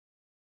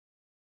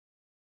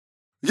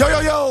Yo,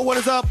 yo, yo, what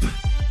is up?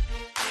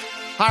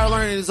 Higher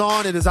Learning is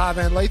on. It is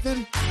Ivan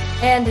Lathan.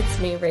 And it's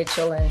me,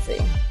 Rachel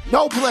Lindsay.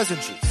 No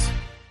pleasantries.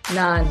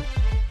 None.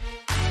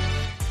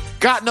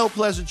 Got no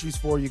pleasantries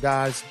for you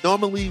guys.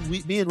 Normally,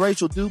 me and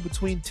Rachel do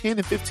between 10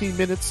 and 15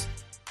 minutes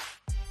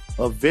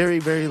of very,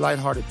 very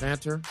lighthearted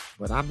banter,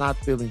 but I'm not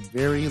feeling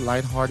very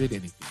lighthearted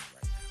anything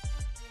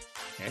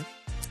right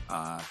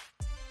now. Okay?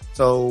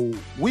 So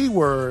we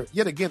were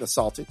yet again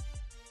assaulted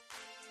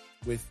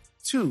with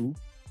 2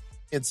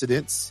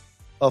 incidents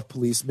of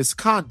police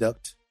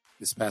misconduct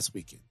this past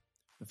weekend.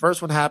 The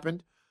first one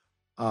happened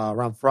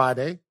around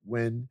Friday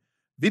when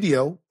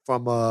video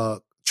from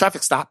a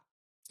traffic stop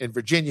in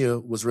Virginia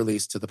was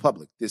released to the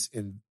public.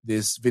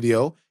 This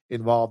video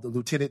involved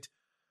Lieutenant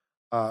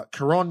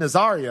Caron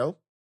Nazario.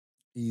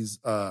 He's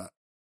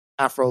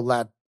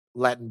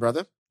Afro-Latin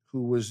brother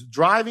who was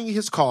driving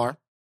his car,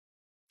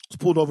 was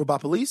pulled over by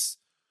police,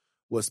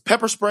 was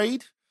pepper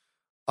sprayed,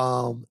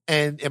 and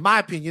in my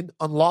opinion,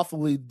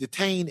 unlawfully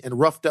detained and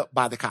roughed up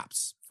by the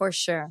cops. For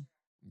sure.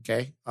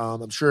 Okay.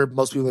 I'm sure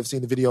most people have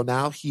seen the video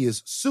now. He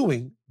is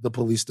suing the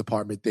police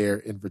department there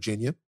in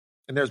Virginia.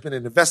 And there's been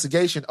an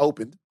investigation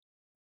opened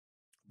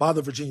by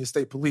the Virginia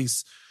State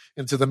Police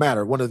into the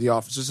matter. One of the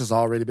officers has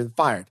already been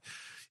fired.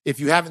 If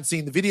you haven't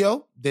seen the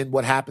video, then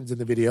what happens in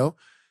the video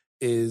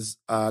is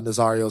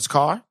Nazario's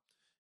car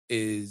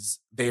is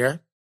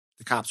there.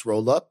 The cops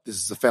roll up. This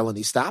is a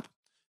felony stop.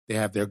 They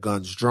have their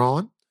guns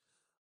drawn.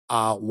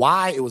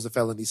 Why it was a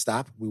felony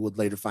stop, we would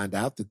later find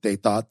out that they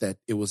thought that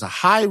it was a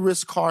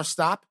high-risk car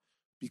stop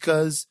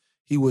because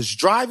he was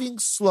driving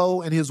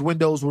slow and his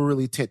windows were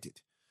really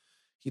tinted.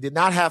 He did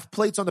not have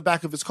plates on the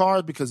back of his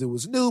car because it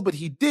was new, but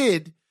he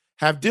did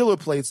have dealer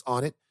plates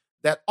on it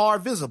that are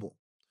visible.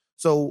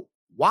 So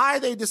why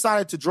they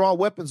decided to draw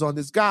weapons on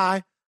this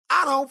guy,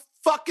 I don't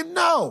fucking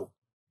know.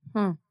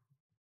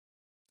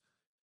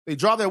 They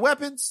draw their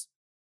weapons.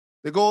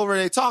 They go over,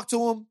 they talk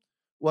to him.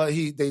 Well,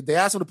 they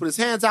asked him to put his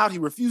hands out. He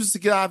refuses to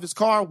get out of his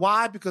car.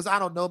 Why? Because, I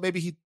don't know,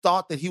 maybe he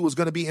thought that he was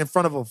going to be in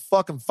front of a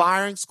fucking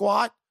firing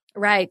squad.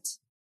 Right.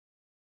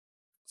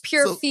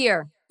 Pure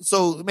fear.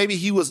 So maybe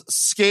he was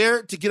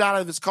scared to get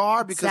out of his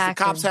car because the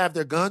cops have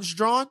their guns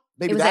drawn.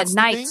 Maybe it was that's at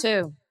night,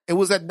 too. It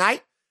was at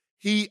night.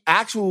 He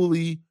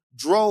actually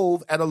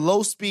drove at a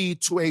low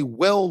speed to a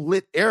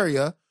well-lit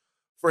area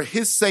for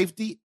his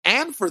safety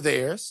and for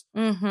theirs.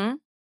 Mm-hmm.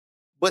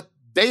 But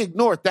they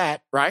ignored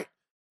that, right?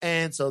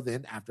 And so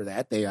then after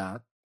that,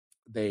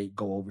 they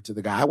go over to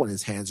the guy when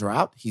his hands are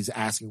out. He's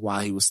asking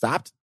why he was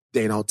stopped.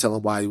 They don't tell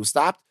him why he was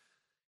stopped.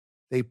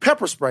 They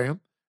pepper spray him.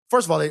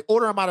 First of all, they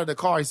order him out of the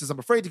car. He says, I'm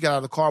afraid to get out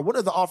of the car. One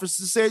of the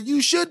officers said,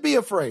 you should be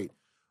afraid.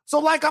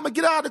 So I'm going to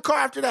get out of the car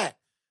after that.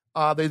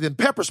 They then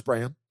pepper spray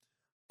him.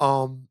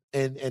 And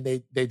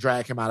they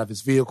drag him out of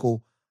his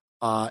vehicle.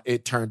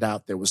 It turned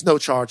out there was no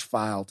charge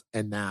filed.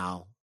 And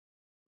now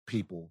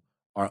people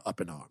are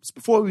up in arms.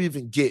 Before we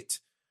even get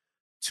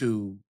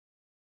to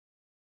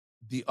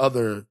the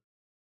other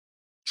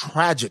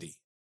tragedy,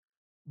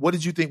 what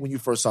did you think when you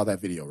first saw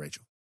that video,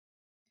 Rachel?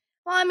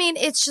 Well, I mean,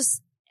 it's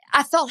just,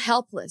 I felt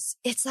helpless.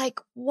 It's like,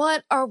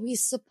 what are we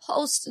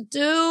supposed to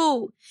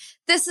do?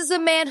 This is a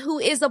man who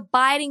is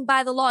abiding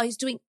by the law. He's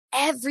doing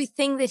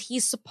everything that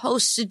he's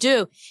supposed to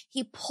do.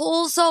 He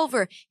pulls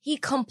over. He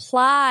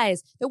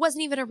complies. There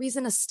wasn't even a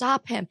reason to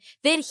stop him.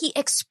 Then he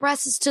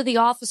expresses to the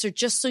officer,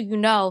 just so you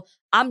know,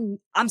 I'm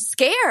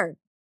scared.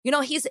 You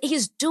know,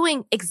 he's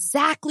doing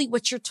exactly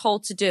what you're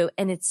told to do,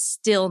 and it's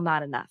still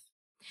not enough.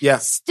 Yeah.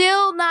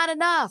 Still not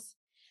enough.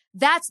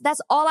 That's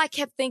all I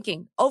kept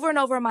thinking over and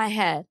over in my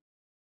head.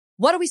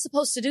 What are we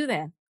supposed to do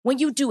then? When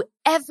you do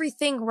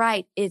everything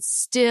right, it's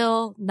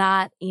still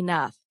not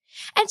enough.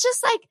 And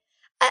just like,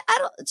 I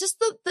don't, just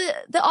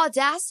the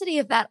audacity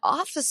of that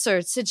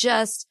officer to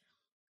just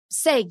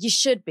say, you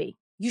should be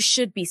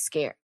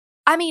scared.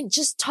 I mean,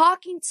 just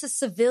talking to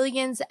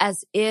civilians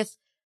as if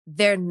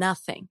they're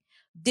nothing.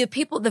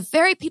 The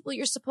very people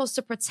you're supposed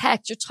to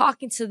protect, you're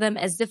talking to them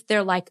as if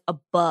they're like a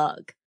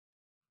bug.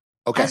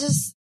 Okay.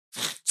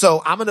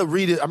 So I'm going to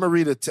read it. I'm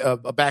going to read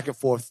a back and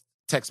forth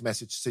text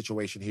message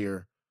situation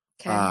here.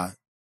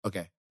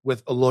 Okay.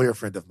 With a lawyer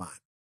friend of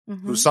mine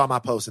who saw my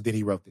post and then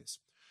he wrote this.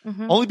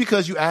 Only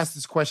because you asked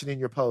this question in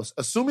your post,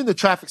 assuming the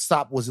traffic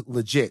stop was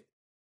legit.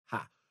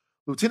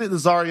 Lieutenant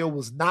Nazario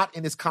was not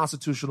in his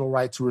constitutional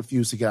right to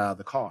refuse to get out of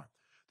the car.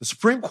 The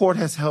Supreme Court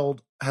has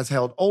held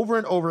over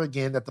and over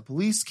again that the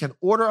police can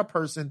order a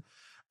person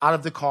out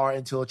of the car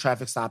until a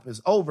traffic stop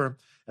is over,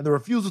 and the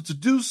refusal to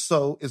do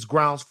so is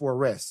grounds for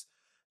arrest.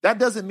 That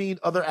doesn't mean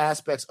other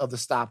aspects of the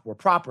stop were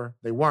proper.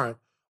 They weren't.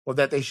 Or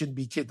that they shouldn't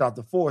be kicked out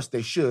the force.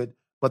 They should.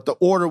 But the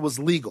order was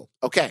legal.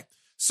 Okay.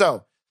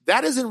 So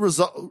that is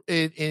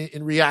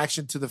in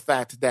reaction to the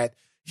fact that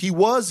he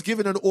was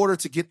given an order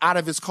to get out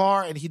of his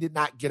car and he did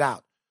not get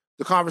out.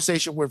 The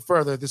conversation went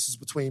further. This is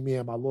between me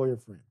and my lawyer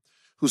friend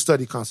who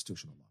studied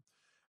constitutional law.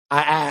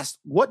 I asked,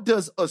 what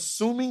does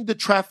assuming the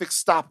traffic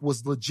stop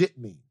was legit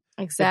mean?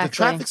 Exactly. If the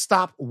traffic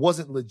stop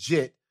wasn't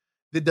legit,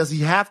 then does he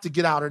have to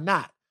get out or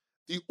not?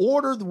 The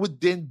order would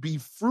then be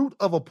fruit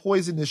of a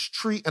poisonous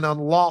tree and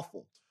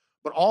unlawful.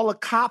 But all a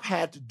cop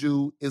has to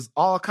do is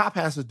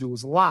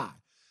lie.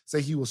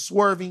 Say he was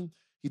swerving.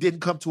 He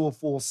didn't come to a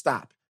full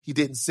stop. He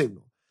didn't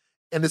signal.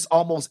 And it's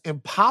almost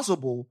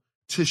impossible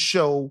to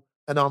show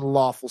an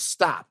unlawful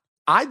stop.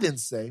 I didn't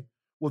say,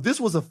 well,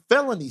 this was a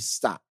felony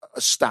stop.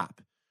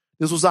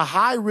 This was a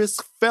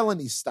high-risk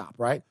felony stop,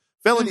 right?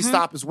 Felony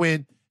stop is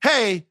when,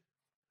 hey,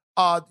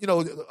 a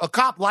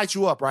cop lights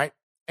you up, right?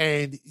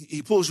 And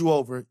he pulls you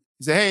over.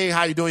 He says, hey,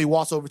 how you doing? He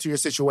walks over to your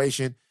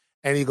situation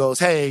and he goes,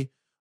 hey,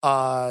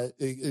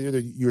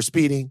 you're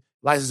speeding,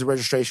 license and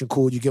registration,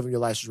 cool. You give him your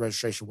license and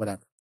registration,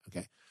 whatever.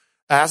 Okay.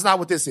 That's not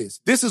what this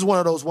is. This is one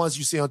of those ones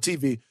you see on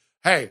TV.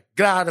 Hey,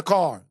 get out of the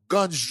car,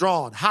 guns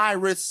drawn, high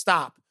risk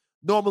stop.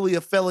 Normally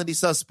a felony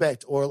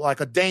suspect or like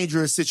a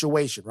dangerous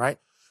situation, right?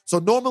 So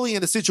normally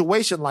in a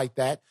situation like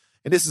that,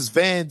 and this is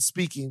Van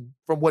speaking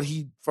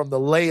from the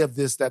lay of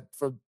this,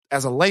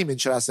 as a layman,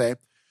 should I say,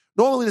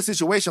 normally in a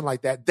situation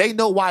like that, they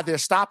know why they're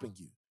stopping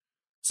you.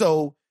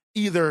 So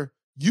either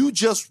you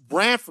just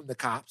ran from the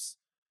cops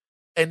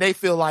and they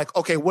feel like,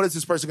 okay, what is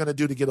this person going to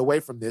do to get away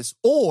from this?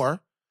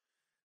 Or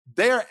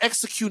they're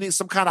executing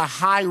some kind of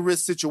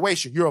high-risk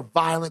situation. You're a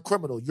violent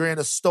criminal. You're in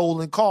a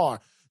stolen car.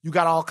 You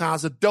got all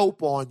kinds of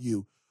dope on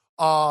you.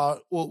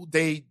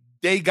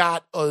 They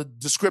got a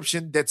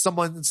description that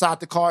someone inside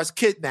the car is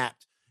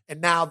kidnapped.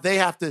 And now they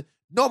have to,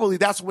 normally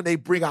that's when they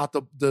bring out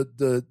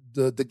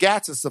the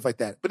gats and stuff like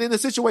that. But in a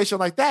situation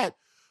like that,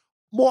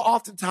 more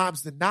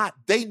oftentimes than not,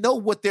 they know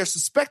what they're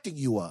suspecting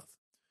you of.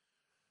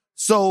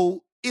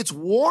 So it's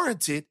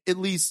warranted, at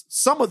least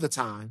some of the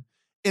time,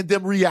 in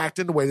them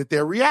reacting the way that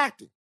they're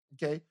reacting.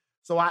 Okay.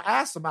 So I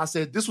asked him, I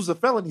said, this was a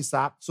felony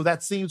stop, so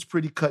that seems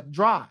pretty cut and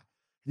dry.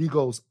 And he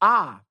goes,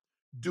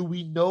 do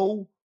we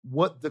know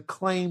what the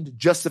claimed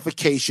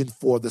justification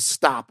for the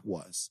stop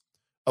was?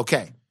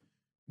 Okay.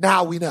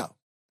 Now we know.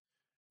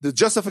 The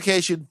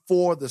justification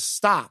for the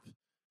stop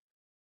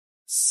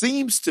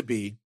seems to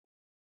be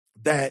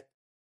that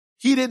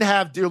he didn't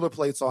have dealer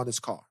plates on his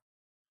car.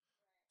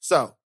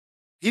 So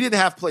he didn't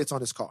have plates on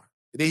his car.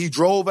 And then he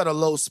drove at a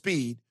low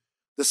speed.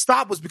 The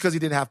stop was because he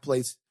didn't have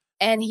plates.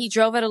 And he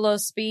drove at a low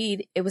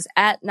speed. It was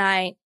at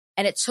night,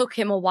 and it took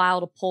him a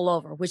while to pull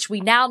over, which we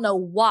now know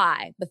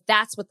why, but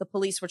that's what the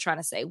police were trying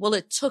to say. Well,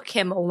 it took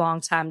him a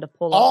long time to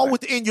pull over. All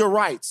within your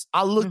rights.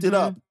 I looked it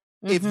up.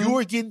 If you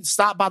are getting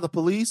stopped by the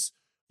police,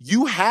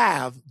 you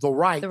have the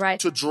right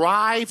to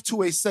drive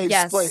to a safe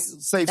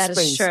space. That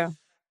is true.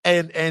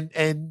 And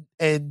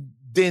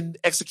then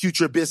execute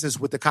your business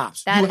with the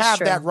cops. You have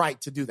that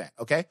right to do that.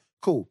 Okay,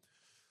 cool.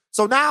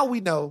 So now we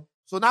know.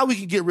 So now we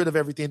can get rid of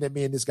everything that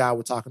me and this guy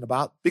were talking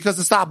about because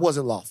the stop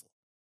wasn't lawful.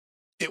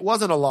 It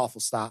wasn't a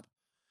lawful stop.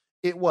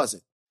 It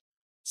wasn't.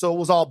 So it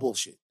was all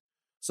bullshit.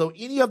 So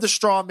any of the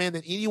straw men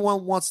that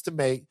anybody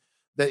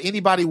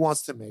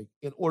wants to make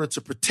in order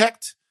to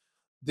protect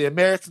the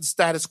American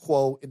status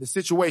quo in the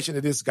situation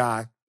of this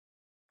guy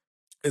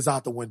is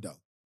out the window.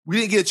 We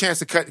didn't get a chance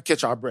to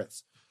catch our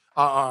breaths,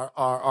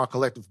 our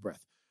collective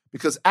breath.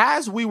 Because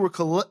as we were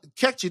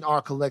catching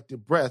our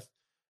collective breath,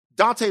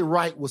 Daunte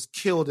Wright was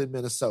killed in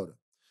Minnesota.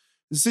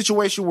 The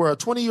situation where a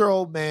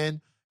 20-year-old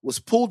man was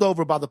pulled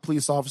over by the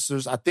police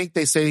officers. I think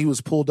they say he was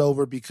pulled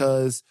over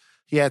because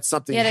he had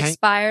something. He had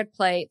expired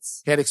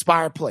plates. He had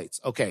expired plates.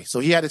 Okay,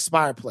 so he had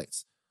expired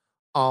plates.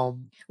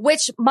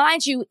 Which,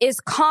 mind you, is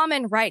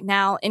common right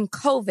now in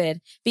COVID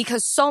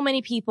because so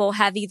many people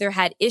have either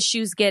had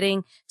issues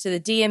getting to the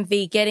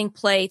DMV, getting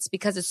plates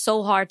because it's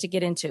so hard to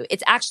get into.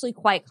 It's actually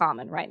quite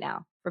common right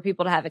now for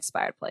people to have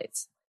expired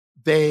plates.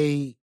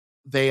 They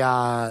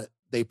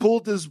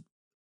pulled this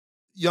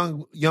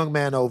young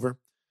man over.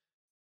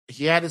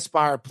 He had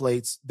expired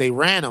plates. They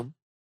ran him.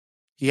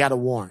 He had a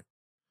warrant.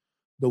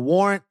 The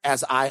warrant,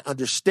 as I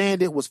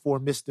understand it, was for a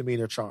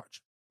misdemeanor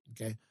charge.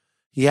 Okay.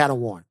 He had a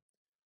warrant.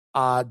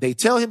 They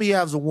tell him he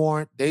has a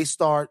warrant. They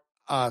start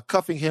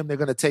cuffing him. They're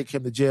going to take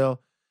him to jail.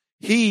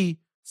 He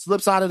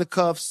slips out of the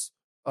cuffs,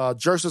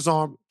 jerks his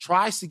arm,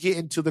 tries to get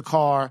into the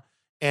car,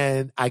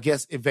 and I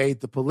guess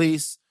evade the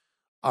police.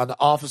 A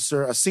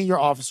senior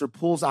officer,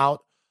 pulls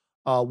out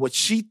what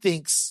she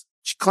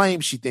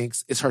claims she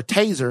thinks is her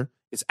taser.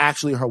 It's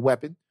actually her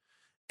weapon.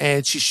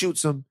 And she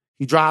shoots him.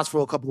 He drives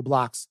for a couple of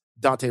blocks.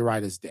 Daunte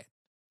Wright is dead.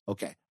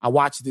 Okay. I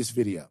watched this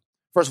video.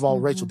 First of all,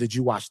 Rachel, did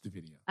you watch the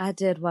video? I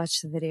did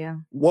watch the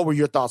video. What were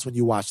your thoughts when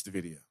you watched the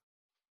video?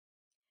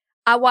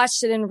 I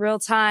watched it in real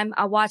time.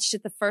 I watched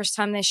it the first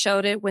time they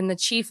showed it when the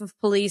chief of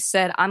police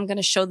said, I'm going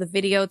to show the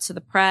video to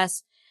the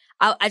press.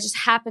 I just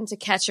happened to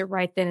catch it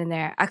right then and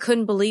there. I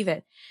couldn't believe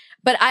it.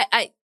 But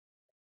I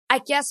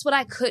guess what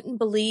I couldn't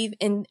believe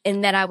in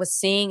that I was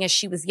seeing as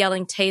she was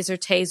yelling, taser,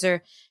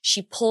 taser,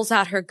 she pulls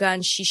out her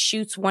gun, she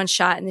shoots one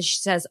shot, and then she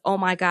says, oh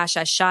my gosh,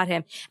 I shot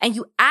him. And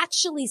you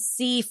actually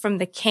see from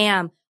the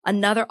cam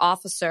another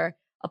officer,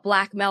 a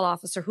black male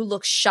officer, who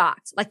looks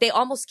shocked. Like they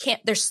almost can't,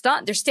 they're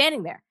stunned. They're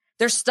standing there.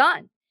 They're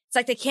stunned. It's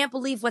like they can't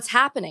believe what's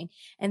happening.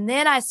 And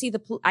then I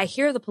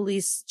hear the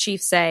police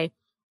chief say,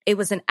 we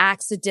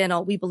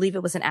believe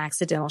it was an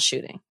accidental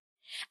shooting.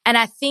 And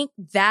I think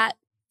that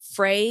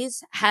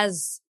phrase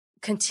has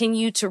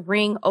continue to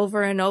ring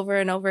over and over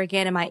and over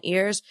again in my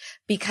ears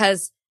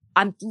because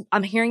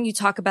I'm hearing you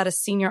talk about a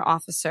senior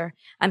officer.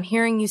 I'm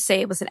hearing you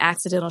say it was an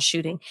accidental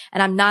shooting,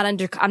 and I'm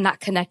not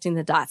connecting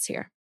the dots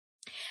here.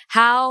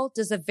 How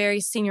does a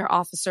very senior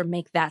officer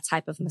make that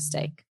type of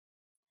mistake?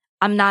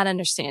 I'm not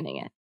understanding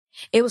it.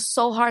 It was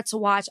so hard to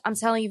watch. I'm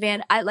telling you,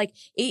 Van,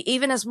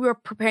 even as we were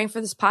preparing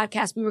for this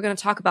podcast, we were going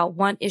to talk about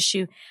one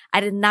issue. I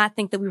did not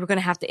think that we were going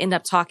to have to end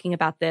up talking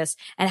about this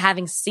and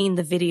having seen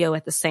the video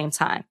at the same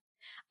time.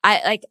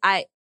 I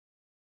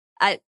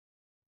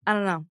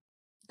don't know.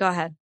 Go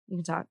ahead. You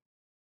can talk.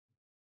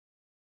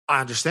 I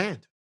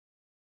understand.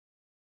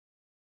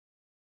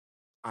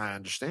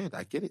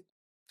 I get it.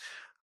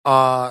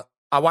 I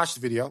watched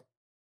the video.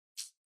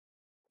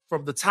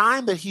 From the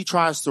time that he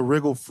tries to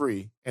wriggle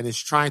free and is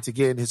trying to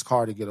get in his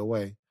car to get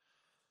away,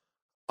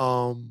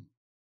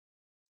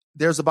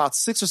 there's about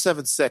 6 or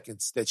 7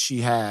 seconds that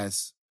she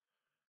has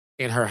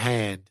in her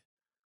hand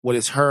what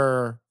is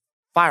her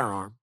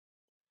firearm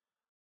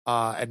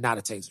and not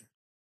a taser.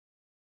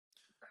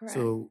 Correct.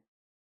 So,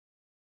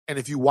 and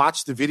if you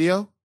watch the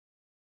video,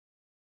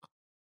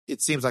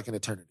 it seems like an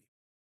eternity.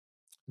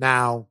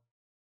 Now,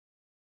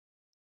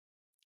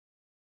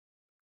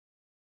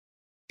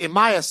 in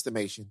my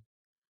estimation,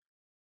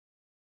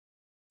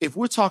 if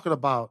we're talking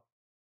about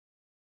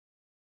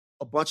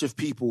a bunch of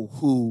people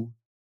who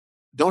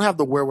don't have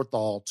the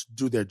wherewithal to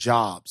do their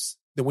jobs,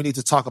 then we need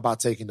to talk about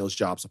taking those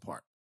jobs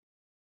apart.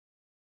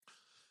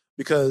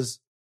 Because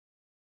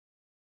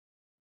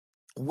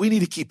we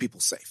need to keep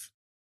people safe.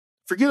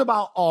 Forget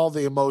about all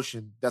the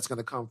emotion that's going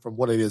to come from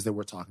what it is that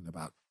we're talking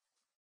about.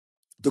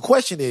 The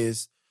question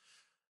is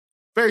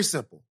very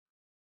simple.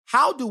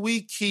 How do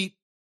we keep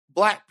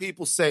Black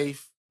people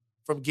safe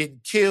from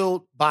getting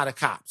killed by the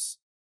cops?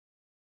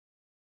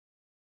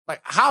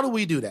 Like, how do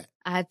we do that?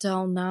 I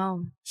don't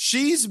know.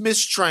 She's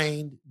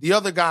mistrained. The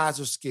other guys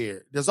are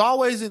scared. There's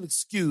always an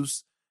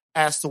excuse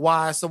as to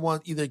why someone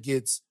either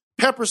gets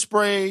pepper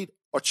sprayed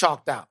or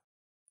chalked out.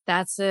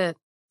 That's it.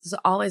 There's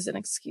always an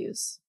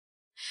excuse.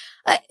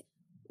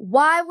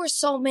 Why were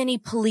so many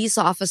police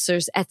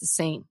officers at the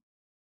scene?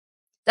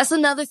 That's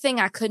another thing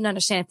I couldn't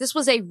understand. If this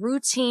was a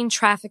routine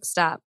traffic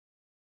stop,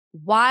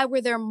 why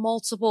were there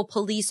multiple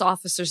police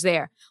officers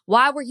there?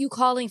 Why were you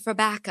calling for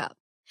backup?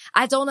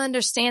 I don't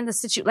understand the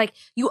situation. Like,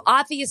 you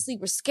obviously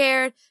were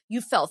scared. You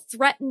felt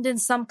threatened in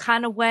some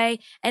kind of way.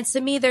 And to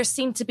me, there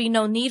seemed to be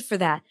no need for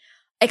that.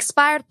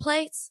 Expired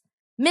plates?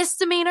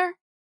 Misdemeanor?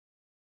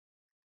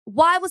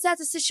 Why was that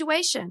the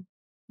situation?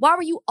 Why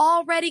were you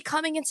already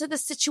coming into the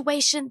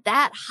situation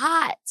that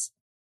hot?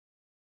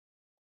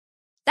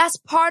 That's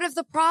part of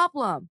the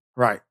problem.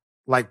 Right.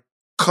 Like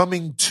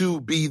coming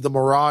to be the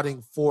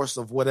marauding force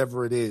of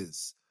whatever it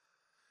is.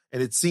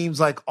 And it seems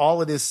like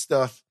all of this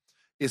stuff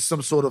is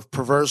some sort of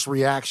perverse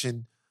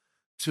reaction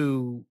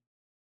to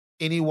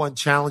anyone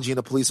challenging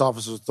a police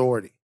officer's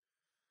authority.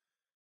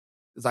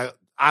 It's like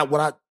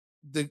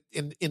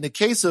in the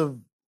case of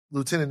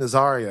Lieutenant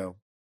Nazario,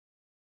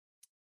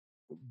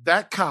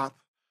 that cop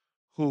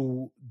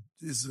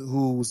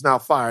who's now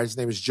fired, his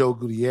name is Joe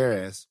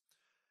Gutierrez,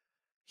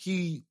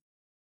 he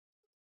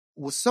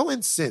was so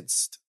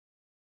incensed,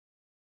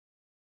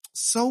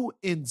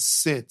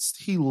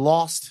 he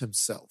lost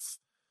himself.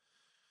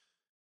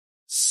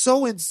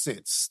 So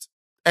incensed.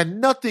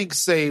 And nothing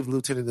saved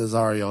Lieutenant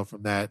Nazario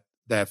from that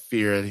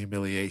fear and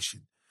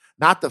humiliation.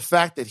 Not the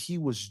fact that he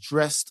was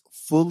dressed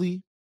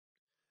fully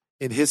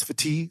in his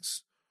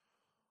fatigues,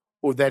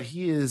 or that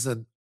he is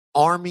an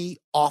Army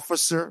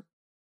officer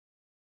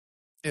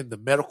in the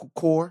medical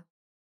corps.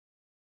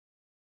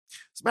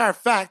 As a matter of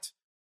fact,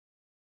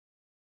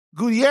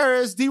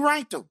 Gutierrez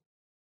deranked him.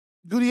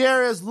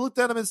 Gutierrez looked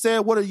at him and said,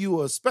 "What are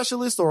you, a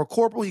specialist or a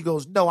corporal?" He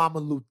goes, "No, I'm a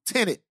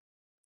lieutenant.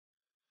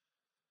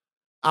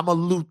 I'm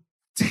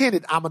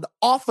an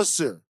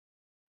officer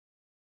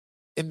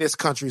in this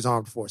country's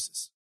armed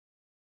forces."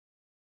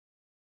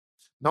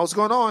 Know what's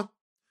going on?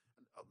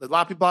 A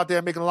lot of people out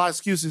there making a lot of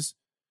excuses.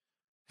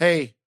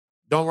 Hey,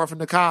 don't run from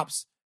the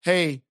cops.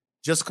 Hey,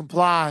 just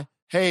comply.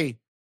 Hey,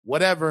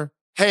 whatever.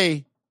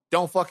 Hey,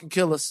 don't fucking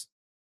kill us.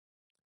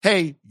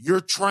 Hey,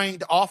 you're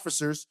trained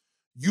officers.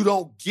 You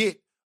don't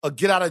get a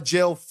get out of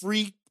jail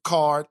free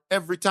card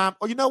every time.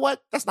 Oh, you know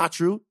what? That's not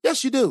true.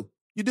 Yes, you do.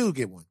 You do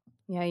get one.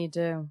 Yeah, you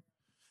do.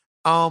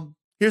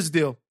 Here's the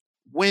deal.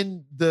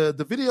 When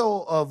the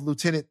video of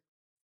Lieutenant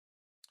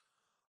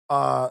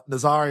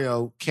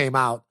Nazario came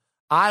out,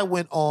 I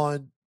went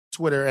on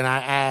Twitter and I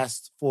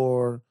asked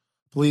for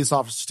police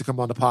officers to come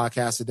on the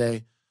podcast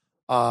today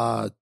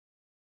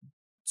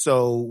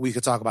so we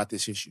could talk about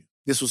this issue.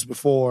 This was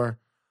before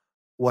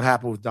what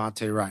happened with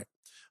Daunte Wright.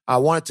 I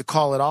wanted to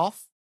call it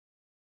off.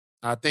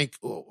 I think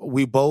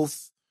we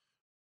both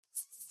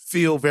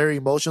feel very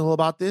emotional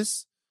about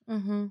this.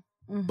 Mm-hmm.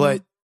 Mm-hmm.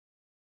 But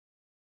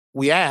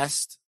we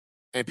asked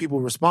and people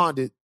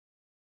responded.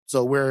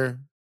 So we're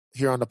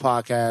here on the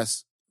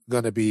podcast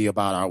going to be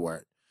about our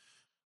word.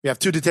 We have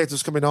two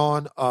detectives coming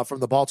on from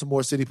the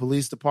Baltimore City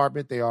Police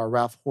Department. They are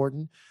Ralph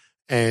Horton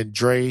and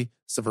Dre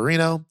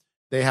Severino.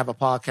 They have a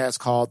podcast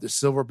called The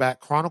Silverback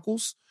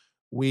Chronicles,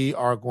 we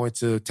are going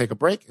to take a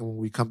break. And when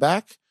we come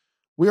back,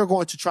 we are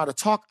going to try to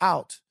talk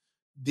out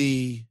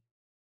the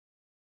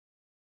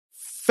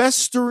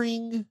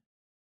festering,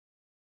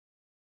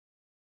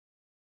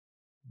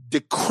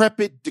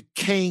 decrepit,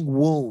 decaying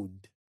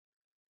wound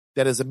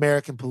that is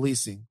American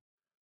policing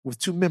with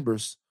two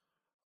members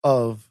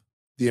of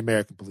the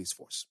American police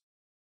force.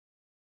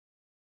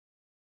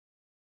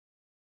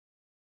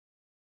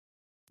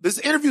 This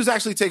interview is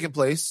actually taking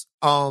place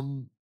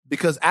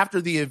because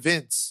after the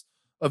events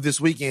of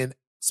this weekend,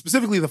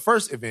 specifically the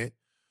first event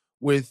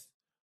with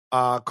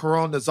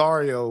Caron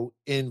Nazario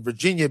in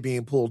Virginia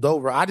being pulled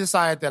over, I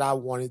decided that I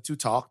wanted to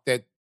talk,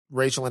 that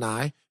Rachel and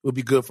I, it would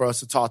be good for us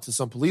to talk to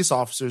some police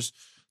officers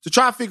to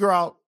try to figure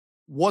out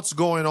what's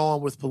going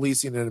on with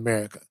policing in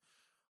America.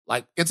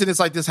 Like, incidents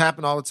like this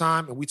happen all the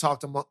time, and we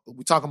talk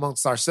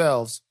amongst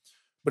ourselves,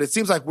 but it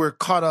seems like we're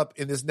caught up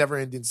in this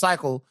never-ending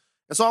cycle.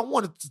 And so I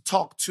wanted to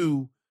talk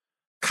to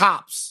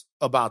cops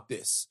about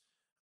this.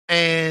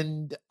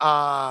 And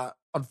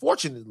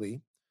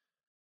unfortunately,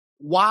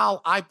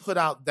 while I put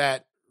out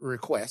that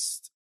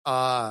request,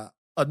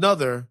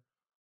 another,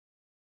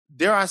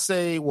 dare I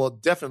say, well,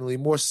 definitely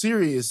more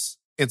serious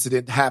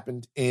incident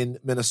happened in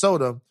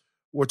Minnesota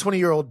where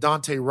 20-year-old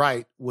Daunte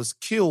Wright was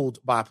killed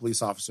by a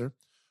police officer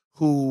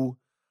who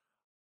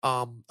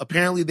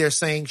apparently they're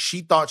saying she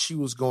thought she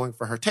was going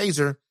for her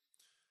taser.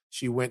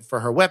 She went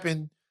for her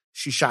weapon.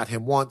 She shot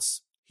him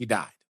once. He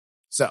died.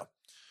 So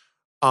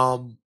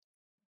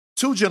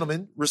two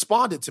gentlemen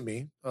responded to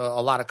me.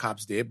 A lot of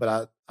cops did,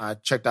 but I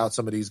checked out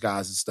some of these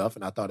guys and stuff,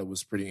 and I thought it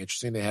was pretty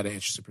interesting. They had an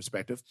interesting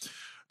perspective.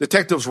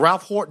 Detectives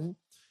Ralph Horton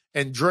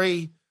and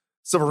Dre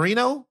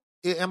Severino.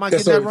 Am I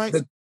getting that right?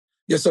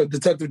 Yes, sir.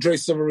 Detective Dre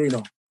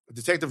Severino.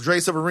 Detective Dre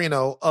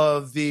Severino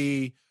of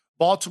the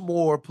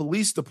Baltimore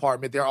Police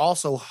Department. They're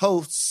also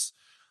hosts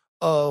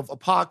of a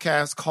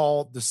podcast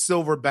called The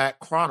Silverback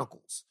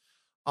Chronicles.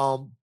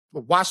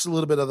 Watched a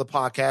little bit of the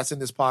podcast. In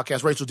this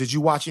podcast, Rachel, did you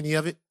watch any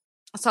of it?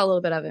 I saw a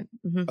little bit of it.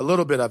 Mm-hmm. A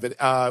little bit of it,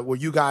 where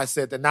you guys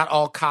said that not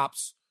all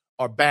cops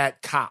are bad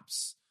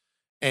cops,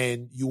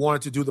 and you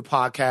wanted to do the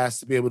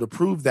podcast to be able to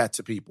prove that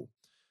to people.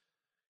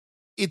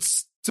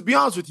 It's, to be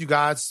honest with you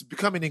guys, it's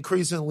becoming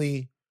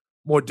increasingly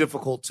more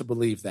difficult to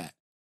believe that.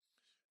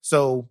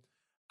 So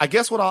I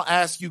guess what I'll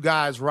ask you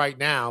guys right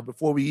now,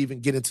 before we even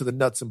get into the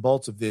nuts and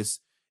bolts of this,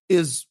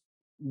 is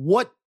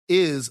what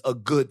is a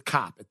good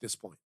cop at this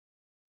point?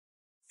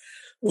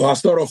 Well, I'll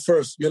start off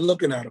first. You're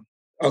looking at him.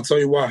 I'll tell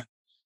you why.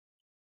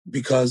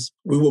 Because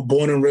we were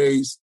born and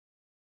raised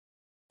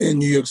in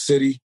New York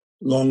City,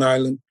 Long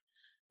Island.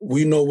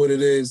 We know what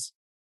it is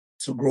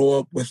to grow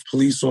up with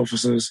police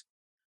officers.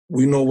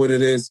 We know what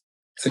it is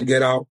to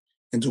get out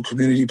and do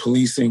community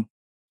policing.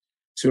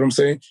 See what I'm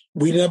saying?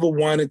 We never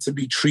wanted to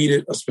be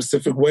treated a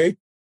specific way.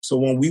 So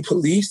when we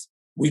police,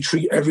 we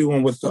treat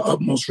everyone with the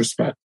utmost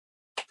respect.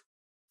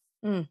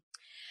 Mm.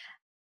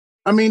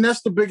 I mean,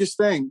 that's the biggest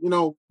thing. You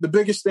know, the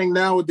biggest thing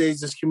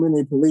nowadays is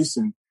community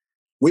policing.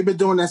 We've been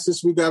doing that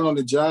since we got on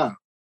the job.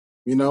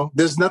 You know,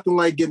 there's nothing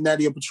like getting out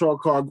of your patrol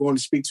car, going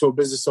to speak to a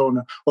business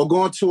owner, or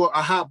going to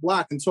a hot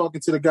block and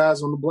talking to the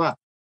guys on the block,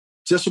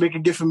 just so they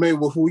can get familiar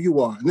with who you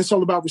are. And it's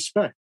all about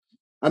respect.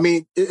 I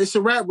mean, it's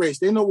a rat race.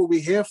 They know what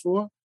we're here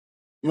for.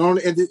 You know,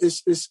 and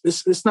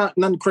it's not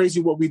nothing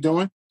crazy what we're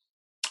doing.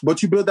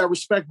 But you build that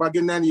respect by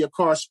getting out of your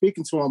car,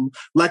 speaking to them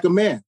like a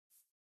man.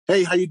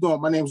 Hey, how you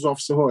doing? My name's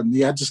Officer Horton.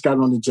 Yeah, I just got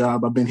on the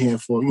job. I've been here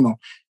for, you know.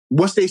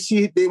 Once they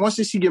see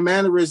your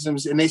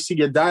mannerisms and they see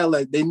your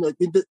dialect, they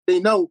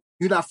know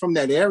you're not from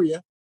that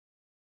area.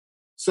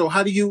 So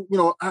how do you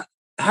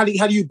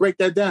break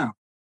that down?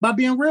 By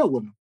being real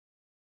with them.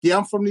 Yeah,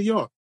 I'm from New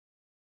York.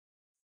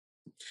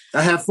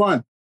 I have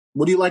fun.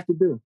 What do you like to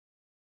do?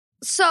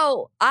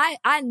 So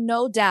I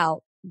no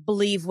doubt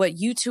believe what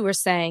you two are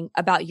saying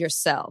about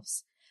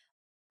yourselves.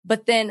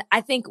 But then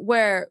I think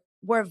where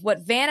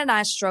what Van and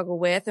I struggle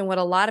with and what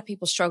a lot of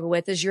people struggle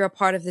with is you're a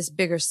part of this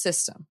bigger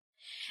system.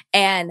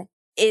 And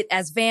it,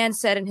 as Van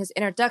said in his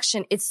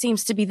introduction, it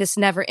seems to be this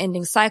never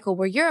ending cycle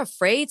where you're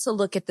afraid to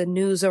look at the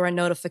news or a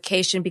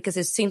notification because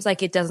it seems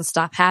like it doesn't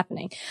stop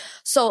happening.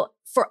 So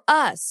for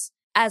us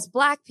as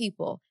Black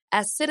people,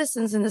 as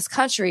citizens in this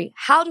country,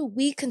 how do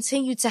we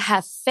continue to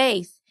have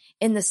faith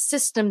in the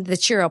system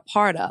that you're a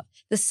part of,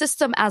 the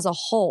system as a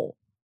whole?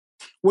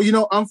 Well, you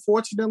know,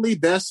 unfortunately,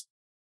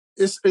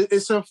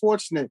 it's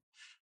unfortunate,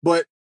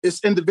 but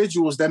it's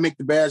individuals that make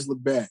the bads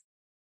look bad.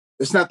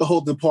 It's not the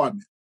whole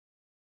department.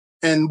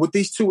 And with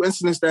these two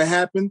incidents that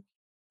happened,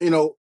 you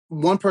know,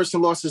 one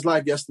person lost his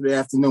life yesterday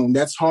afternoon.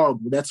 That's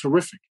horrible. That's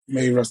horrific.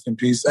 May he rest in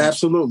peace.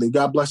 Absolutely.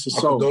 God bless his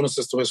soul.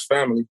 Condolences to his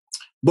family.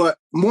 But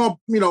more,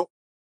 you know,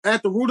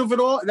 at the root of it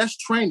all, that's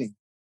training.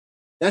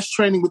 That's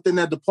training within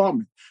that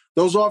department.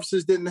 Those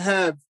officers they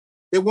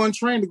weren't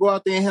trained to go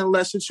out there and handle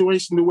that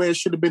situation the way it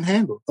should have been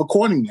handled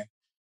accordingly.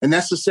 And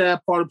that's the sad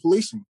part of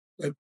policing.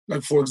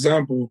 Like for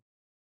example,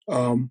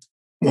 when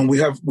we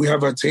have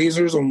our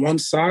tasers on one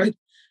side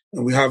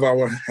and we have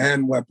our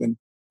hand weapon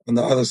on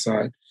the other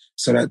side,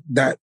 so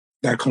that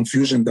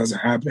confusion doesn't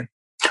happen.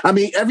 I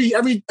mean,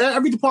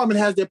 every department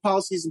has their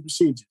policies and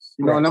procedures,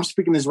 you know, and I'm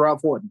speaking as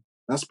Ralph Horton.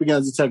 I'm speaking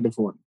as Detective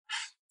Horton,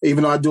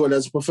 even though I do it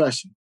as a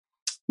profession.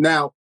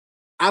 Now,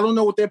 I don't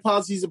know what their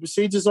policies and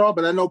procedures are,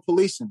 but I know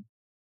policing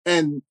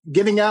and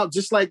getting out,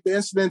 just like the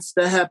incidents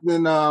that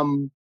happened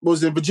in,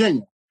 was in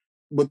Virginia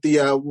with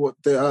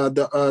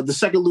the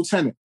second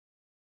lieutenant.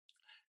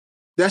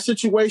 That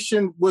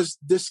situation was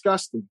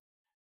disgusting.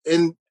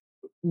 And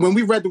when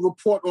we read the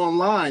report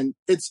online,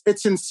 it's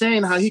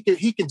insane how he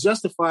could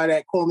justify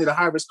that, calling it a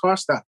high-risk car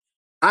stop.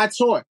 I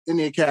taught in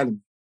the academy.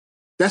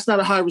 That's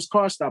not a high-risk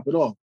car stop at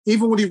all.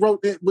 Even when he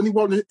wrote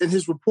in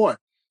his report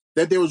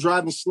that they were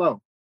driving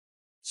slow.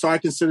 So I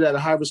consider that a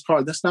high-risk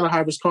car. That's not a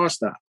high-risk car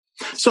stop.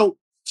 So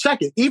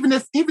check it. Even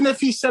if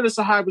he said it's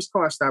a high-risk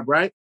car stop,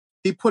 right?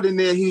 He put in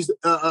there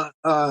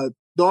the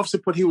officer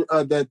put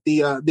that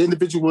the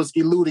individual was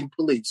eluding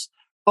police.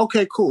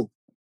 Okay, cool.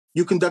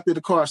 You conducted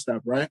a car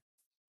stop, right?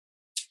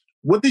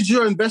 What did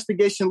your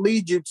investigation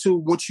lead you to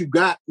once you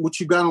got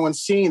on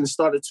scene and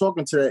started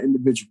talking to that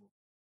individual?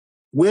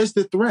 Where's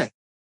the threat?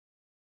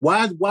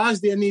 Why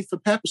is there a need for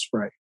pepper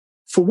spray?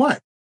 For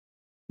what?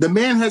 The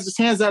man has his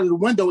hands out of the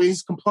window and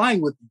he's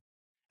complying with you.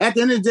 At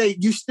the end of the day,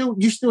 you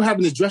still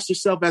haven't addressed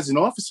yourself as an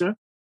officer.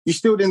 You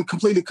still didn't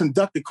completely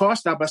conduct the car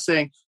stop by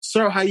saying,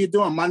 "Sir, how you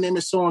doing? My name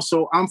is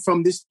so-and-so. I'm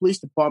from this police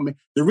department.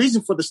 The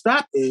reason for the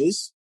stop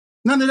is,"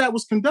 none of that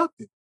was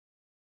conducted.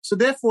 So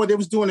therefore, they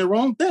was doing their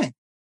own thing.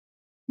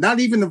 Not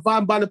even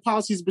abiding by the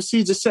policies and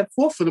procedures set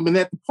forth for them in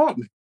that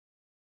department.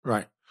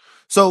 Right.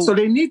 So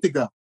they need to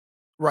go.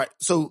 Right.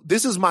 So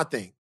this is my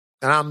thing.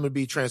 And I'm going to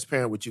be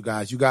transparent with you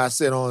guys. You guys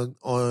said on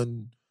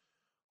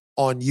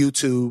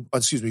YouTube,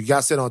 excuse me, you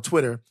guys said on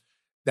Twitter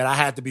that I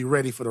had to be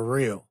ready for the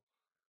real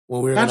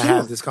when we were going to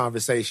have this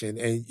conversation.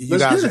 And you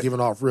guys are giving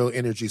off real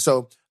energy.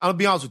 So I'm going to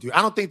be honest with you.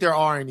 I don't think there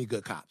are any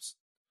good cops.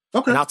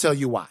 Okay. And I'll tell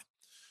you why.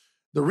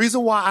 The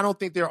reason why I don't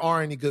think there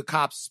are any good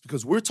cops is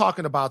because we're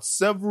talking about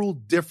several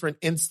different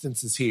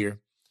instances here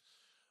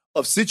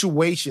of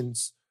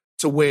situations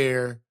to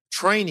where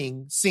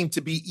training seemed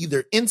to be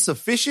either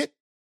insufficient,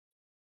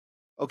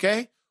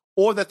 okay,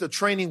 or that the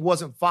training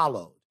wasn't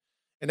followed.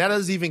 And that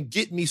doesn't even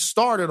get me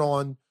started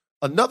on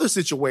another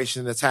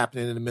situation that's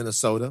happening in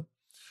Minnesota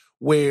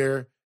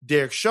where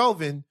Derek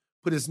Chauvin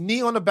put his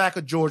knee on the back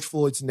of George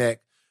Floyd's neck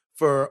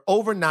for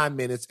over 9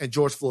 minutes and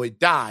George Floyd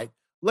died.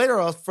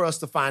 Later for us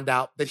to find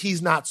out that he's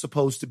not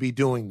supposed to be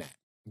doing that,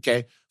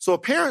 okay? So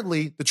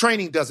apparently the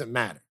training doesn't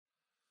matter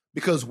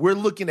because we're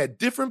looking at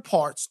different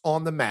parts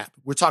on the map.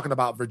 We're talking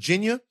about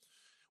Virginia.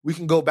 We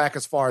can go back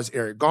as far as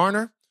Eric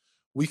Garner.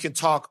 We can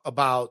talk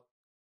about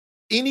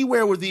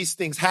anywhere where these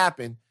things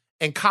happen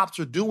and cops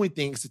are doing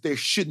things that they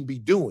shouldn't be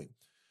doing.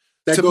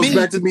 That goes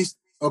back to me.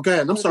 Okay,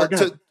 I'm sorry.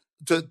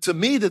 To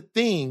me, the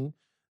thing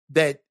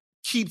that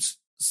keeps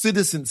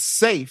citizens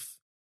safe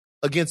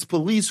against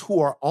police who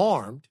are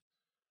armed,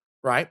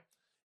 right,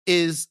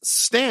 is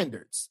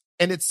standards.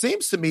 And it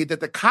seems to me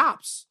that the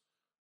cops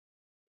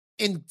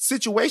in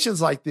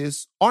situations like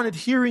this aren't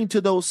adhering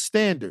to those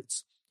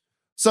standards.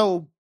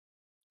 So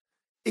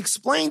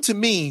explain to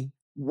me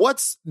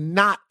what's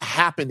not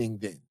happening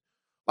then.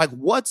 Like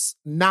what's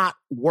not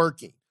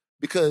working?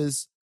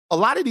 Because a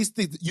lot of these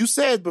things, you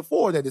said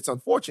before that it's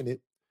unfortunate.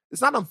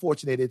 It's not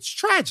unfortunate. It's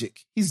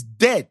tragic. He's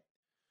dead.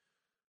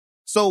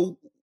 So,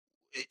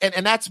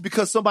 and that's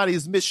because somebody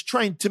is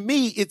mistrained. To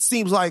me, it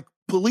seems like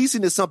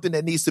policing is something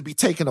that needs to be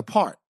taken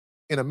apart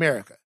in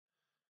America.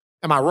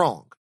 Am I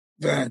wrong?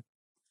 Van,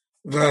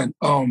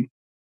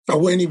 I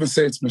wouldn't even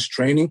say it's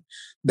mistraining.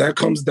 That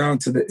comes down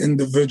to the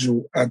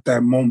individual at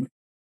that moment.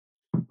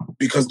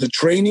 Because the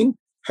training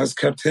has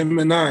kept him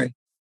and I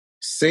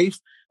safe,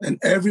 and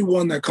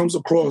everyone that comes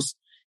across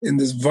in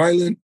this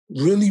violent,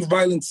 really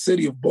violent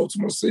city of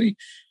Baltimore City,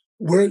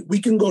 where we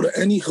can go to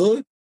any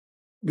hood,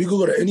 we can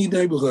go to any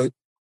neighborhood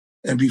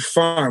and be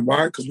fine.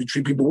 Why? Because we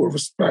treat people with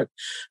respect.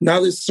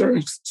 Now there's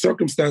certain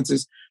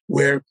circumstances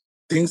where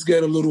things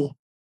get a little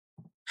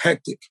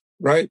hectic,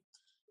 right?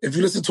 If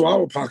you listen to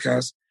our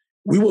podcast,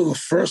 we were the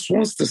first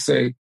ones to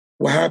say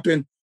what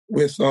happened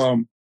with,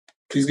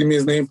 please give me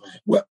his name.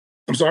 What?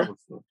 I'm sorry?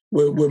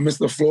 With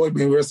Mr. Floyd,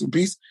 may he rest in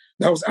peace.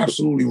 That was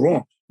absolutely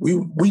wrong.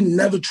 We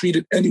never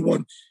treated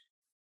anyone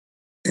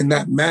in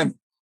that manner.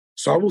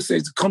 So I will say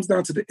it comes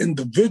down to the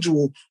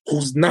individual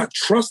who's not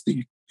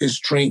trusting his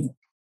training.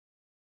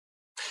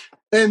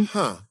 And,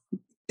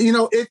 you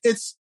know,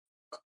 it's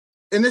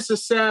a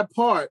sad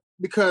part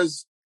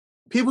because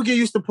people get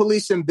used to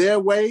policing their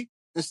way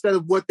instead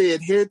of what they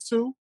adhered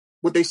to,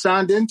 what they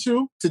signed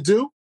into to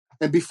do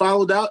and be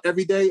followed out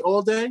every day,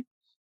 all day.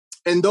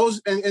 And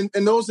those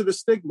those are the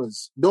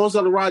stigmas. Those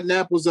are the rotten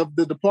apples of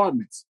the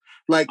departments.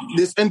 Like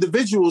there's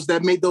individuals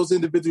that made those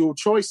individual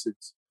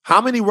choices.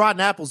 How many rotten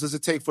apples does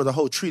it take for the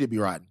whole tree to be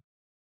rotten?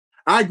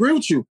 I agree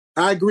with you.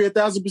 I agree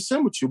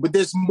 1,000% with you. But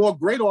there's more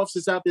great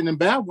officers out there than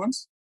bad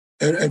ones.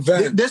 And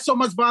there's so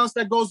much violence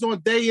that goes on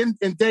day in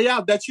and day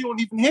out that you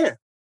don't even hear.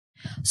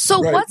 So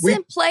what's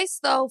in place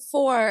though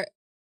for?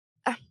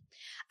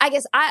 I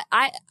guess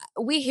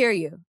we hear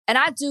you, and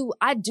I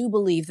do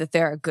believe that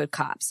there are good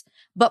cops.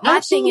 But my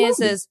thing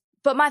is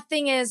But my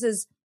thing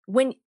is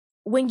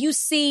when you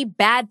see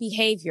bad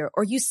behavior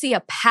or you see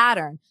a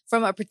pattern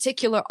from a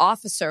particular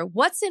officer,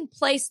 what's in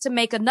place to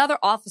make another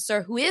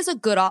officer who is a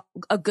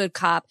good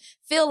cop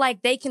feel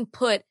like they can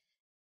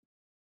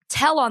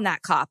tell on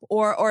that cop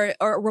or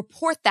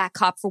report that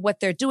cop for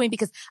what they're doing?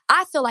 Because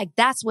I feel like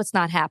that's what's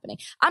not happening.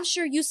 I'm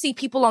sure you see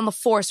people on the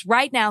force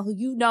right now who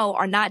you know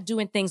are not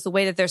doing things the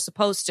way that they're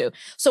supposed to.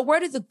 So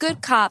where do the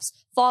good cops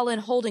fall in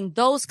holding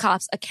those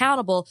cops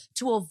accountable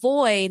to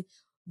avoid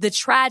the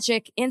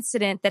tragic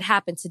incident that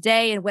happened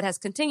today and what has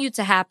continued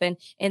to happen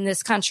in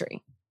this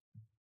country?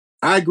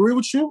 I agree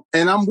with you,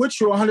 and I'm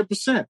with you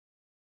 100%.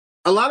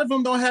 A lot of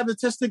them don't have the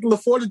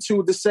testicular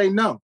fortitude to say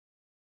no.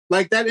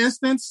 Like that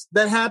instance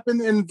that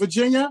happened in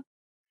Virginia,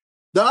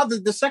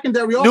 the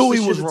secondary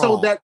officer should have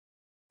told that.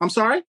 I'm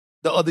sorry?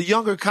 The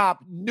younger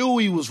cop knew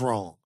he was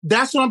wrong.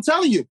 That's what I'm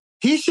telling you.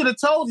 He should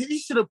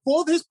have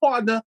pulled his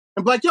partner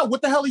and be like, yo,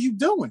 what the hell are you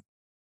doing?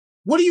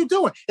 What are you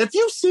doing? If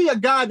you see a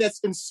guy that's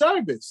in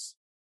service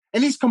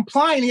and he's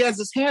complying, he has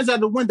his hands out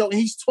the window and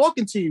he's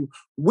talking to you,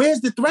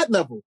 where's the threat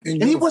level?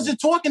 And he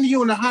wasn't talking to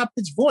you in a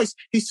high-pitched voice.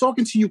 He's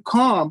talking to you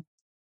calm,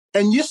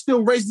 and you're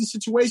still raising the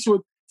situation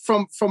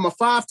from a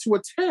 5 to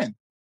a 10.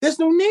 There's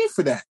no need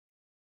for that.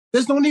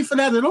 There's no need for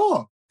that at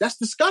all. That's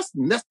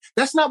disgusting.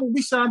 That's not what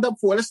we signed up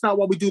for. That's not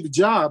why we do the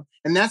job.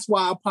 And that's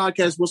why our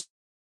podcast was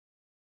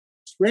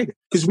created,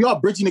 because we are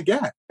bridging the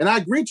gap. And I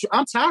agree with you.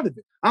 I'm tired of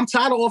it. I'm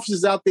tired of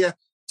officers out there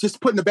just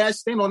putting a badge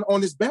stain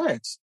on his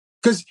badge.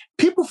 Because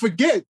people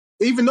forget,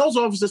 even those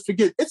officers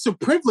forget, it's a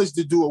privilege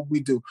to do what we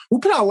do. We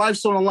put our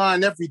lives on the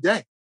line every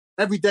day,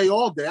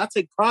 all day. I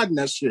take pride in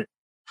that shit.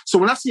 So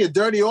when I see a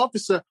dirty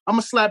officer, I'm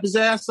gonna slap his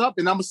ass up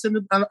and I'm gonna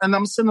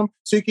send him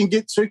so he can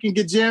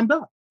get jammed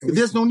up.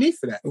 There's no need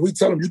for that. We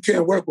tell him you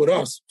can't work with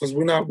us because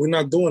we're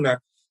not doing that.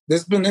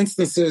 There's been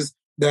instances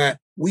that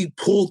we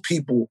pulled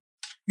people.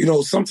 You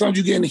know, sometimes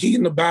you get in the heat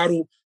in the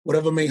battle,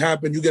 whatever may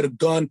happen. You get a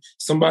gun,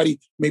 somebody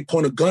may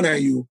point a gun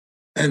at you,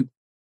 and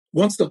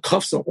once the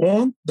cuffs are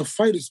on, the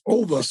fight is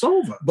over. It's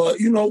over. But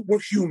you know, we're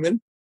human,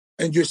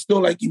 and you're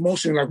still like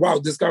emotionally like, wow,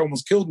 this guy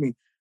almost killed me.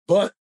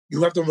 But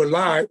you have to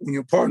rely on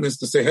your partners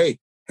to say,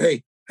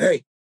 hey,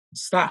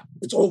 stop.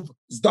 It's over.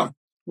 It's done.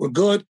 We're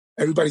good.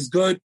 Everybody's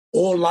good.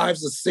 All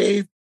lives are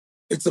saved.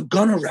 It's a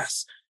gun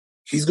arrest.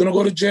 He's going to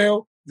go to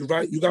jail. You're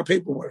right. You got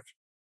paperwork.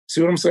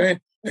 See what I'm saying?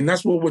 And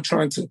that's what we're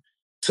trying to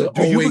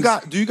always...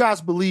 Do you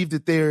guys believe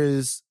that there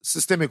is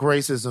systemic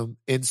racism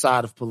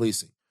inside of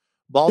policing?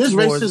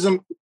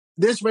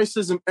 There's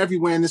racism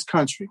everywhere in this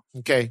country.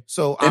 Okay,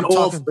 so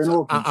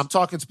I'm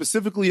talking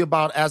specifically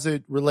about as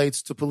it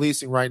relates to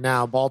policing right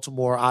now.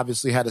 Baltimore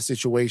obviously had a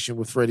situation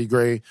with Freddie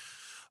Gray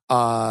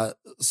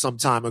some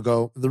time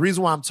ago. The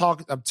reason why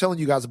I'm telling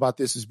you guys about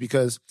this is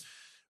because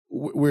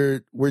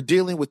we're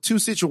dealing with two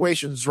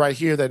situations right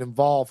here that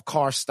involve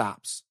car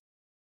stops.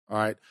 All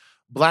right,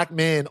 Black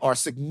men are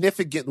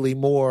significantly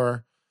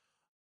more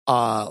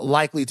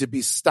likely to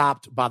be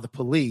stopped by the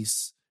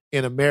police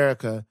in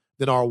America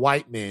than are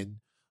white men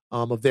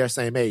of their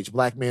same age.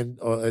 Black men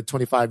at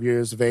 25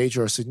 years of age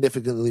are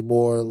significantly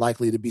more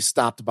likely to be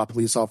stopped by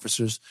police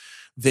officers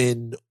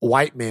than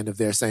white men of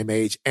their same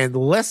age, and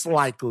less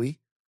likely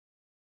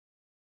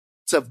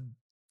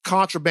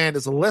contraband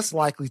is less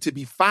likely to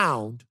be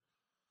found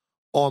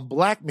on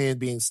Black men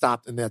being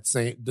stopped in that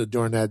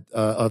during that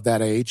of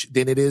that age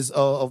than it is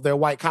of their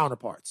white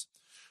counterparts.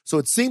 So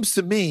it seems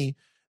to me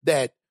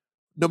that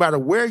no matter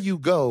where you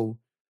go,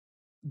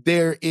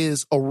 there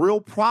is a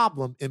real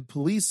problem in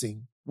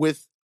policing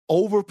with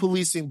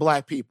over-policing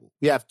Black people.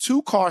 We have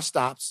two car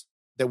stops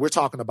that we're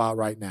talking about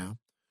right now.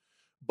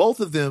 Both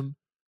of them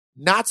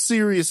not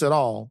serious at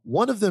all.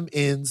 One of them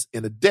ends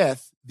in a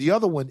death. The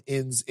other one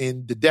ends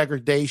in the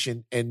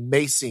degradation and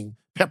macing,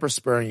 pepper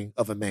spraying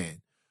of a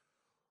man.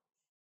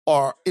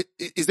 Or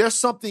is there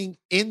something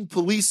in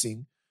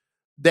policing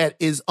that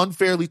is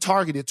unfairly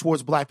targeted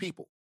towards Black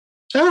people?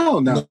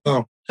 Hell no.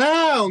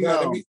 Hell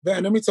no.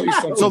 Let me tell you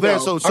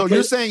something.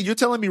 So you're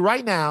telling me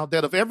right now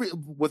that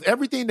with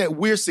everything that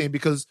we're seeing,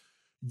 because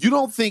you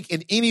don't think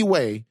in any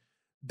way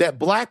that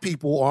Black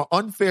people are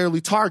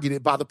unfairly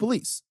targeted by the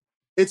police.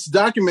 It's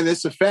documented.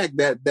 It's a fact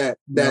that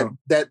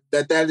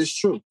is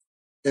true,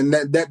 and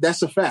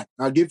that's a fact.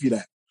 I'll give you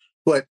that.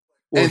 But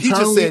he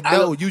just said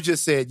no. You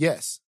just said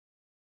yes.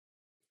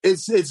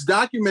 It's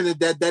documented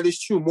that is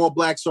true. More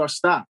Blacks are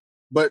stopped,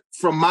 but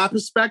from my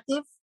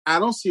perspective, I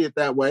don't see it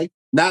that way.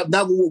 Not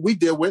what we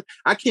deal with.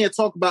 I can't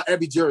talk about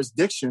every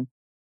jurisdiction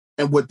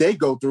and what they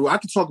go through. I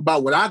can talk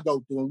about what I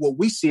go through and what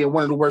we see in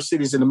one of the worst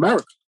cities in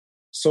America.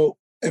 So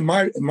in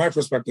my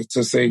perspective,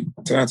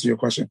 to answer your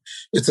question,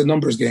 it's a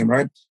numbers game,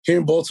 right? Here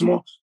in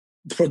Baltimore,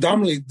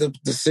 predominantly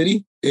the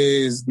city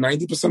is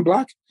 90%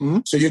 Black. Mm-hmm.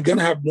 So you're going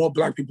to have more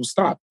Black people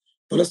stop.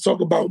 But let's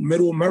talk about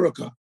middle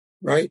America,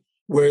 right?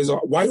 Whereas a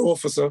white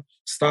officer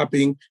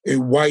stopping a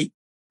white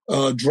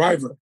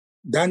driver,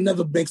 that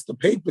never makes the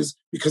papers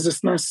because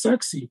it's not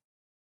sexy.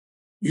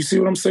 You see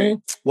what I'm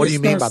saying? What do you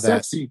mean by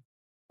sexy.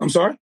 That? I'm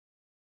sorry?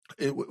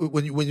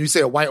 When you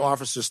say a white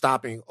officer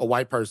stopping a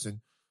white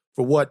person,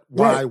 for what,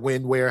 why,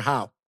 when, where,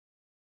 how?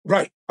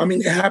 Right. I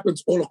mean, it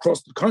happens all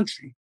across the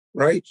country,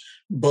 right?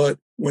 But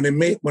when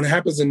it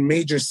happens in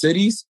major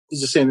cities,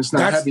 he's just saying it's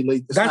not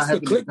heavily. That's the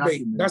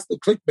clickbait. That's the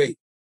clickbait.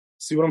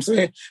 See what I'm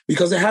saying?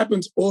 Because it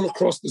happens all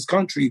across this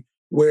country.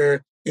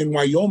 Where in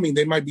Wyoming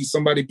there might be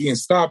somebody being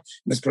stopped,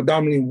 and it's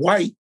predominantly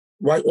white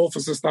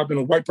officers stopping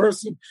a white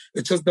person.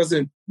 It just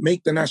doesn't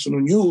make the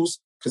national news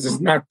because it's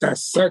not that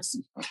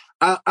sexy.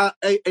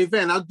 Hey,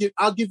 Van,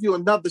 I'll give you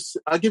another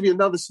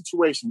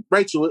situation,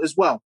 Rachel, as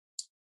well.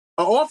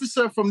 An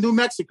officer from New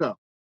Mexico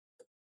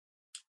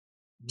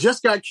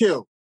just got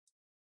killed.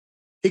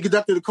 He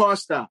conducted a car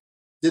stop,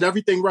 did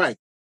everything right.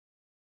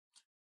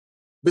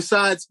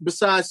 Besides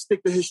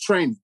stick to his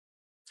training.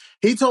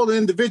 He told the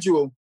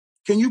individual,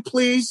 "Can you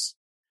please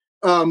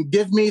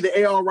give me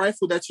the AR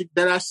rifle that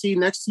I see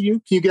next to you?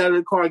 Can you get out of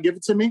the car and give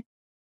it to me?"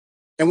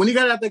 And when he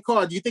got out of the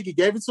car, do you think he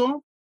gave it to him?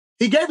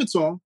 He gave it to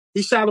him.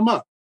 He shot him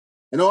up.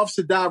 And the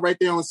officer died right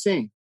there on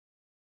scene.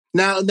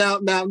 Now,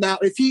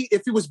 if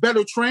he was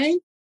better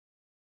trained,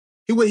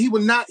 he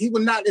would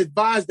not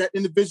advise that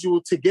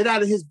individual to get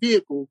out of his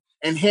vehicle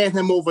and hand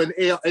him over an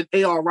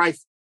AR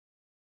rifle.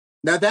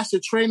 Now, that's the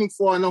training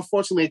for, and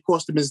unfortunately, it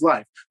cost him his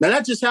life. Now,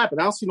 that just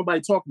happened. I don't see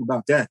nobody talking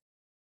about that.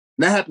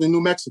 And that happened in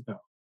New Mexico.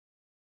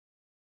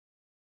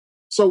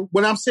 So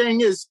what I'm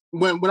saying is,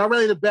 when I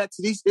relate it back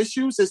to these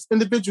issues, it's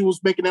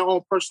individuals making their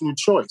own personal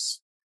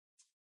choice.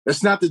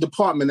 It's not the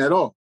department at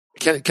all.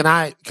 Can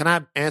I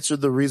answer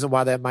the reason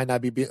why that might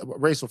not be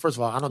Rachel? First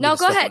of all, I don't. No,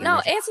 go ahead. No,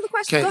 answer the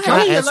question. Go ahead. Can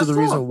I answer the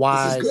reason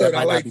why that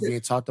might not be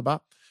being talked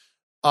about?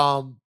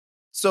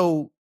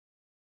 So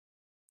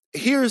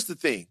here's the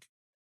thing,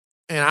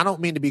 and I don't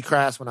mean to be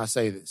crass when I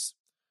say this.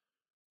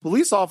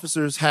 Police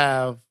officers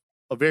have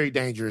a very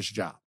dangerous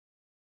job.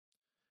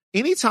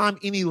 Anytime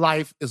any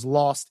life is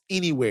lost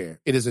anywhere,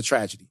 it is a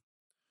tragedy.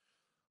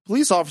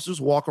 Police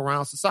officers walk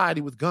around society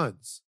with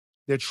guns.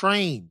 They're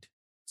trained,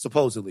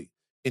 supposedly,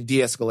 in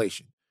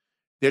de-escalation.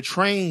 They're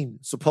trained,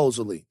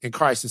 supposedly, in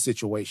crisis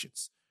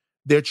situations.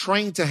 They're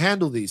trained to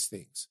handle these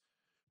things.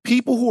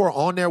 People who are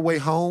on their way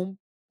home,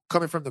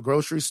 coming from the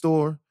grocery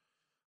store,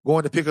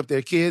 going to pick up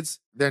their kids,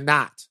 they're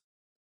not.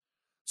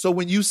 So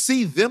when you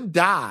see them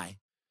die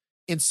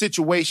in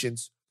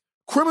situations,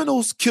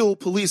 criminals kill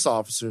police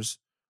officers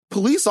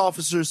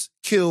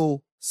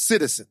kill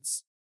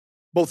citizens,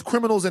 both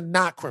criminals and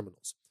not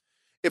criminals.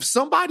 If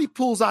somebody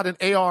pulls out an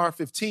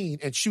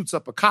AR-15 and shoots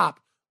up a cop,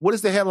 what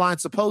is the headline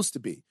supposed to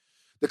be?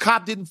 The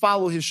cop didn't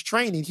follow his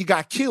training. He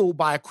got killed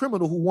by a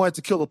criminal who wanted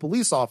to kill a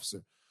police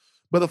officer.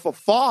 But if a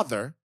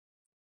father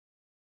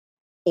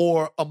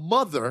or a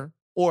mother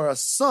or a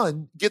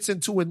son gets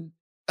into an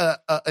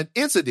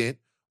incident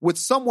with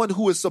someone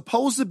who is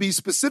supposed to be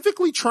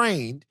specifically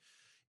trained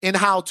in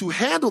how to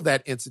handle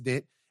that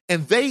incident,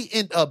 and they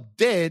end up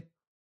dead,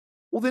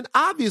 well, then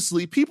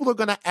obviously people are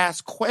going to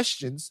ask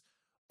questions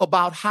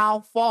about how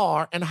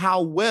far and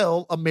how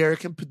well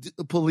American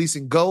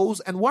policing goes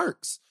and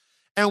works.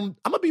 And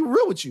I'm going to be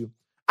real with you.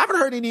 I haven't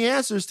heard any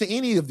answers to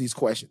any of these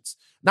questions.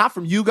 Not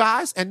from you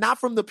guys and not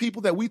from the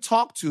people that we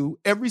talk to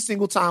every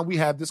single time we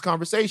have this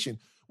conversation.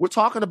 We're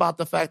talking about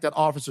the fact that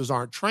officers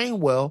aren't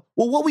trained well.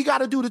 Well, what we got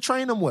to do to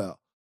train them well?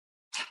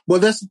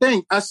 Well, that's the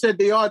thing. I said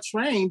they are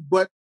trained,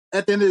 but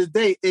at the end of the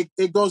day,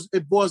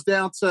 it boils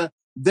down to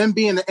them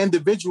being an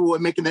individual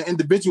and making an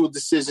individual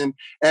decision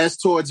as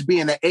towards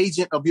being an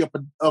agent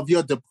of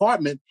your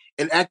department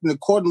and acting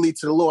accordingly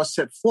to the law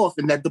set forth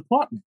in that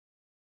department.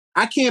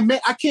 I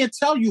can't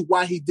tell you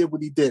why he did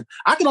what he did.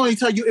 I can only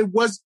tell you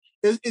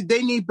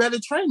they need better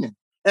training.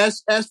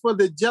 As for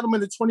the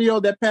gentleman, the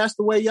 20-year-old that passed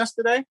away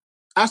yesterday,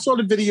 I saw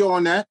the video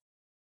on that.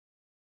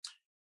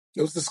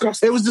 It was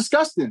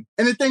disgusting.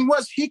 And the thing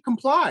was, he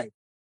complied.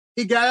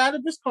 He got out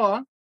of his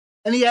car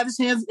and he had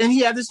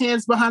his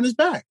hands behind his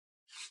back.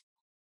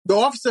 The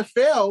officer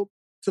failed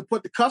to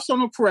put the cuffs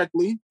on him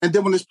correctly. And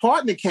then when his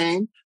partner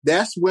came,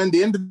 that's when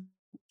the individual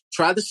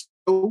tried to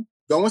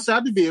go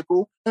inside the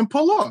vehicle and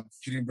pull off.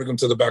 He didn't bring him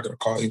to the back of the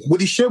car either. What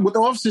the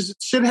officers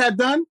should have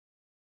done,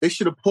 they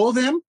should have pulled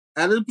him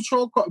out of the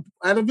patrol car,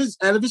 out of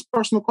his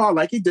personal car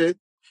like he did.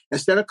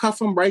 Instead of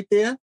cuffing him right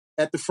there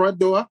at the front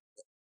door,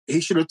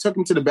 he should have took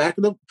him to the back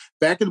of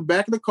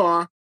the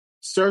car,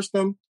 searched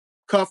him,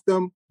 cuffed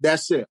him.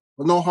 That's it.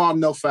 No harm,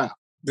 no foul.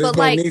 There's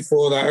no need for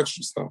all that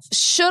extra stuff.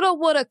 Shoulda,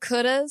 woulda,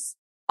 couldas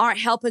aren't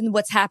helping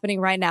what's happening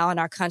right now in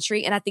our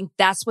country. And I think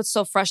that's what's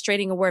so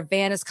frustrating and where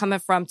Van is coming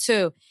from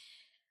too.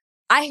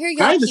 I hear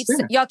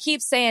y'all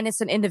keep saying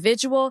it's an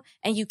individual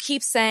and you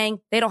keep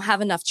saying they don't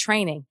have enough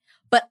training.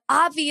 But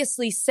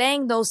obviously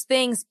saying those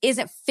things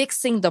isn't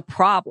fixing the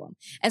problem.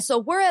 And so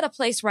we're at a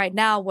place right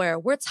now where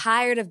we're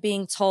tired of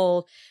being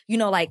told,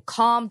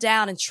 calm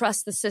down and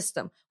trust the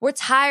system. We're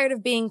tired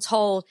of being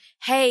told,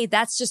 hey,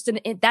 that's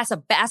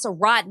a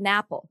rotten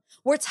apple.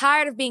 We're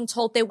tired of being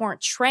told they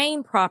weren't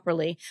trained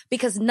properly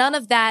because none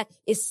of that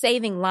is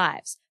saving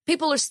lives.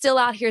 People are still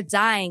out here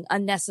dying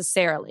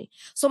unnecessarily.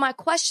 So my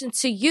question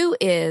to you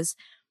is,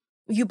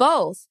 you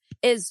both,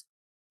 is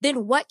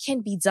then what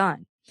can be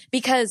done?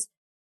 Because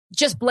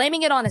just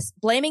blaming it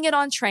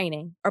on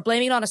training or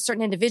blaming it on a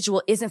certain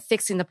individual isn't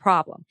fixing the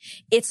problem.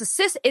 It's a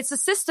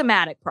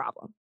systematic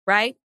problem,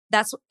 right?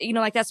 That's,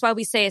 that's why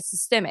we say it's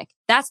systemic.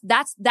 That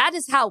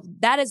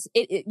is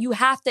it. You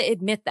have to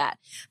admit that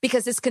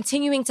because it's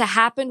continuing to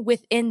happen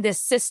within this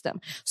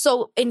system.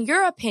 So in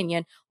your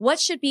opinion, what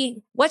should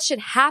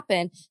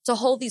happen to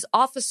hold these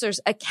officers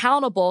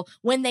accountable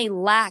when they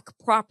lack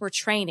proper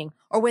training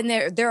or when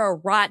they're a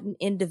rotten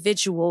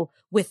individual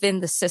within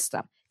the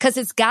system? Because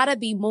it's got to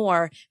be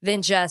more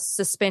than just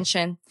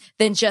suspension,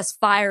 than just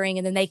firing,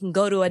 and then they can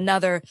go to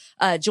another,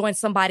 join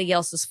somebody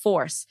else's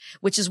force,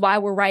 which is why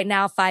we're right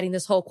now fighting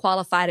this whole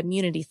qualified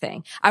immunity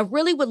thing. I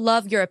really would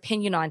love your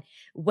opinion on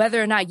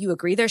whether or not you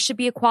agree there should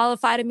be a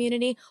qualified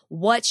immunity,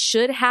 what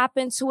should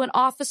happen to an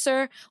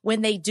officer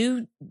when they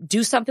do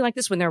something like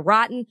this, when they're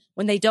rotten,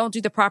 when they don't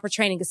do the proper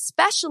training,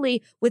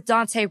 especially with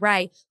Daunte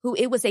Wright, who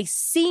it was a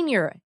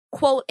senior,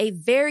 quote, a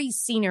very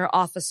senior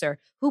officer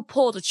who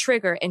pulled a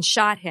trigger and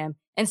shot him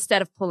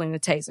instead of pulling the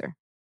taser.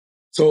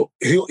 So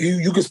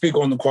you can speak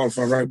on the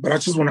qualifier, right? But I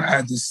just want to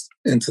add this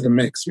into the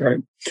mix, right?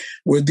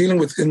 We're dealing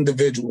with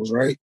individuals,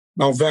 right?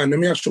 Now, Van, let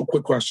me ask you a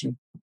quick question.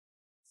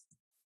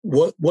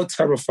 What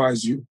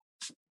terrifies you?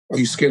 Are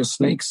you scared of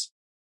snakes?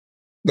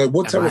 Like,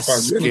 what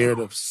terrifies you? Scared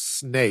of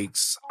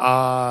snakes?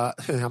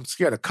 I'm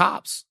scared of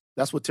cops.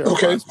 That's what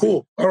terrifies me. Okay,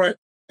 cool. All right.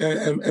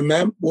 And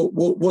ma'am,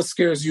 what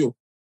scares you?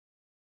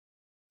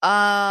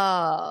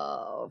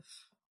 I'm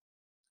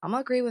gonna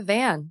agree with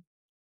Van.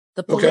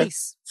 The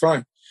police. Okay,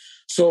 fine.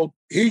 So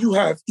here you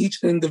have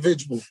each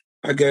individual.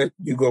 I get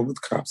you go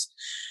with cops.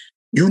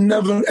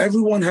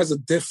 Everyone has a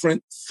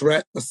different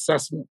threat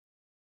assessment.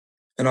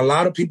 And a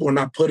lot of people are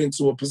not put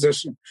into a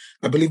position.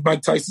 I believe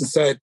Mike Tyson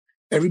said,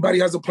 everybody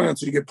has a plan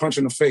until you get punched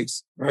in the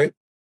face, right?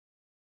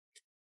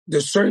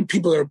 There's certain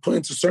people that are put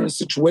into certain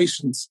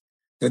situations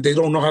that they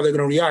don't know how they're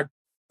going to react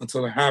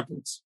until it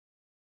happens.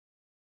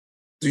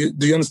 Do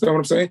you understand what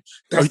I'm saying?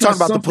 Are you talking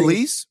about the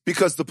police?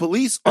 Because the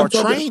police are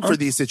trained for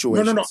these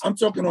situations. No. I'm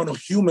talking on a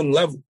human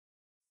level.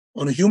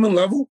 On a human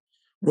level,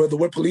 whether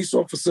we're police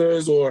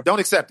officers or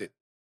don't accept it.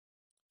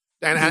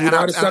 My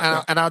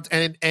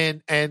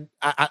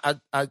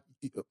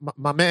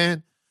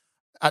man,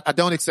 I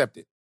don't accept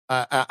it.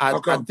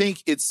 I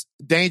think it's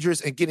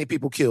dangerous and getting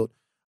people killed.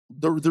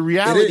 The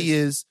reality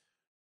is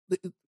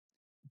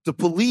the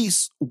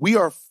police, we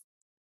are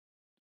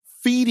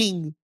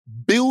feeding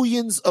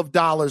billions of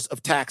dollars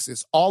of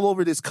taxes all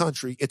over this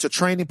country into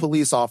training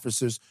police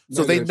officers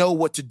so they know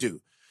what to do.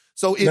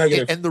 So,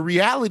 and the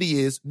reality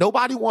is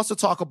nobody wants to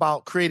talk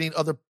about creating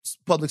other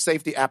public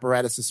safety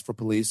apparatuses for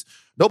police.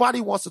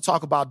 Nobody wants to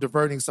talk about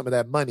diverting some of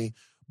that money.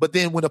 But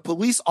then when a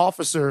police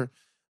officer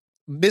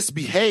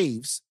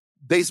misbehaves,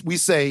 we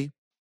say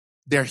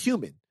they're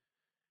human.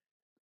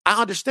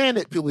 I understand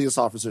that police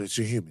officers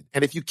are human.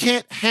 And if you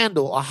can't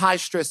handle a high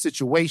stress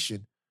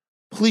situation,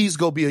 please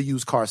go be a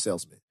used car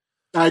salesman.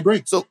 I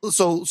agree. So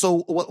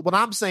what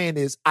I'm saying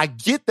is I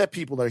get that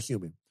people are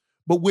human,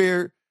 but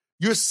where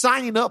you're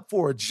signing up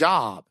for a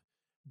job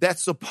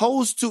that's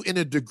supposed to, in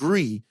a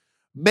degree,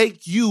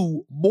 make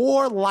you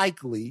more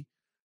likely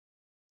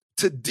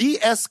to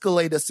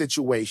de-escalate a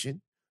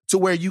situation to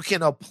where you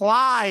can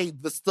apply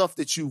the stuff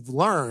that you've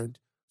learned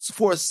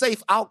for a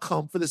safe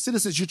outcome for the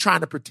citizens you're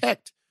trying to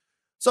protect.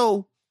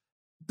 So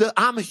the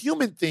I'm a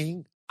human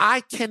thing,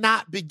 I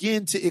cannot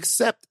begin to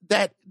accept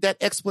that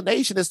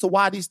explanation as to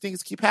why these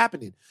things keep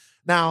happening.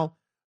 Now,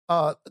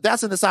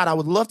 that's an aside. I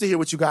would love to hear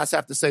what you guys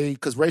have to say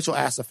because Rachel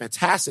asked a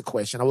fantastic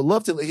question. I would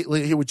love to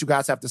hear what you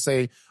guys have to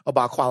say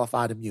about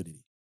qualified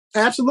immunity.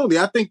 Absolutely.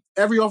 I think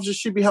every officer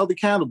should be held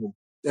accountable.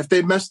 If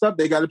they messed up,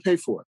 they got to pay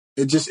for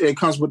it. It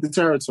comes with the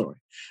territory.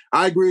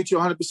 I agree with you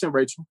 100%,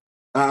 Rachel.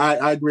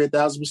 I agree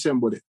 1,000%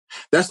 with it.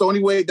 That's the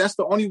only way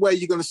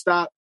you're going to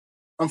stop.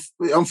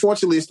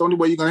 Unfortunately, it's the only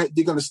way you're going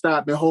to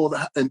stop and hold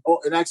and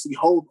actually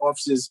hold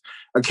officers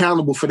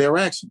accountable for their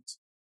actions.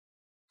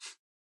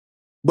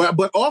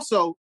 But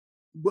also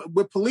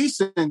with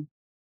policing,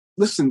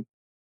 listen,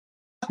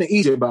 nothing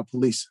easy about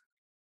policing.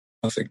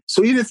 Nothing.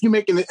 So even if you're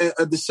making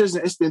a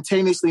decision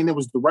instantaneously and it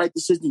was the right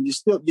decision, you're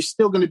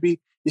still going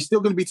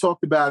to be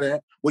talked about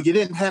it. Well, you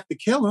didn't have to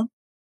kill him,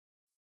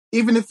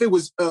 even if it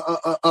was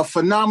a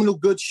phenomenal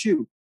good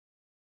shoot.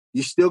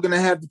 You're still going to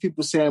have the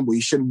people saying, well,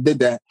 you shouldn't have did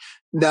that.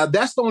 Now,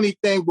 that's the only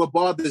thing what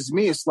bothers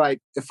me. It's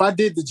like, if I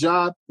did the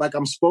job like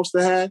I'm supposed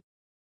to have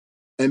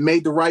and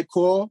made the right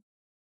call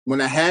when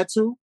I had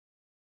to,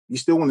 you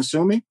still want to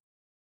sue me?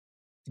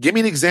 Give me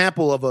an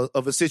example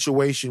of a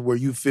situation where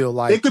you feel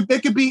like... It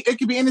could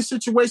be in a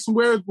situation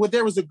where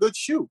there was a good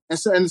shoot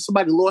and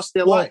somebody lost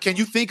their life. Can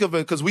you think of it?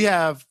 Because we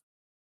have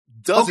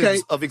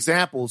dozens of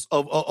examples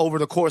of over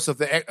the course of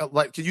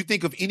can you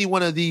think of any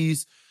one of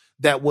these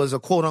that was a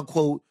quote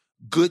unquote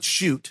good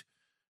shoot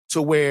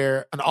to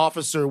where an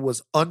officer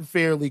was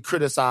unfairly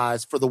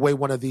criticized for the way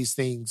one of these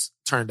things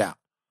turned out?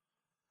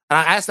 And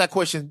I asked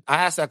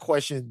that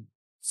question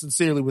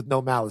sincerely with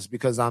no malice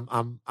because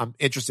I'm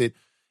interested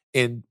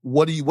in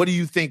what do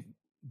you think?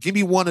 Give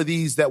me one of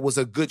these that was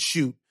a good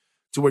shoot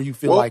to where you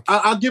feel like.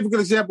 I'll give a good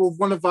example of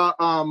one of our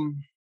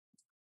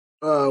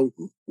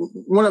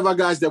one of our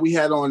guys that we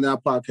had on our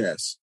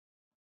podcast,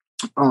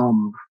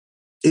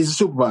 he's a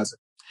supervisor.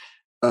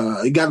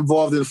 He got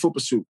involved in a foot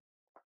pursuit.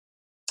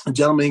 A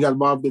gentleman, he got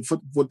involved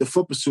with the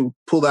foot pursuit,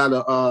 pulled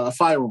out a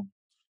firearm,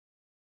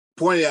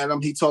 pointed at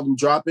him. He told him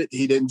drop it.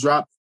 He didn't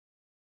drop it.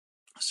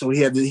 So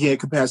he had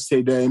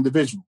incapacitated that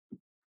individual.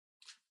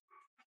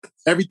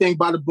 Everything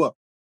by the book.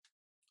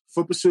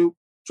 Foot pursuit,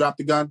 drop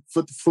the gun.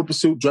 Foot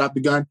pursuit, drop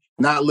the gun.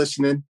 Not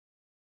listening.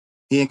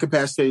 He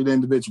incapacitated the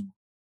individual.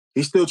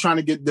 He's still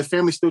trying to the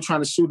family's still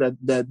trying to sue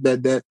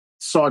that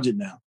sergeant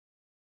now.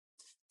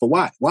 But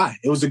why? Why?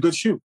 It was a good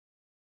shoot.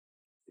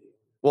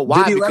 Well,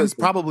 why?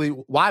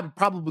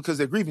 Probably because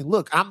they're grieving.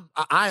 Look,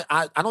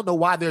 I don't know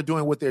why they're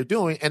doing what they're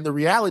doing. And the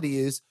reality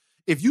is,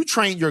 if you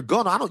train your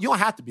gun, you don't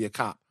have to be a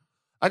cop.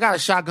 I got a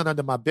shotgun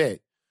under my bed.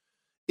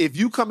 If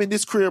you come in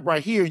this crib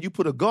right here and you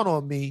put a gun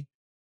on me,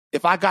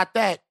 if I got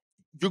that,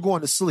 you're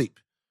going to sleep.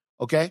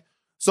 Okay?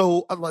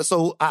 So I get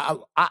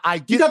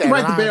that. You got the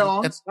right to bear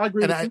arms. I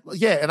agree with you.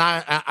 Yeah, and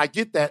I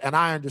get that, and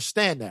I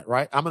understand that,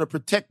 right? I'm going to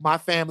protect my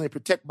family and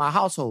protect my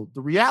household.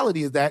 The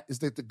reality is that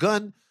the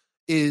gun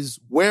is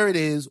where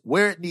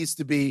it needs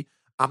to be.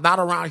 I'm not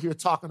around here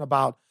talking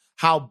about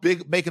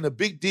making a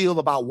big deal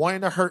about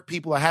wanting to hurt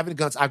people or having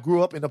guns. I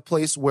grew up in a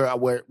place where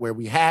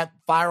we had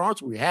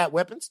firearms, where we had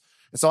weapons,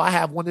 and so I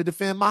have one to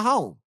defend my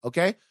home.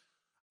 Okay,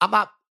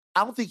 I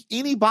don't think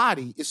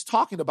anybody is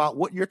talking about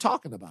what you're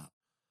talking about,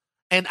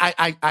 and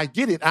I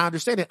get it. I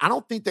understand it. I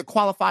don't think that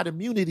qualified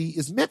immunity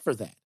is meant for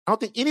that. I don't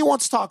think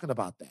anyone's talking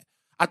about that.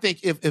 I think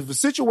if a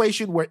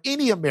situation where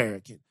any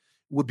American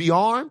would be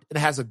armed and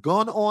has a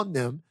gun on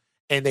them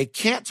and they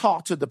can't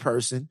talk to the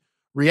person,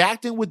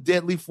 reacting with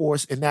deadly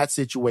force in that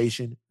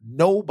situation,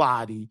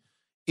 nobody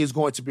is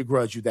going to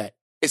begrudge you that,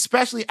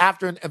 especially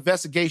after an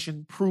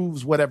investigation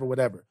proves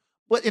whatever.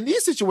 But in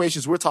these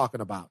situations we're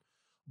talking about,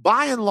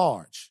 by and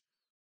large,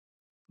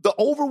 the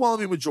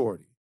overwhelming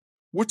majority,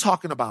 we're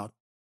talking about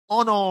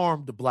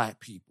unarmed Black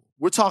people.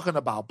 We're talking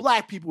about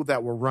Black people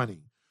that were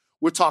running.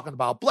 We're talking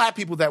about Black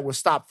people that were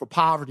stopped for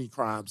poverty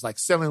crimes like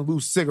selling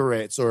loose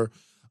cigarettes or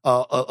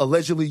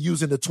allegedly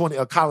using a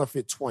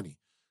counterfeit 20.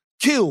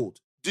 Killed,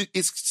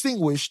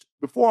 extinguished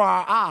before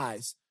our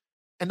eyes,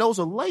 and those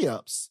are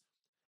layups.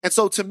 And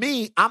so to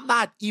me, I'm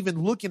not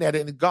even looking at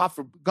it, and God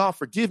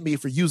forgive me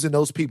for using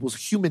those people's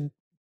human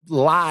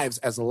lives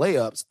as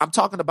layups. I'm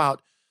talking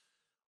about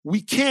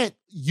we can't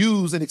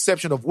use an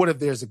exception of what if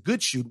there's a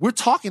good shoot. We're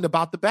talking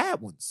about the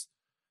bad ones.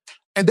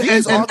 And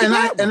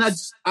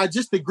I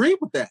just agree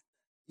with that.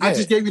 Yeah. I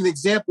just gave you an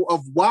example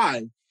of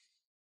why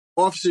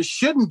officers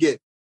shouldn't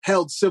get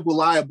held civil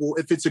liable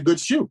if it's a good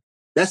shoot.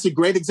 That's a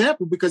great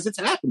example because it's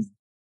happening.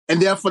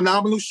 And they're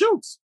phenomenal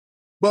shoots.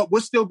 But we're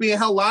still being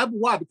held liable.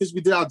 Why? Because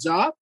we did our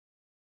job.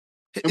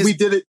 And we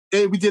did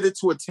it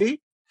to a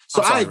T.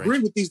 So I agree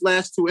with these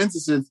last two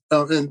instances.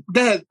 And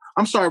go ahead.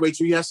 I'm sorry,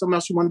 Rachel. You have something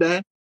else you wanted to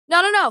add?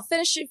 No.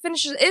 Finish.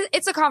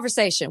 It's a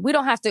conversation. We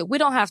don't have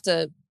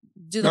to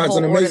do the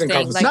whole order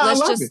thing. Like,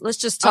 let's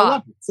just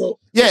talk. So,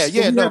 go ahead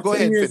and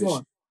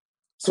finish.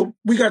 So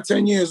we got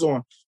 10 years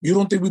on. You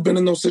don't think we've been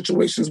in those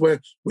situations where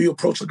we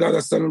approach a guy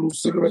that's selling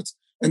loose cigarettes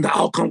and the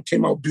outcome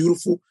came out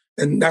beautiful,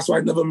 and that's why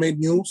I never made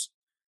news?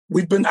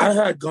 I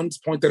had guns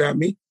pointed at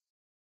me.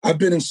 I've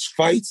been in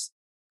fights,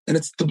 and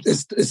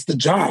it's the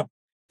job.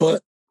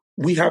 But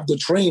we have the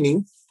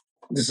training.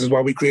 This is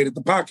why we created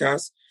the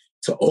podcast,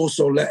 to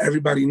also let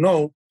everybody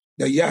know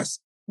that, yes,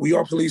 we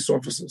are police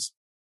officers.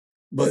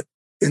 But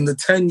in the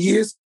 10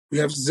 years, we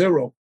have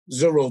zero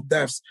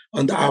deaths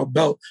under our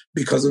belt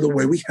because of the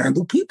way we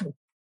handle people.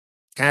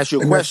 Can I ask you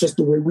a question? That's just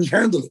the way we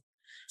handle it.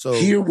 So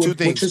here, we're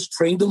just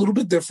trained a little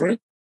bit different,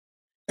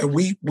 and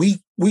we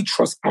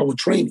trust our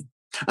training.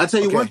 I'll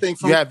tell you one thing.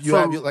 I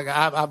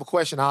have a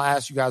question. I'll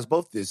ask you guys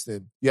both this.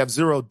 Then you have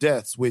 0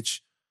 deaths,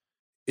 which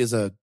is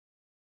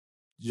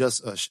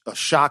just a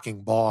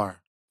shocking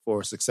bar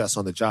for success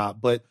on the job.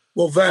 But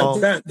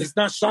Van, it's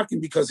not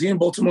shocking because here in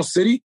Baltimore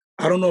City,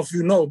 I don't know if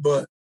you know,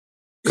 but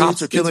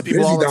cops are killing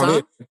people all the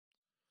time.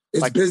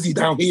 It's busy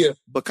down here.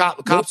 But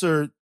cops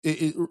are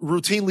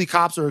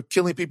routinely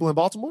killing people in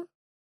Baltimore?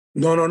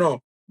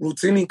 No.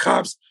 Routinely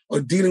cops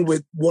are dealing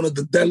with one of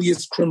the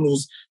deadliest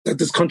criminals that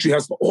this country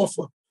has to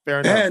offer. Fair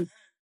enough.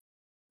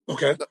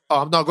 Okay.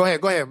 No, go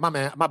ahead. My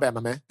bad,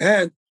 my man.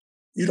 And,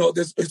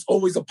 it's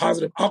always a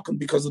positive outcome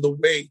because of the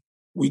way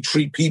we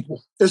treat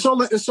people. It's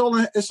all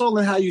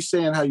in how you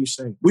say and how you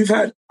say. We've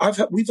had, I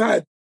don't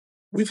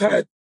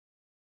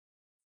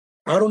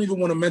even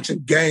want to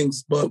mention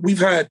gangs, but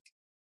we've had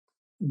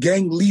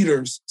gang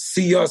leaders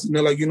see us and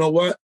they're like, you know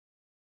what?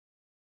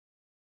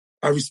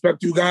 I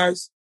respect you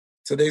guys.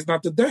 Today's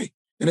not the day.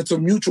 And it's a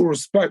mutual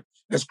respect,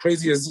 as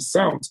crazy as it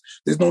sounds.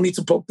 There's no need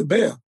to poke the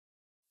bear.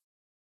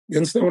 You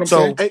understand what I'm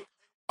saying? Hey,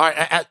 all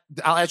right,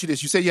 I'll ask you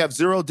this. You say you have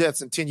 0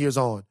 deaths in 10 years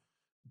on.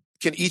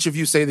 Can each of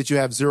you say that you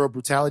have 0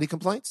 brutality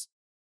complaints?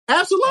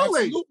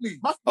 Absolutely.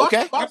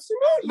 Okay.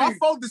 Absolutely. My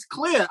phone is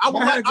clear. I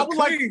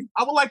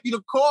would like you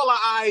to call our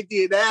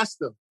ID and ask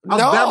them.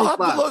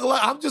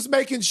 I'm just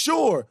making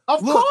sure.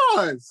 Of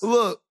course.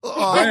 Look.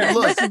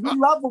 Listen, we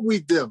love what we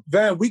do.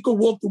 Van, we could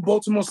walk through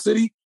Baltimore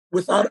City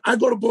I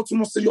go to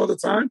Baltimore City all the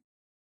time,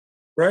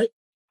 right?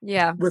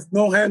 Yeah. With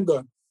no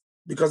handgun,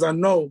 because I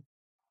know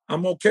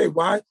I'm okay.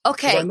 Why?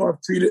 Okay. Because I know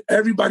I've treated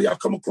everybody I've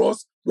come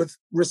across with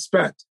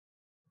respect.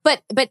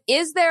 But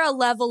is there a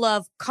level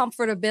of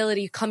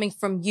comfortability coming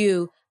from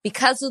you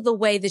because of the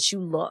way that you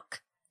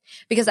look?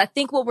 Because I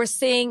think what we're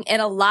seeing in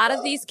a lot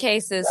of these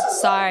cases,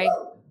 sorry,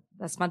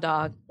 that's my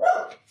dog.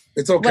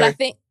 It's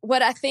okay.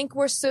 What I think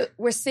we're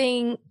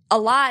seeing a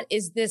lot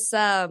is this,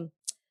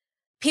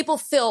 people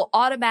feel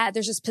automatic.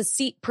 There's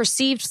this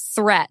perceived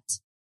threat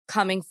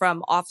coming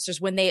from officers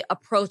when they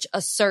approach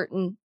a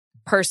certain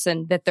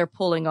person that they're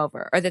pulling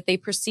over or that they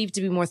perceive to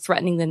be more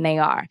threatening than they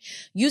are.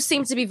 You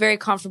seem to be very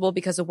comfortable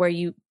because of where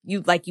you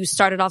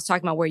started off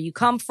talking about where you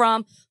come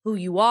from, who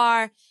you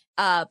are,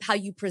 how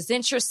you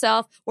present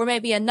yourself, where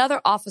maybe another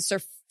officer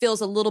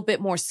feels a little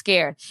bit more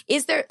scared.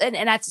 Is there,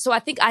 so I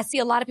think I see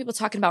a lot of people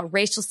talking about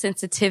racial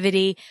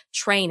sensitivity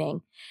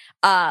training,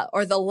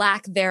 or the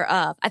lack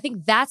thereof. I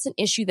think that's an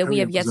issue that we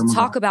have yet to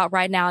talk about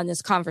right now in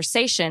this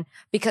conversation,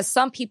 because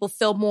some people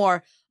feel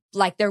more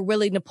like they're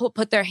willing to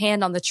put their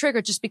hand on the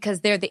trigger just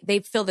because they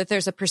feel that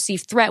there's a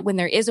perceived threat when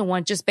there isn't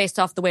one, just based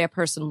off the way a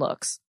person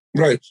looks.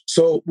 Right.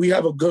 So we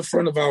have a good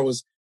friend of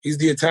ours. He's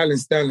the Italian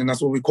stallion.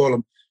 That's what we call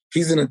him.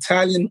 He's an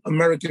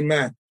Italian-American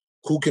man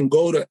who can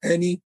go to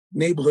any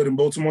neighborhood in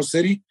Baltimore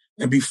City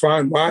and be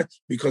fine. Why?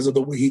 Because of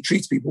the way he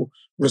treats people.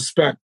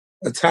 Respect.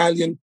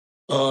 Italian,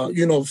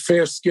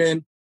 fair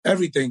skin,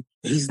 everything.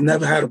 He's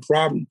never had a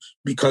problem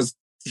because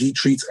he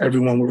treats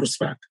everyone with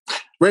respect.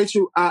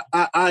 Rachel, I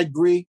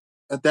agree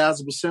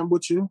 1,000%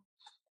 with you.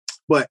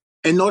 But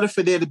in order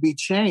for there to be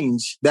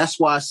change, that's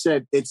why I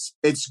said it's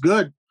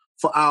good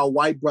for our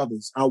white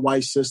brothers, our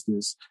white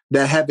sisters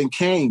that haven't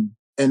came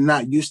and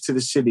not used to the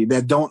city,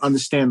 that don't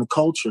understand the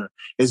culture.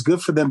 It's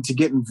good for them to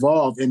get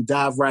involved and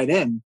dive right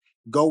in,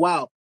 go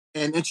out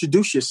and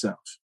introduce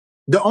yourself.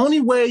 The only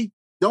way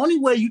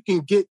you can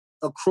get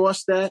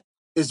across that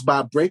is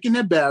by breaking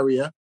that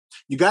barrier.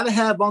 You got to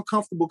have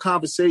uncomfortable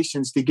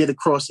conversations to get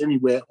across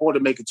anywhere or to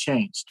make a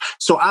change.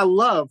 So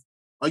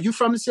are you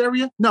from this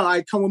area?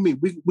 No, come with me.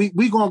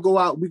 We gonna go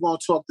out. We gonna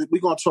talk to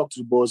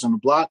the boys on the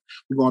block.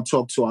 We're gonna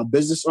talk to our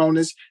business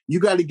owners. You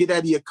got to get out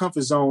of your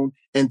comfort zone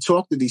and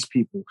talk to these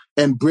people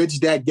and bridge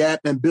that gap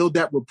and build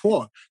that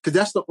rapport. Because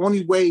that's the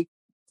only way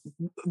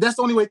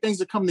things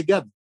will come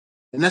together,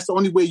 and that's the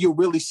only way you'll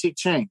really seek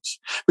change.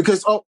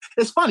 Because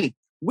it's funny.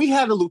 We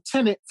had a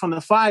lieutenant from the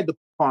fire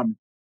department,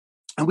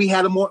 and we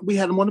had him on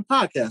the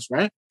podcast,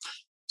 right?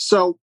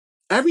 So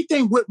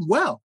everything went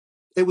well.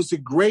 It was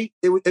the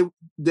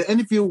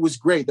interview was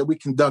great that we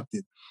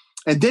conducted.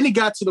 And then he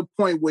got to the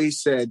point where he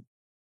said,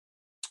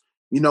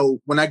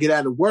 when I get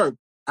out of work,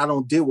 I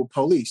don't deal with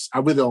police. I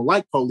really don't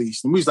like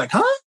police. And we was like,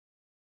 huh?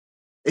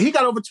 And he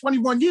got over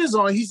 21 years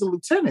on. He's a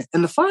lieutenant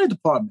in the fire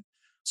department.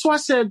 So I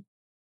said,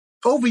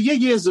 over your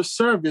years of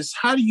service,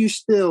 how do you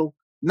still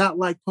not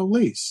like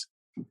police?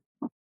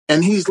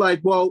 And he's like,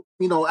 well,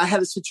 I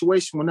had a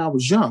situation when I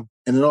was young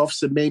and an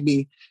officer made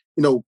me,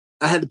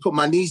 I had to put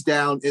my knees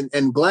down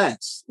in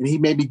glass, and he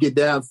made me get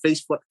down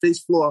face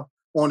floor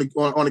on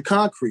the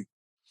concrete.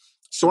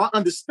 So I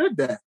understood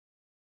that.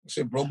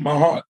 Shit broke my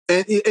heart.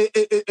 And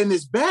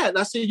it's bad. And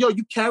I said, yo,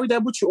 you carried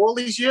that with you all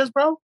these years,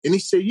 bro? And he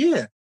said,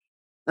 yeah.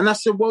 And I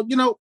said, well,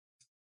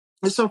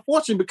 it's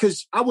unfortunate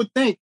because I would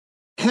think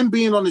him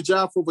being on the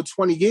job for over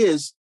 20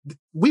 years,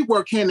 we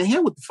work hand in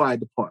hand with the fire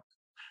department.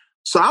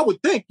 So I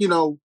would think,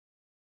 the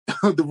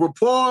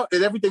rapport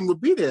and everything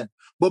would be there.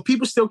 But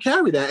people still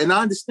carry that, and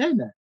I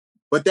understand that.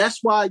 But that's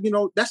why,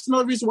 that's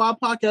another reason why our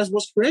podcast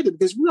was created,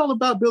 because we're all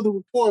about building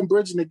rapport and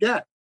bridging the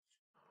gap.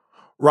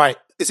 Right.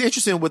 It's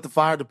interesting with the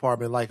fire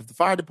department. Like, if the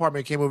fire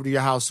department came over to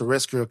your house to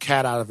rescue a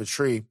cat out of a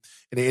tree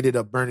and they ended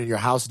up burning your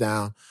house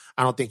down,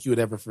 I don't think you'd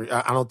ever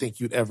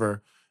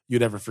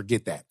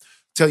forget that.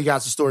 Tell you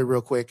guys a story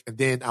real quick, and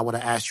then I want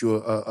to ask you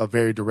a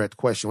very direct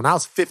question. When I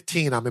was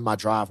 15, I'm in my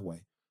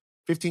driveway.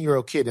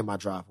 15-year-old kid in my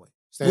driveway.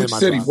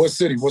 What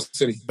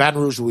city?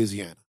 Baton Rouge,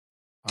 Louisiana.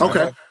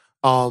 Okay. Right?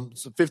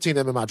 So 15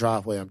 I'm in my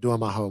driveway. I'm doing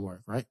my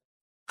homework, right?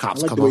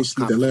 Cops I like come the way up. you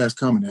see the last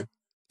comment there.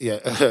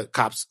 Yeah,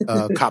 cops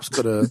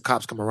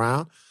come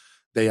around.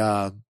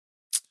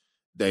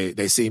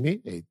 They see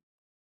me. They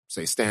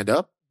say, stand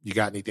up. You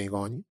got anything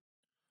on you?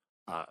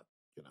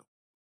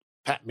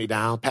 Pat me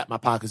down, pat my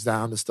pockets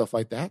down and stuff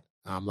like that.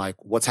 I'm like,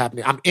 what's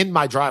happening? I'm in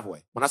my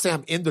driveway. When I say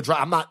I'm in the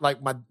drive, I'm not like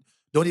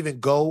don't even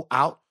go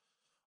out.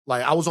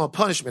 Like, I was on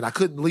punishment. I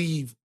couldn't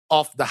leave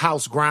off the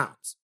house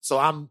grounds. So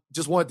I'm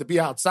just wanted to be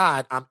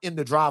outside. I'm in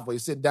the driveway,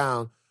 sitting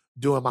down,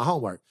 doing my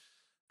homework.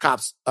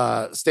 Cops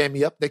stand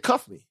me up. They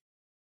cuff me,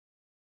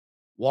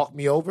 walk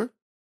me over,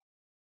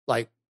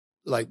 like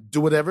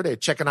do whatever. They're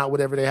checking out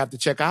whatever they have to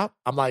check out.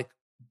 I'm like,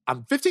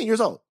 I'm 15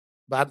 years old.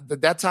 But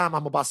at that time,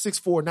 I'm about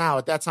 6'4" now.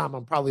 At that time,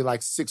 I'm probably like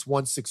 6'1",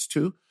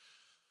 6'2".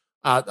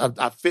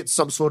 I fit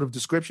some sort of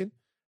description.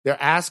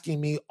 They're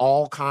asking me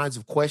all kinds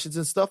of questions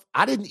and stuff.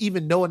 I didn't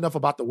even know enough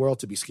about the world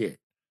to be scared.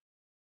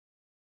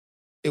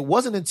 It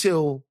wasn't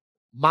until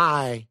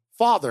my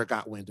father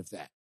got wind of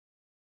that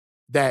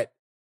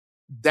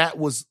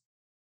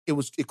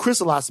it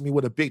crystallized to me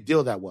what a big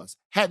deal that was.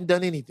 Hadn't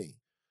done anything,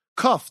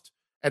 cuffed,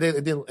 and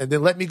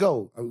then let me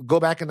go. Go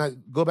back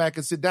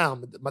and sit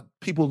down.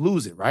 People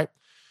lose it, right?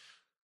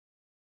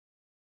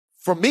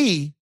 For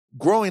me,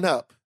 growing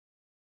up,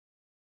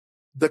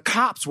 the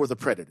cops were the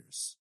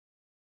predators.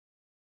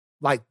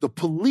 Like the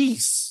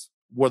police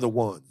were the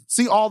ones.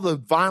 See all the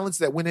violence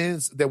that went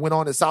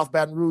on in South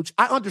Baton Rouge?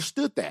 I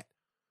understood that.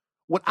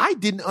 What I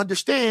didn't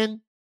understand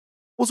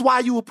was why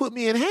you would put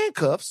me in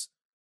handcuffs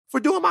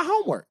for doing my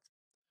homework.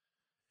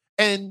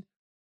 And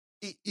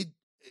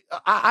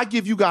I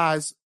give you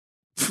guys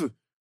 $1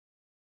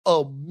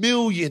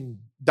 million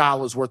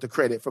worth of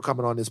credit for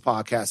coming on this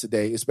podcast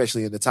today,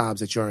 especially in the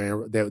times that you're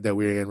in, that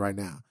we're in right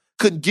now.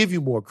 Couldn't give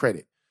you more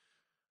credit.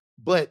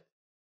 But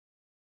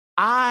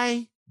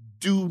I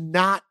do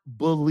not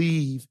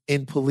believe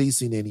in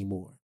policing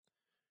anymore.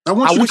 I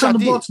want you to come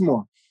to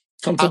Baltimore.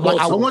 Come to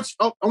Baltimore.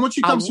 I want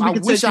you to come so we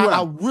can take you out.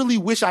 I really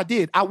wish I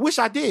did. I wish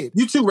I did.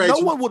 You too, Rachel.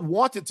 No one would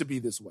want it to be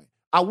this way.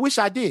 I wish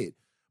I did,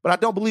 but I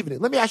don't believe in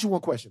it. Let me ask you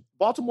one question.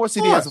 Baltimore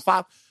City has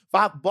a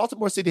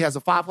Baltimore City has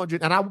a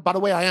 500, and by the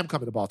way, I am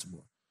coming to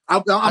Baltimore.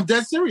 I'm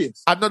dead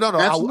serious.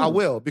 No. I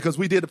will, because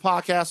we did a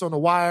podcast on The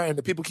Wire, and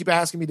the people keep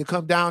asking me to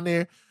come down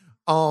there.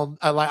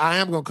 I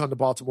am going to come to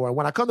Baltimore, and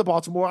when I come to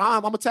Baltimore,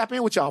 I'm going to tap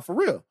in with y'all for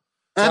real.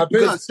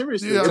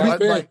 Seriously.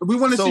 We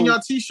want to see your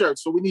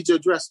T-shirts, so we need your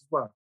address as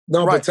well.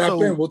 No, right, but tap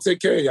in. We'll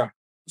take care of y'all.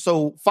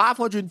 So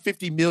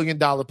 $550 million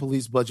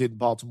police budget in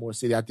Baltimore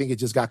City. I think it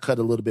just got cut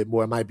a little bit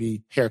more. It might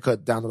be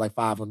haircut down to like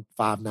 5'9",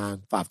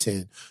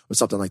 5'10", or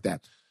something like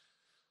that.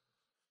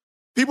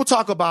 People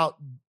talk about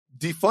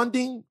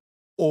defunding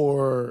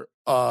or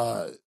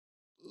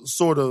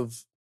sort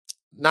of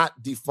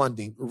not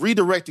defunding,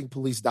 redirecting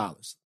police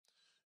dollars.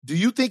 Do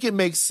you think it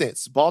makes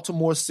sense,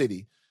 Baltimore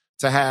City,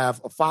 to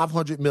have a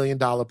 $500 million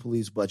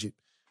police budget?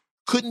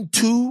 Couldn't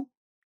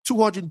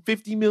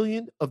 $250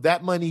 million of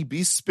that money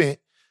be spent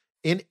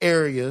in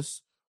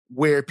areas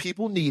where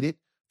people need it,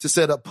 to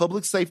set up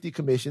public safety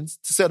commissions,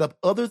 to set up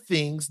other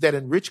things that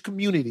enrich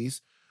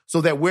communities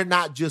so that we're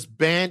not just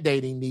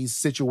band-aiding these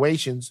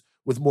situations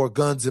with more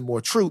guns and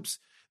more troops,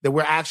 that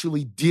we're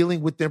actually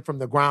dealing with them from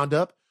the ground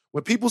up?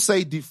 When people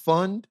say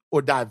defund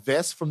or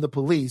divest from the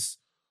police,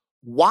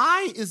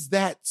 why is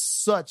that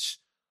such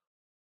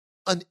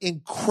an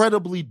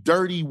incredibly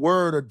dirty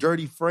word or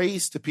dirty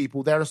phrase to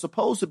people that are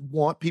supposed to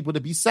want people to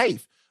be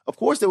safe? Of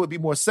course, they would be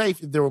more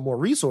safe if there were more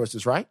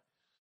resources, right?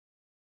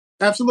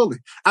 Absolutely.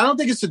 I don't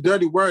think it's a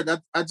dirty word.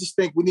 I just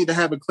think we need to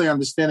have a clear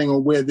understanding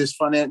on where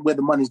where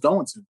the money's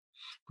going to.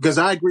 Because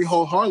I agree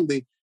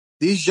wholeheartedly.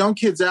 These young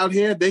kids out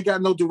here, they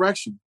got no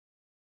direction.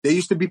 There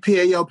used to be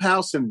PAL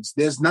PAL centers.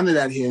 There's none of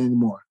that here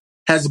anymore.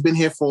 Hasn't been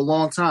here for a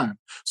long time.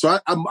 So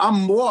I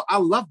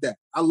love that.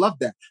 I love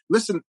that.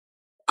 Listen,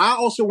 I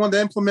also want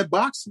to implement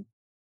boxing.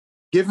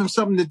 Give them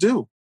something to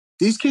do.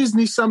 These kids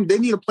need something. They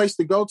need a place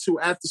to go to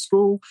after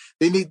school.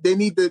 They need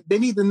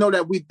to know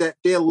that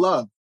they're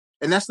loved.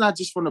 And that's not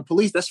just from the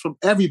police. That's from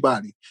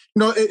everybody. You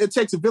know, it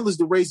takes a village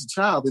to raise a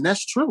child, and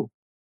that's true.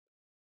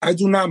 I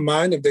do not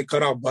mind if they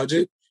cut out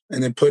budget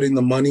and they're putting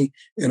the money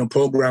in a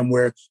program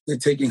where they're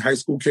taking high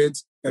school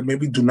kids that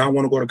maybe do not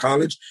want to go to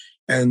college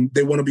and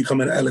they want to become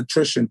an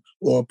electrician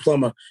or a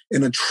plumber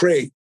in a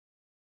trade.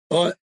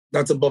 But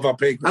that's above our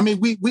pay grade. I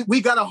mean,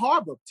 we got a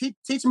harbor.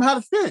 Teach them how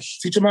to fish.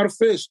 Teach them how to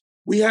fish.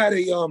 We had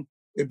a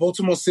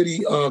Baltimore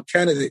City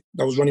candidate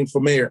that was running for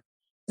mayor,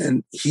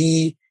 and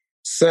he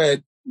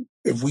said,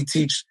 if we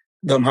teach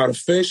them how to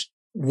fish,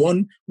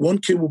 one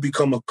kid will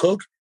become a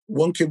cook,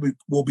 one kid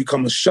will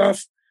become a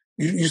chef.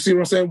 You see what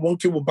I'm saying? One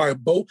kid will buy a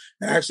boat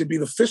and actually be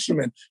the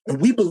fisherman.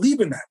 And we believe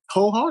in that.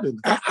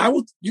 Wholeheartedly.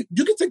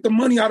 You can take the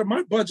money out of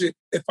my budget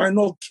if I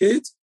know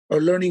kids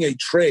are learning a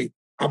trade.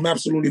 I'm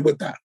absolutely with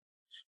that.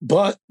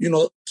 But,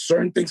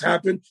 certain things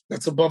happen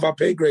that's above our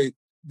pay grade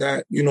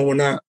that, we're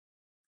not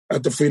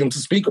at the freedom to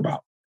speak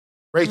about.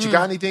 Rach, you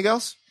got anything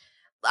else?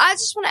 I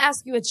just want to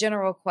ask you a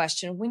general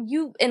question. When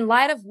in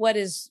light of what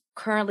is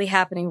currently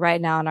happening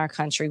right now in our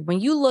country, when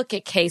you look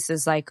at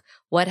cases like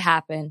what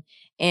happened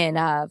in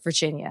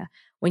Virginia,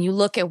 when you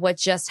look at what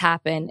just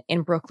happened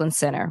in Brooklyn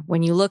Center,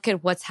 when you look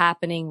at what's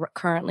happening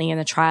currently in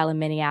the trial in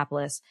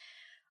Minneapolis,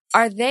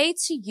 are they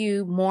to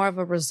you more of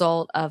a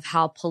result of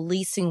how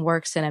policing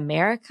works in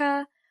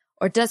America,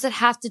 or does it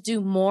have to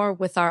do more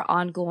with our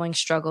ongoing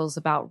struggles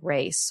about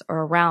race or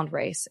around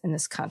race in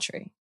this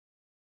country?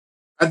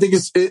 I think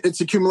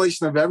it's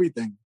accumulation of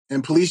everything.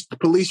 And police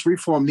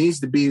reform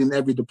needs to be in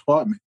every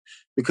department.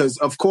 Because,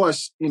 of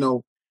course,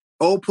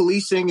 old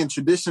policing and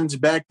traditions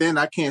back then,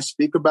 I can't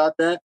speak about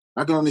that.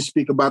 I can only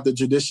speak about the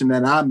tradition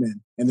that I'm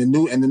in and the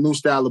new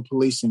style of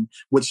policing,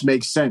 which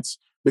makes sense.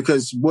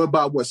 Because we're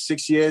about,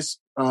 6 years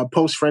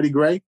post Freddie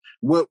Gray?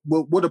 We're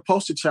the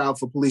poster child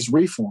for police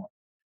reform.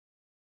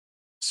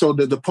 So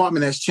the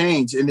department has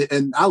changed,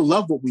 and I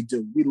love what we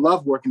do. We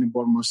love working in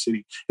Baltimore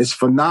City. It's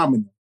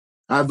phenomenal.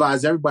 I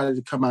advise everybody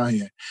to come out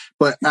here.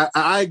 But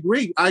I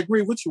agree. I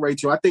agree with you,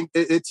 Rachel. I think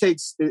it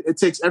takes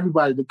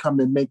everybody to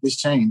come and make this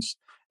change.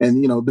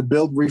 And to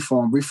build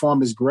reform.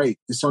 Reform is great.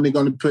 It's only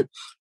going to put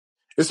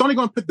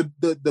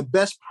the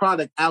best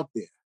product out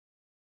there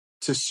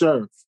to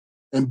serve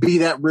and be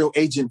that real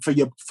agent for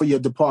your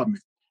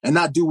department. And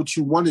not do what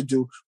you want to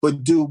do,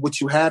 but do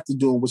what you have to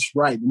do and what's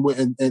right,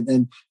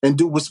 and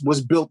do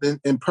what's built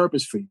in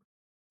purpose for you,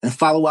 and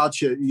follow out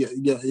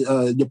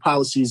your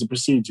policies and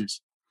procedures.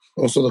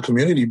 Also, the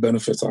community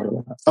benefits out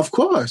of that. Of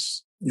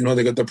course,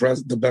 they get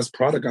the best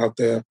product out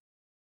there.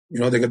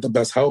 They get the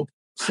best help.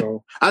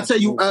 So I'll tell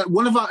you,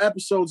 one of our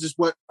episodes is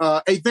what.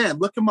 Hey Van,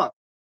 look him up.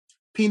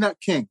 Peanut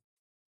King.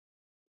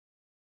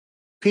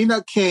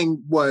 Peanut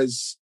King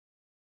was,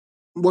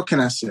 what can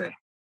I say?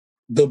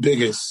 The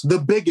biggest.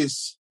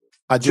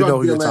 I do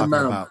know who you're talking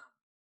about.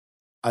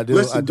 I do.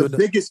 Listen, I do the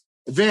biggest,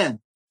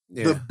 Van,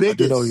 the biggest.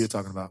 I do know who you're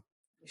talking about.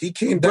 He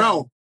came down.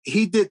 Bro,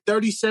 he did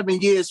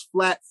 37 years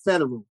flat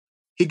federal.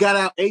 He got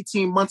out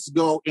 18 months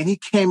ago, and he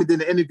came and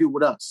did an interview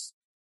with us.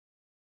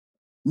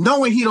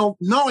 Knowing he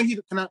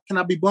can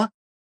I be blunt?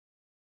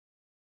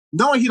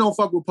 Knowing he don't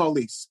fuck with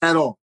police at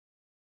all.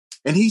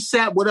 And he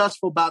sat with us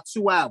for about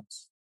 2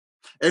 hours.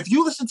 If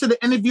you listen to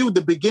the interview,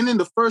 the beginning,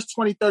 the first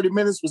 20, 30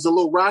 minutes was a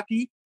little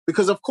rocky.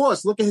 Because, of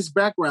course, look at his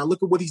background.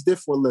 Look at what he's did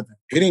for a living.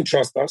 He didn't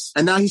trust us.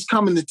 And now he's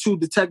coming to 2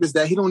 detectives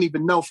that he don't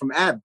even know from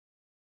Adam.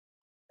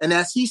 And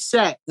as he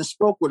sat and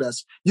spoke with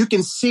us, you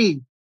can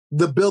see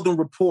the building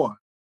rapport.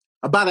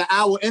 About an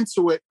hour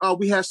into it,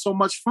 we had so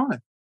much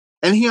fun.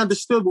 And he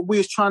understood what we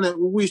was trying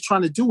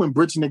to do in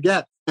bridging the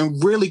gap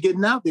and really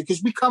getting out there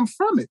because we come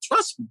from it.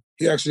 Trust me.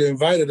 He actually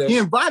invited us. He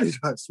invited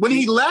us. When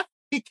he left,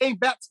 he came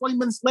back 20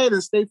 minutes later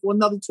and stayed for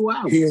another 2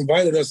 hours. He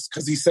invited us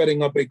because he's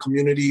setting up a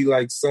community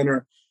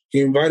center. He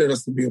invited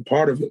us to be a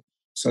part of it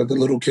so that the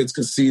little kids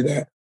could see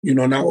that,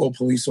 not all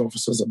police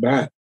officers are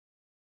bad.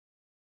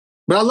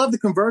 But I love the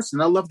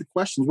conversing. I love the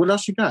questions. What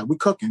else you got? We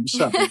cooking.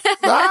 What's up?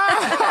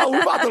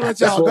 We're about to let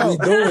y'all go. That's what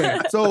we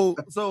doing.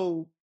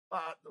 So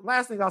the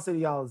last thing I'll say to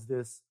y'all is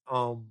this.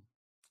 And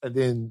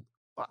then,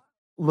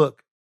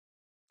 look,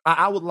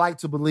 I would like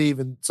to believe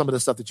in some of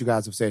the stuff that you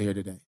guys have said here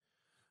today.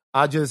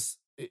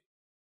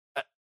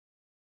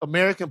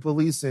 American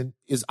policing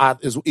is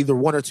either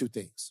one or two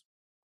things.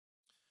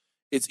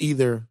 It's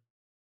either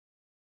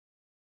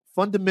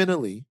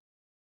fundamentally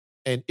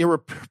and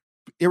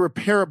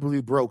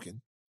irreparably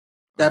broken.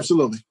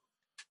 Absolutely.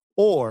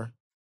 Or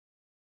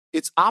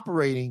it's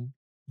operating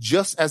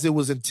just as it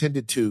was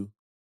intended to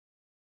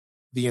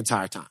the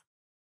entire time.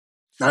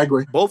 I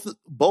agree.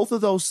 Both of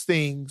those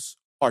things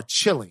are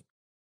chilling.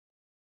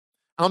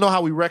 I don't know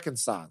how we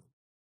reconcile them.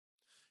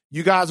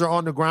 You guys are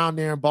on the ground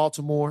there in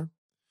Baltimore,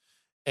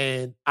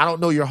 and I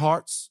don't know your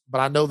hearts, but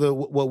I know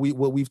what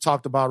we've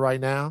talked about right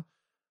now.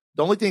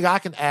 The only thing I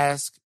can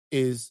ask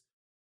is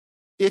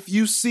if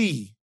you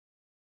see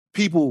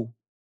people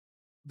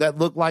that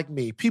look like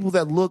me, people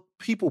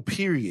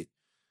period,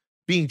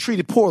 being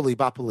treated poorly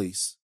by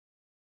police,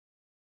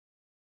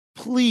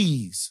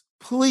 please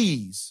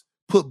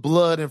put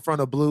blood in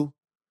front of blue,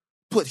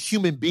 put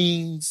human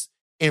beings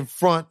in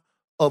front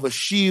of a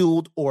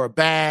shield or a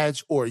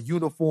badge or a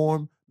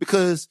uniform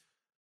because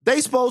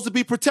they supposed to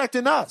be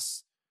protecting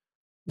us.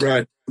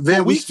 Right.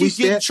 Then we keep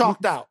getting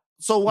chalked out.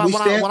 So what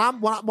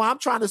I'm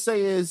trying to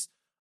say is,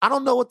 I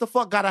don't know what the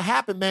fuck got to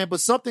happen, man, but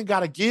something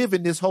got to give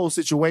in this whole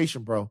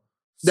situation, bro.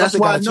 That's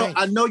why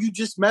I know you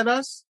just met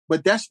us,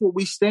 but that's what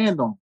we stand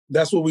on.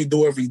 That's what we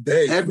do every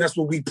day. And that's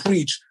what we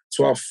preach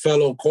to our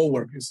fellow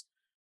coworkers.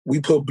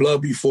 We put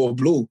blood before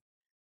blue.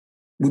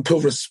 We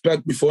put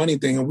respect before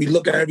anything. And we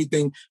look at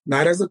everything,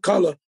 not as a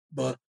color,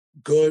 but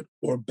good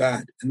or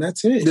bad. And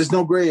that's it. There's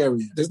no gray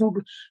area. There's no,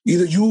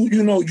 either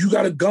you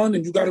got a gun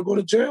and you got to go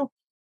to jail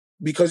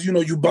because,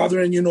 you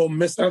bothering,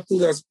 Miss Ethel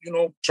that's,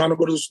 trying to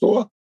go to the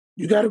store.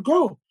 You got to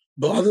go.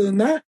 But other than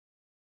that,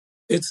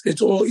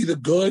 it's all either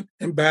good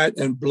and bad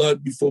and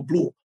blood before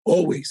blue,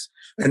 always.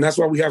 And that's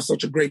why we have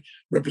such a great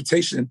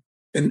reputation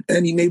in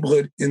any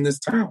neighborhood in this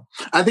town.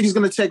 I think it's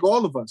going to take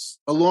all of us,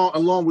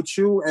 along with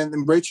you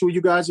and Rachel,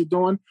 you guys are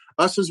doing,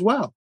 us as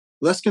well.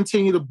 Let's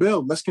continue to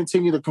build. Let's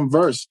continue to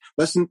converse.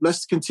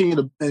 Let's continue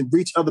to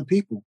reach other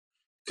people.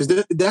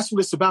 Because that's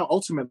what it's about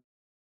ultimately.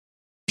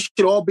 We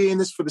should all be in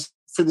this for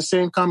the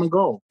same common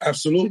goal.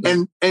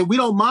 Absolutely. And we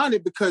don't mind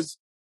it because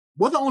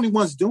we're the only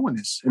ones doing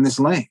this in this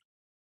lane.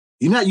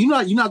 You're not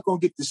going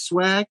to get the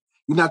swag.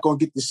 You're not going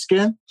to get the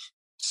skin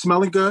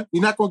smelling good.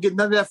 You're not going to get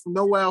none of that from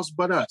nowhere else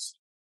but us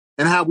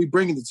and how we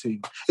bringing it to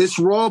you. It's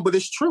raw, but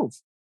it's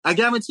truth. I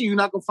guarantee you're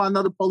not going to find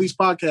another police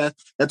podcast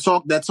that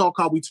talk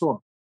how we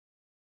talk.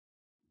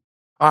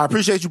 I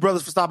appreciate you,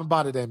 brothers, for stopping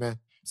by today, man.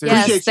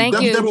 Yes,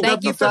 thank you.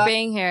 Thank you for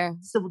being here.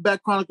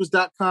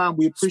 Silverbackchronicles.com.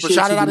 We appreciate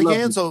shout you. Shout it out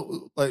again,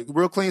 so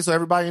real clean, so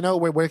everybody know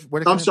where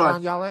can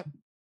find y'all at?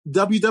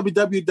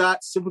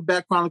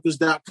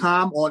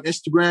 www.silverbackchronicles.com. On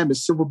Instagram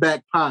is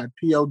silverbackpod, Pod.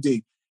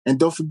 And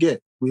don't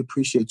forget, We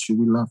appreciate you.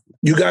 We love you.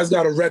 You guys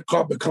got a red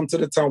carpet. Come to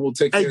the town. We'll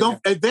take care of you.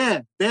 Hey,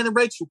 Van and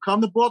Rachel,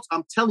 come to Baltimore.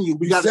 I'm telling you,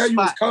 we got a spot. You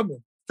was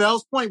coming.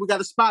 Fells Point, we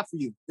got a spot for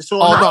you. It's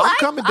all I'm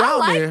coming down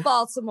there. I like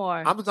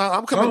Baltimore.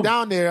 I'm coming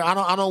down there. I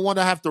don't want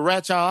to have to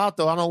rat y'all out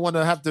though. I don't want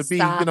to have to be.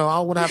 Stop. I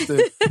don't want to have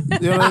to.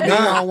 You know what I mean?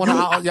 I don't want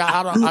to.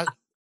 I don't.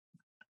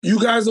 You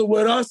guys are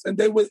with us, and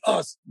they with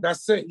us.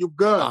 That's it. You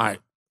good? All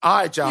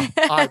right, y'all.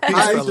 All right, peace,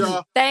 fellas.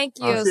 y'all. Thank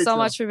you so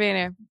much for being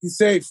here. Be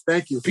safe.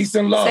 Thank you. Peace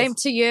and love. Same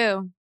to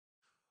you.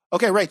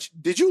 Okay, Rach,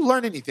 did you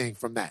learn anything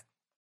from that?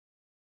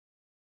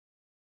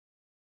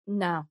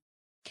 No,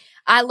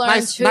 I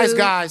learned nice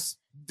guys.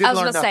 I was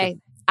going to say,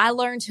 I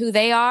learned who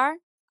they are.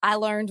 I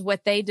learned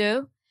what they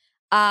do.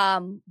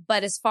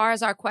 But as far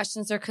as our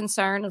questions are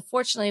concerned,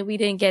 unfortunately, we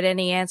didn't get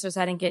any answers.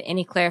 I didn't get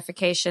any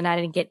clarification. I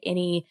didn't get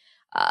any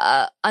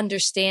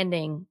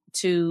understanding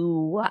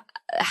to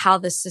how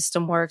the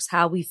system works,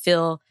 how we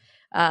feel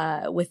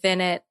within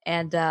it,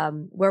 and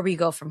where we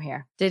go from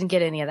here. Didn't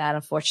get any of that,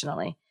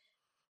 unfortunately.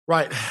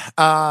 Right.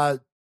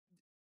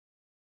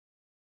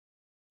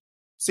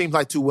 Seems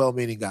like two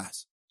well-meaning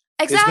guys.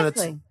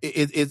 Exactly.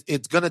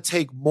 It's going to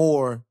take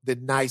more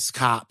than nice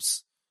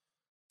cops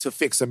to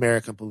fix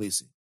American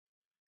policing.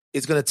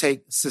 It's going to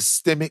take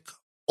systemic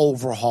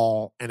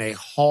overhaul and a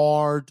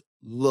hard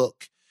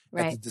look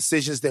at the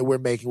decisions that we're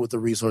making with the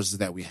resources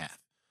that we have.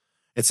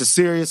 It's a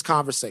serious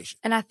conversation.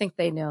 And I think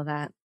they know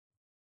that.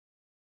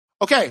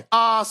 Okay.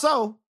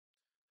 So,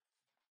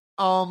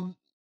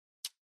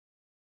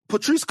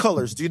 Patrisse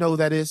Cullors, do you know who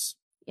that is?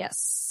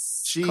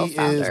 Yes. She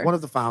is one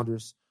of the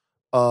founders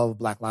of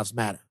Black Lives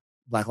Matter.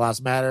 Black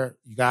Lives Matter,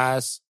 you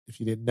guys,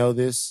 if you didn't know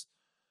this,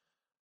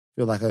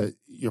 feel like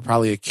you're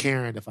probably a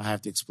Karen if I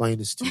have to explain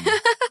this to you.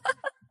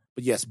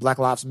 But yes, Black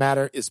Lives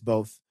Matter is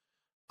both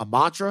a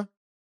mantra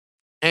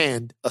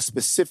and a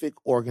specific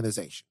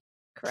organization.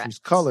 Correct.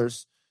 Patrisse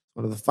Cullors,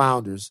 one of the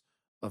founders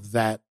of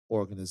that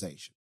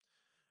organization.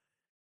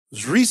 It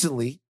was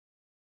recently,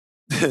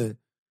 I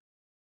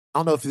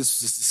don't know if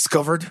this was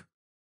discovered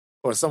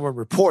or someone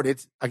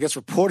reported. I guess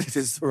reported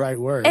is the right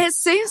word. It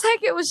seems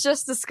like it was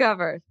just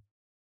discovered.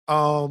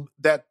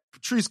 That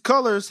Patrisse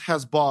Cullors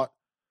has bought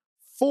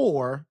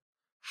 4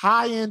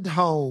 high-end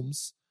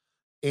homes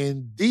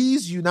in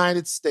these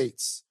United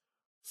States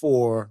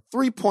for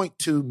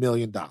 $3.2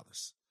 million.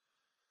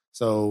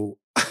 So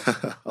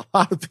a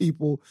lot of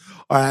people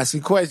are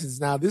asking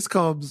questions. Now, this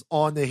comes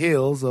on the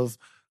heels of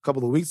a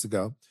couple of weeks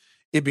ago,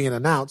 it being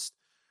announced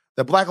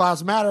that Black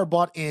Lives Matter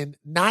bought in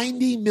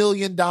 $90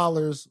 million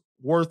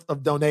worth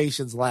of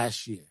donations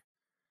last year.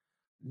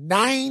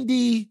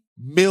 $90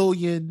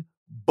 million.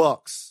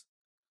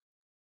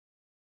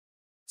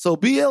 So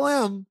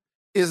BLM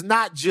is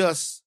not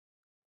just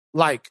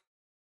like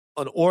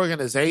an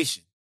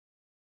organization.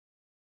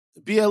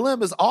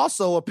 BLM is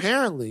also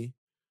apparently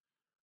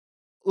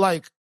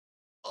like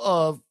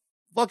a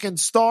fucking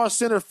star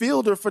center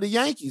fielder for the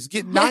Yankees,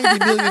 getting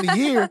 $90 million a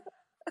year.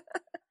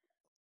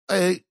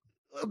 Now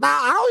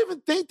I don't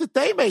even think that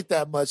they make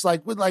that much.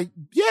 Like what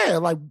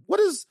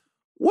is?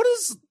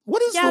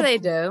 Yeah, they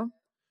do.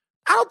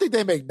 I don't think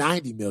they make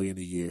 $90 million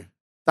a year.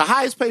 The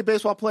highest paid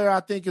baseball player I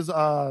think is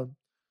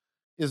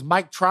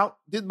Mike Trout.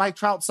 Didn't Mike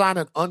Trout sign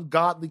an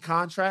ungodly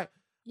contract?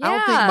 Yeah. I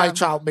don't think Mike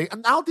Trout I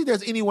don't think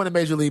there's anyone in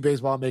Major League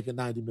Baseball making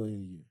 $90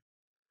 million a year.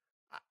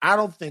 I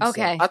don't think so.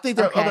 I think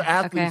there are other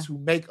athletes who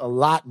make a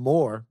lot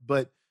more,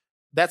 but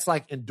that's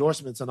like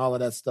endorsements and all of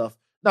that stuff.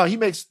 No, he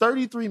makes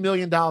 $33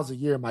 million a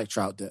year, Mike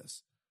Trout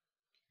does.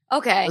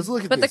 Okay. Let's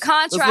look at but this. The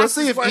contract let's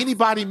see if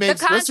anybody makes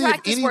the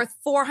contract is worth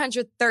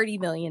 $430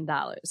 million.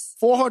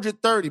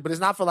 430, but it's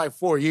not for like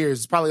 4 years.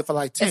 It's probably for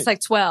like 10. It's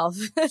like 12.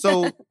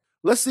 So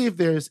let's see if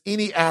there's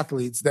any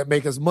athletes that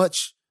made as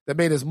much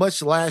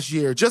last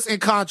year, just in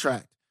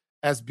contract,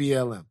 as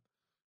BLM.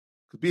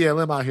 Because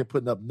BLM out here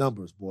putting up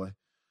numbers, boy.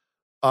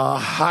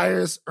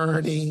 Highest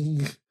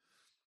earning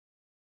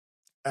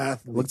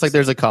athletes. Looks like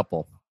there's a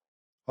couple.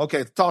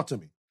 Okay, talk to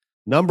me.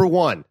 Number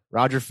 1,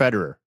 Roger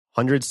Federer,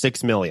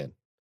 $106 million.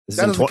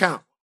 That doesn't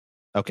count.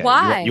 Okay.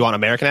 Why? You want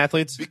American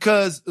athletes?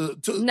 Because No,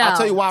 I'll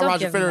tell you why don't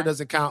Roger give him Federer that.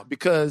 doesn't count.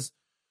 Because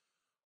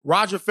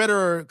Roger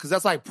Federer, because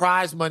that's like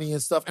prize money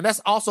and stuff, and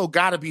that's also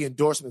got to be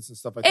endorsements and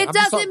stuff like that. It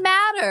doesn't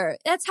matter.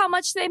 That's how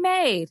much they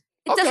made.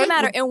 It doesn't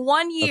matter. In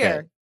 1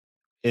 year.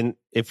 Okay.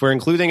 If we're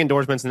including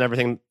endorsements and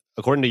everything,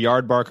 according to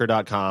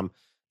yardbarker.com,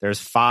 there's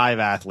 5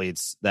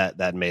 athletes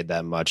that made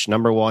that much.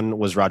 Number 1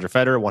 was Roger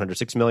Federer,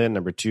 $106 million.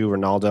 Number 2,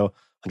 Ronaldo,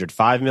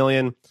 $105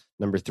 million.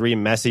 Number 3,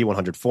 Messi,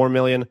 $104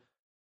 million.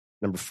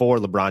 Number 4,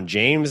 LeBron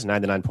James,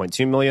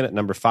 $99.2 million.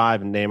 Number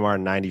 5,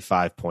 Neymar,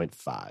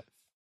 $95.5.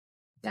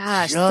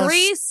 Gosh,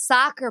 3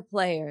 soccer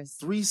players.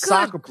 3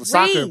 soccer.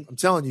 I'm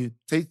telling you,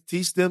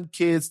 teach them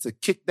kids to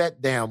kick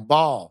that damn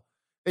ball.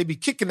 They be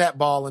kicking that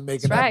ball and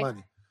making that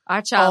money.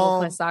 Our child will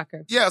play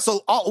soccer. Yeah,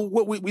 so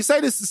we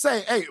say this to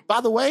say, hey,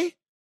 by the way,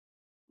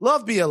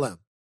 love BLM.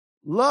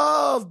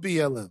 Love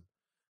BLM.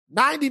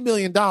 $90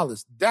 million.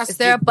 Is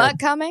there a butt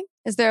coming?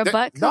 Is there a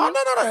butt coming?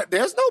 No.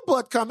 There's no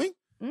butt coming.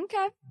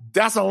 Okay.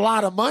 That's a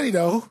lot of money,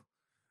 though.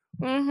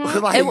 So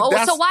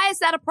why is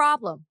that a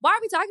problem? Why are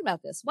we talking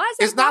about this? Why is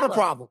that? It's not a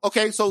problem.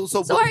 Okay, so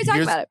why are you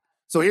talking about it?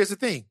 So here's the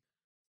thing.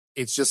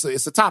 It's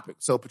a topic.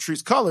 So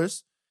Patrisse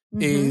Cullors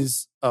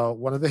is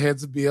one of the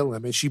heads of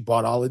BLM, and she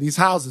bought all of these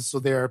houses. So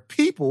there are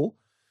people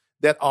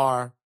that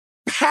are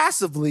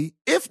passively,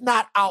 if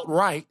not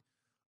outright,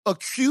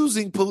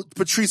 accusing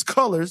Patrisse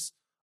Cullors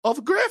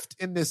of grift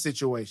in this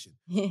situation.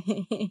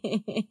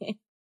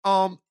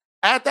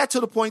 Add that to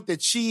the point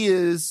that she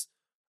is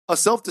a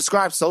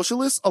self-described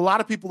socialist. A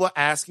lot of people are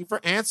asking for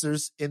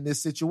answers in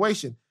this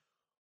situation.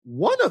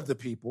 One of the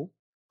people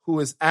who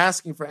is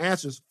asking for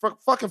answers,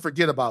 fucking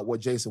forget about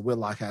what Jason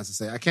Whitlock has to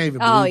say. I can't even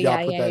believe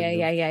y'all put that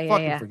in.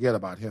 Fucking forget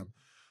about him.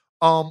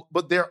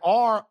 But there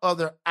are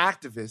other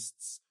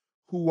activists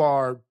who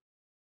are,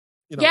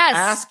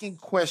 asking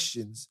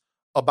questions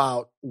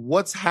about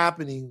what's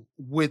happening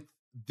with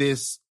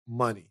this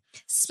money.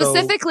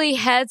 Specifically,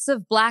 heads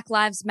of Black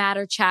Lives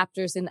Matter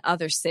chapters in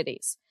other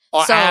cities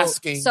are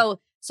asking. So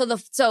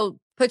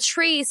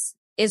Patrisse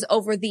is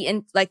over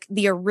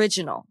the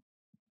original,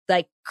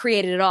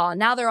 created it all.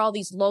 Now there are all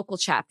these local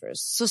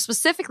chapters. So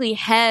specifically,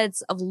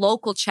 heads of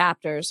local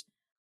chapters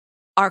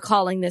are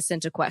calling this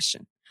into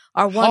question,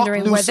 are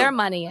wondering where their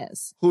money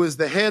is. Who is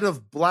the head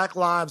of Black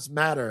Lives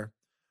Matter,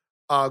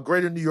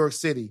 Greater New York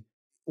City,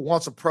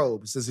 wants a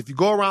probe. It says, if you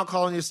go around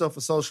calling yourself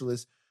a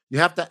socialist, you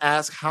have to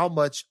ask how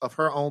much of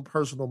her own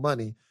personal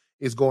money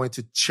is going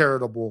to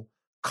charitable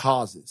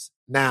causes.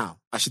 Now,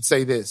 I should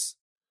say this.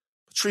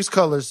 Patrisse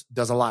Cullors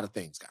does a lot of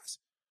things, guys.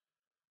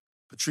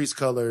 Patrisse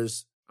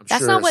Cullors,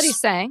 That's not what he's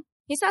saying.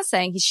 He's not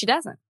saying she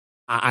doesn't.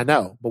 I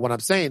know. But what I'm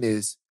saying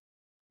is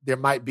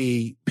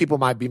people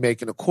might be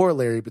making a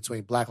corollary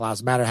between Black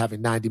Lives Matter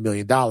having $90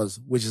 million,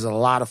 which is a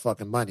lot of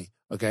fucking money,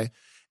 okay?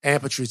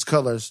 And Patrisse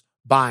Cullors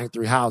buying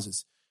 3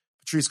 houses.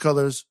 Patrisse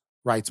Cullors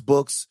writes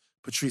books.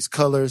 Patrisse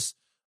Cullors,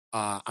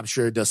 I'm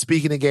sure, does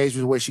speaking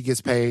engagements where she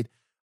gets paid.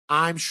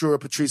 I'm sure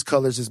Patrisse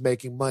Cullors is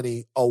making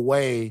money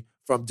away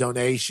from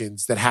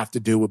donations that have to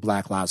do with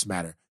Black Lives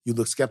Matter. You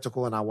look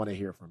skeptical, and I want to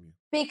hear from you.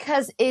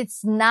 Because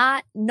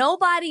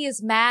nobody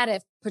is mad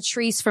at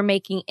Patrisse for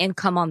making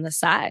income on the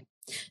side.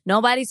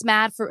 Nobody's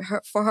mad for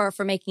her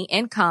for making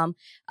income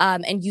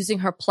and using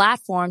her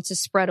platform to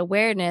spread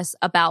awareness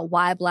about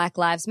why Black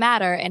Lives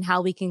Matter and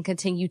how we can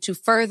continue to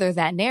further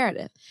that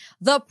narrative.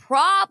 The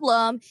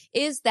problem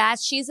is that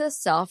she's a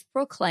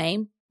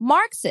self-proclaimed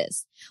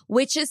Marxist,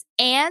 which is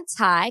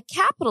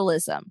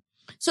anti-capitalism.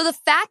 So the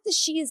fact that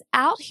she is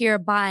out here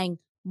buying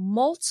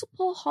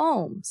multiple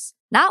homes,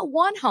 not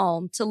one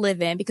home to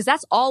live in, because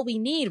that's all we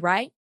need,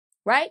 right?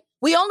 Right?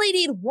 We only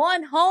need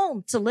one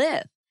home to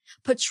live.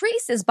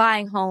 Patrisse is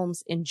buying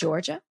homes in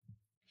Georgia,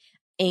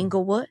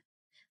 Inglewood,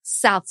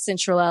 South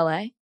Central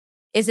LA.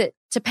 Is it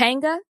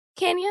Topanga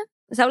Canyon?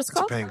 Is that what it's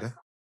called?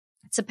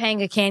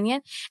 Topanga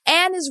Canyon.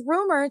 And is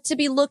rumored to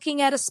be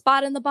looking at a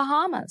spot in the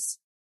Bahamas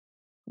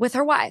with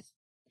her wife.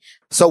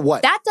 So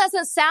what? That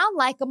doesn't sound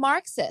like a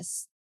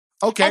Marxist.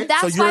 Okay. And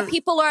that's why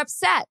people are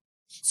upset.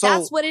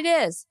 That's what it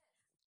is.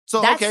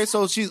 So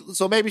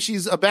maybe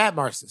she's a bad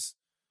Marxist.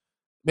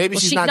 Maybe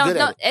she's not good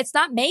at it. It's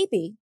not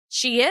maybe.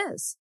 She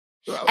is.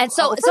 And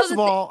first of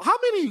all, how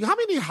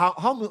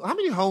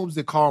many homes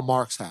did Karl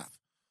Marx have?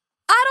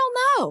 I don't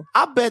know.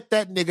 I bet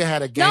that nigga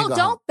had a gang. No,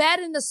 don't bet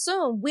and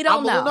assume. We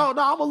don't know. No,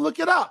 I'm gonna look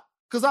it up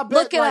because I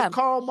bet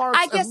Karl Marx.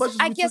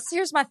 I guess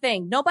here's my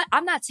thing. But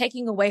I'm not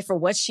taking away for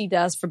what she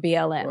does for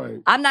BLM.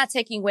 Right. I'm not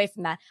taking away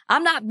from that.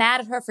 I'm not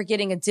mad at her for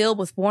getting a deal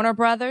with Warner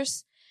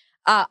Brothers.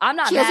 I'm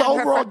not. She mad has an at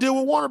her overall deal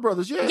with Warner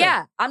Brothers.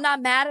 Yeah. I'm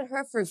not mad at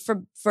her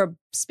for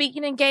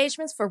speaking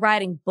engagements, for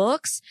writing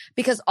books,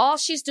 because all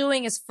she's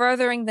doing is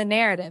furthering the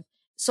narrative.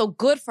 So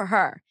good for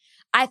her.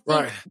 I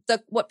think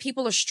what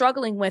people are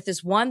struggling with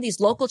is, one, these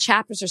local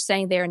chapters are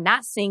saying they are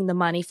not seeing the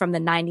money from the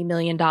 $90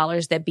 million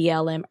that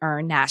BLM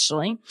earned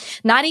nationally.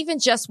 Not even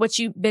just what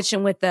you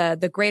mentioned with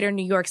the Greater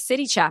New York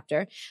City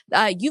chapter.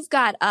 You've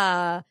got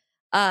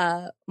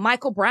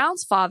Michael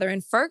Brown's father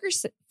in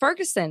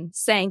Ferguson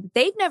saying that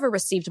they've never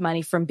received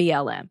money from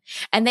BLM.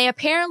 And they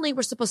apparently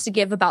were supposed to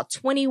give about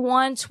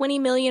 $20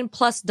 million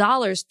plus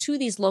to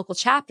these local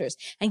chapters.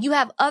 And you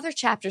have other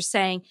chapters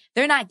saying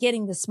they're not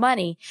getting this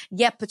money,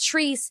 yet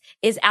Patrisse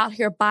is out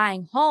here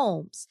buying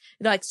homes.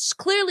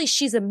 Clearly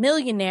she's a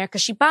millionaire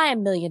because she's buying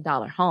 $1 million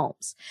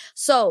homes.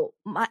 So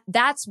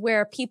that's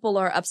where people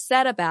are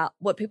upset about,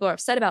 what people are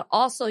upset about.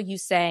 Also, you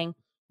saying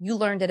you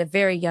learned at a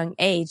very young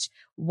age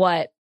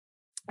what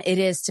it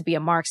is to be a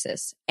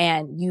Marxist,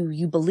 and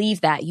you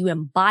believe that, you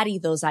embody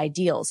those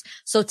ideals.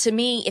 So to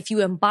me, if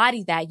you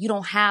embody that, you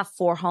don't have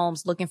 4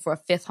 homes looking for a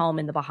 5th home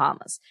in the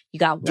Bahamas. You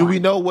got 1. Do we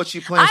know what she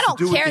plans to do with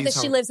these homes? I don't care that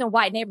she lives in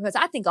white neighborhoods.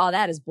 I think all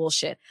that is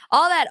bullshit.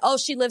 All that,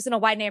 she lives in a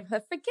white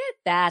neighborhood. Forget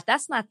that.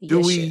 That's not the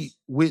issue.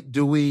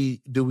 Do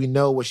we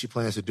know what she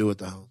plans to do with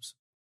the homes?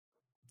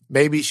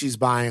 Maybe she's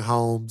buying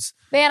homes.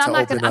 Man, I'm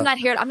not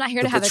here to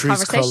have a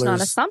conversation on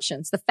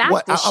assumptions. The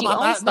fact is she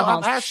owns the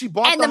homes. She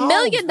bought and the $1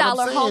 million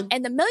home,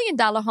 and the $1 million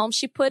home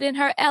she put in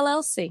her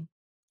LLC.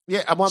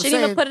 Yeah, she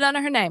didn't even put it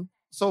under her name.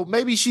 So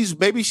maybe she's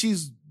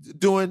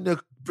doing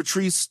the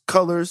Patrisse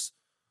Cullors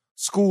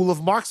school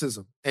of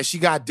Marxism, and she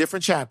got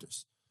different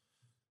chapters.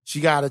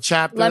 She got a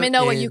chapter. Let me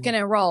know where you can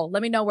enroll.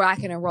 Let me know where I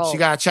can enroll. She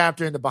got a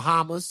chapter in the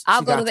Bahamas.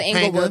 I'll go to the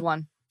Inglewood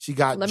one. She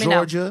got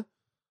Georgia.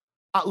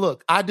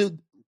 Look, I do.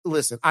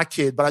 Listen, I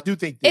kid, but I do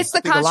think this. It's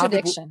the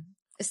contradiction.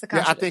 It's the contradiction.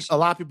 Yeah, I think a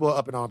lot of people are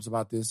up in arms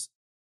about this.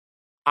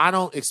 I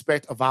don't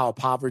expect a vow of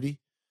poverty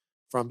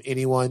from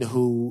anyone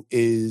who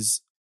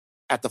is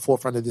at the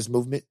forefront of this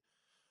movement.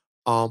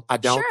 I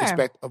don't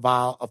expect a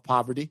vow of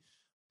poverty.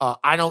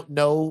 I don't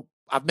know.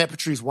 I've met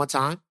Patrisse one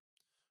time.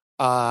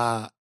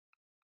 I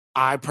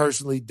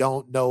personally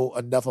don't know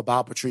enough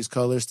about Patrisse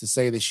Cullors to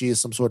say that she is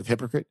some sort of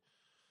hypocrite.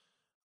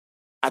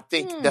 I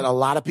think that a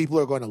lot of people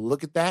are going to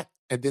look at that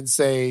and then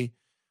say,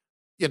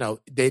 you know,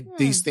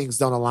 these things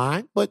don't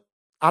align. But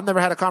I've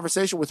never had a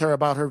conversation with her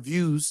about her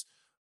views.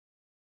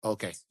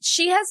 Okay.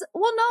 She has,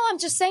 well, no, I'm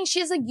just saying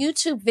she has a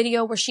YouTube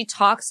video where she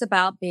talks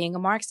about being a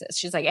Marxist.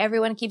 She's like,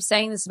 everyone keeps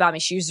saying this about me.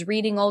 She's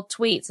reading old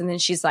tweets. And then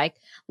she's like,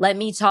 let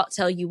me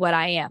tell you what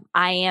I am.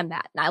 I am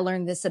that. And I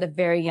learned this at a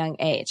very young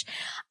age.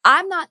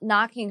 I'm not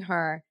knocking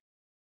her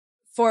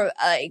for,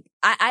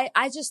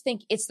 I just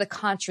think it's the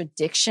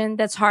contradiction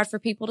that's hard for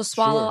people to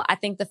swallow. Sure. I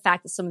think the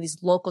fact that some of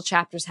these local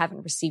chapters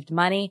haven't received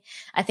money.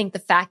 I think the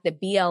fact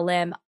that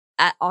BLM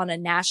on a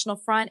national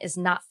front is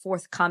not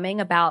forthcoming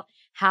about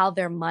how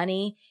their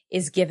money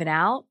is given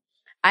out.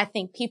 I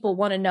think people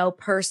want to know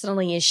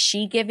personally, is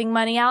she giving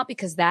money out?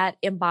 Because that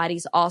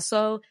embodies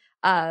also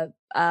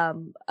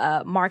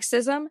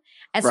Marxism.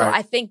 And so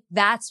I think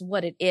that's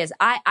what it is.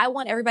 I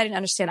want everybody to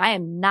understand I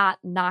am not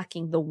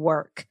knocking the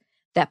work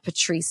that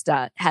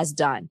Patrisse has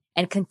done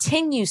and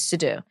continues to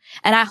do.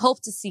 And I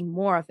hope to see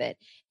more of it.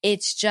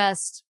 It's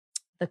just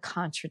the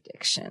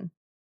contradiction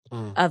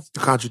of the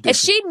contradiction. If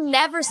she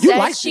never said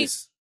like she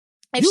this.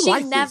 If you she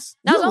like never, this.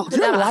 no,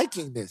 you're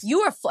liking this.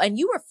 You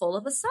were full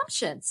of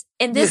assumptions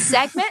in this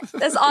segment.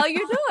 That's all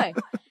you're doing.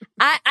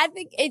 I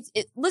think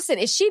listen,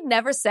 if she'd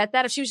never said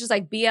that, if she was just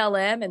like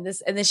BLM and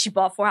then she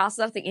bought 4 houses,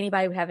 I don't think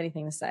anybody would have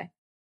anything to say.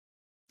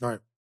 All right.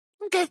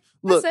 Okay.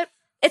 Look. That's it.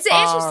 It's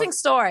an interesting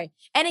story.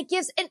 And it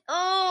just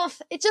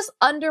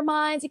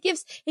undermines, it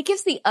gives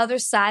the other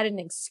side an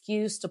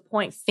excuse to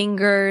point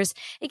fingers.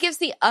 It gives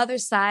the other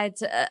side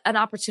an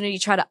opportunity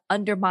to try to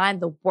undermine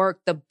the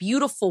work, the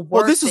beautiful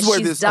work this is that where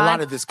she's done. A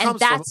lot of this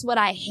comes from. And that's what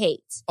I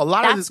hate. A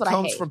lot of this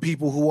comes from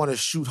people who want to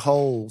shoot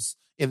holes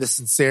in the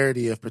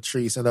sincerity of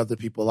Patrisse and other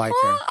people like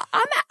her.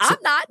 I'm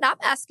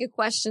asking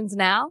questions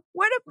now.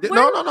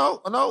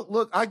 No.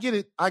 Look, I get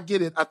it. I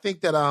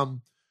think that,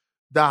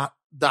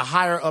 the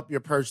higher up your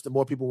perch, the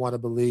more people want to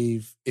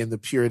believe in the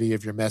purity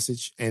of your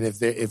message. And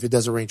if it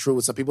doesn't ring true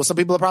with some people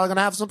are probably going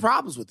to have some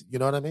problems with it. You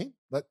know what I mean?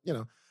 But, you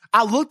know,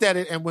 I looked at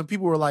it, and when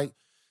people were like,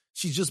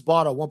 she just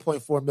bought a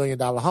 $1.4 million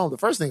home, the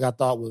first thing I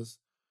thought was,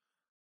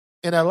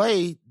 in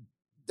LA,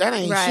 that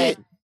ain't shit.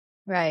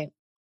 Right.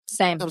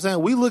 Same. You know what I'm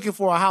saying? We looking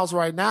for a house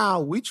right now.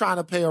 We trying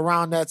to pay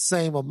around that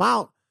same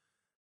amount.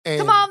 And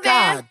come on,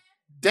 God Van.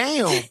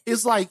 Damn.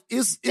 It's like,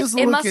 it's it looking.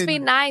 It must be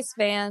nice,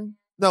 Van.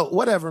 No,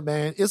 whatever,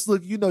 man.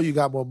 You know you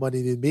got more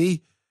money than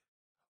me.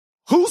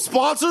 Who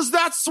sponsors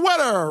that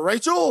sweater,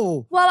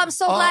 Rachel? Well, I'm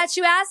so glad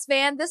you asked,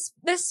 Van. This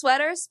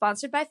sweater is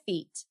sponsored by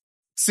Feet.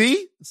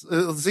 See,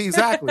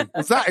 exactly.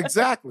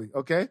 Exactly.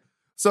 Okay.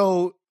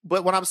 So,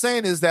 but what I'm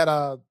saying is that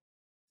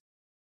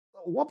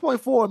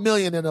 1.4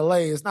 million in LA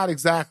is not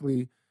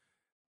exactly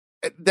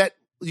that.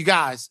 You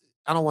guys,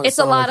 I don't want to. It's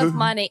a lot of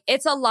money.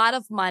 It's a lot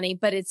of money,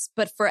 but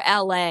for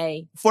LA,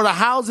 for the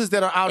houses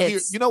that are out here.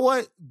 You know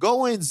what?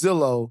 Go in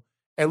Zillow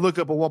and look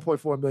up a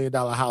 $1.4 million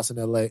house in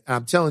LA. And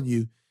I'm telling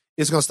you,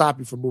 it's going to stop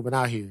you from moving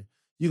out here.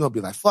 You're going to be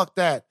like, fuck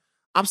that.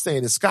 I'm staying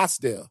in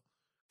Scottsdale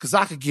because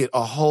I could get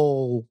a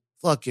whole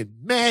fucking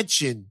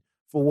mansion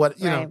for what,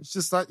 you know, it's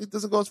just like, it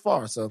doesn't go as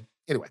far. So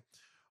anyway.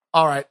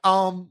 All right.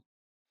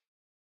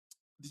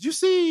 Did you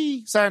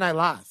see Saturday Night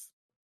Live?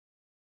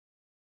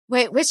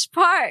 Wait, which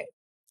part?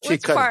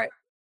 Which part?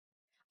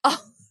 Oh,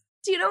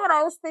 do you know what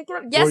I was thinking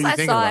of? Yes,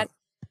 I saw it.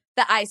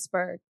 The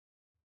iceberg.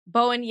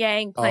 Bowen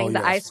Yang playing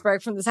the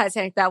iceberg from the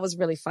Titanic. That was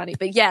really funny.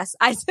 But yes,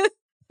 I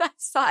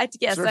saw it.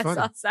 Yes, I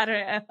saw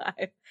Saturday Night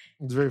Live.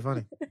 It's very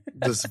funny.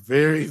 Just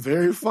very,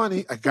 very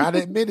funny. I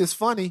gotta admit, it's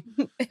funny.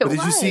 But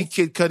did you see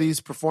Kid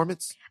Cudi's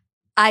performance?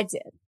 I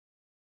did.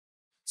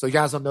 So you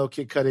guys don't know,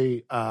 Kid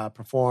Cudi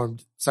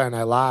performed Saturday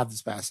Night Live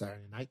this past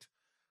Saturday night.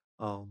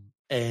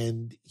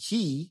 And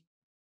he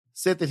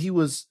said that he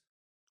was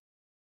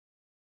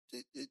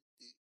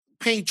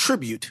paying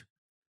tribute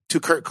to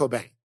Kurt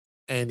Cobain.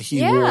 And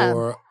he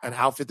wore an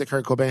outfit that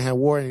Kurt Cobain had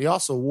worn, and he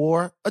also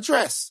wore a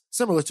dress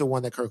similar to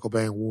one that Kurt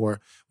Cobain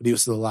wore when he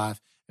was still alive.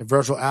 And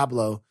Virgil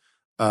Abloh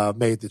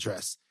made the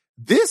dress.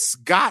 This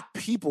got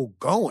people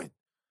going.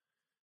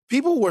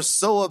 People were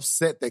so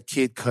upset that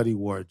Kid Cudi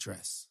wore a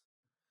dress.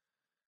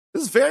 It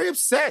was very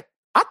upset.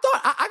 I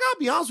thought, I gotta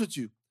be honest with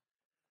you,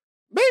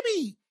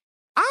 maybe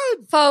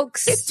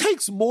folks, it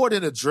takes more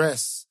than a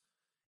dress.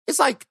 It's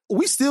like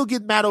we still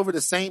get mad over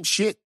the same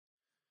shit.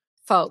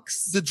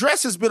 Folks, the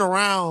dress has been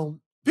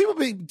around. People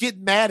been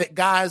getting mad at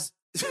guys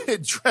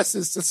in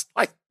dresses since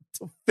like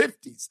some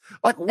 50s.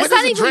 Like, when it's is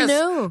not a even dress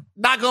new.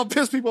 not going to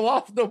piss people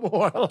off no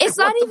more? Like, It's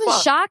not even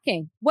fuck?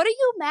 shocking. What are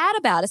you mad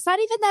about? It's not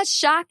even that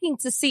shocking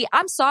to see.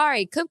 I'm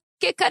sorry.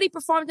 Kid Cudi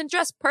performed in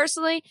dress.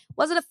 Personally,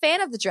 wasn't a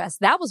fan of the dress.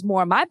 That was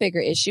more my bigger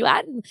issue.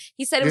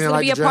 He said it was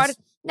going to be a part of.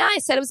 No, I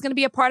said it was going to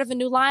be a part of a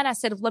new line. I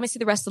said, let me see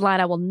the rest of the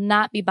line. I will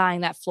not be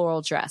buying that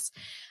floral dress.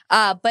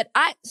 But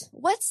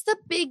what's the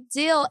big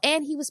deal?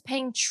 And he was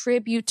paying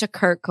tribute to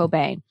Kurt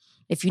Cobain.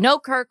 If you know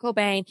Kurt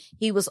Cobain,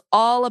 he was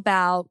all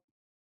about,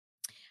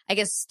 I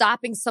guess,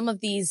 stopping some of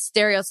these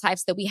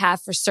stereotypes that we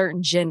have for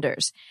certain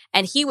genders.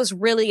 And he was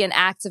really an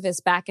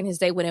activist back in his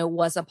day when it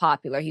wasn't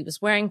popular. He was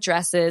wearing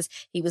dresses.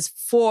 He was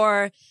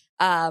for,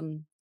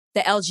 the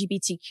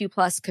LGBTQ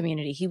plus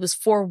community. He was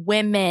for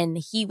women.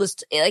 He was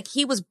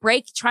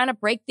trying to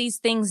break these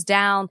things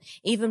down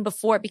even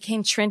before it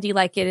became trendy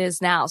like it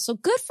is now. So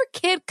good for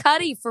Kid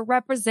Cudi for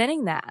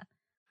representing that.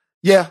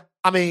 Yeah.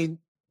 I mean,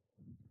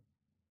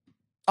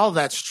 all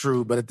that's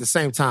true. But at the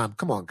same time,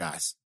 come on,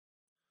 guys.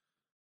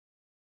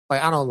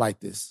 Like, I don't like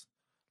this.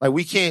 Like,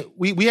 we can't,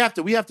 we have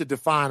to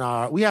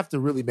define we have to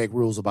really make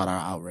rules about our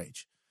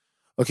outrage.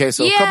 Okay.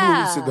 So a couple of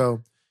weeks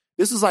ago,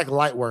 this is like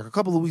light work. A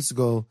couple of weeks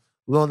ago,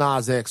 Lil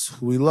Nas X,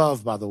 who we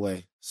love, by the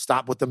way,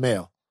 stop with the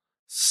mail.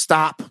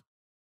 Stop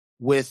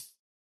with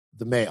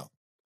the mail.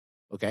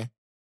 Okay?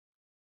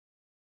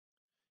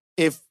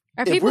 If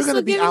we're going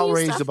to be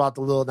outraged about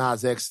the Lil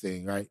Nas X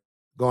thing, right?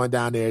 Going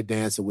down there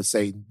dancing with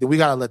Satan, then we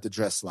got to let the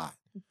dress slide.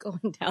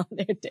 Going down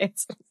there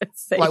dancing with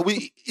Satan.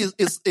 Like,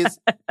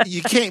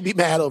 you can't be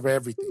mad over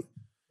everything.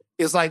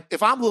 It's like,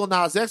 if I'm Lil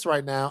Nas X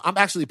right now, I'm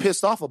actually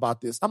pissed off about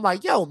this. I'm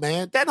like, yo,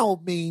 man, that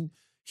don't mean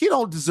he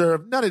don't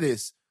deserve none of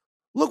this.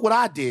 Look what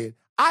I did.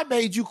 I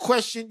made you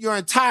question your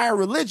entire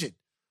religion.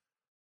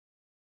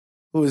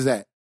 Who is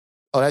that?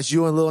 Oh, that's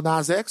you and Lil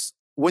Nas X?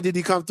 When did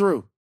he come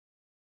through?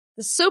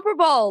 The Super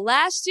Bowl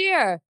last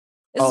year.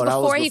 This is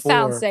before he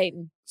found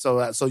Satan.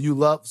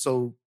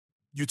 So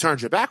you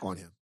turned your back on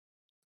him.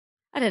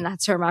 I did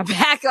not turn my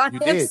back on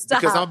him. You did.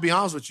 Stop. Because I'll be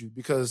honest with you,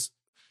 because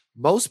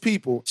most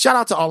people, shout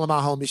out to all of my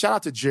homies, shout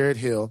out to Jared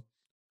Hill.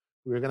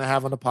 We're going to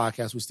have on the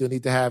podcast. We still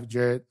need to have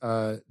Jared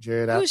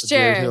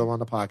Hill on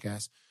the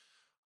podcast.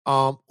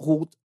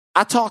 Who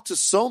I talked to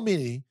so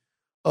many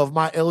of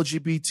my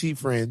LGBT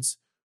friends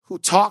who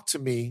talked to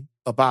me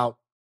about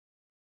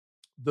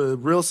the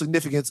real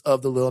significance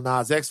of the Lil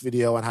Nas X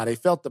video and how they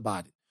felt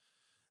about it.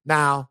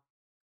 Now,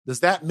 does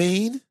that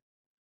mean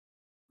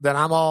that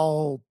I'm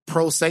all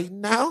pro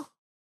Satan now?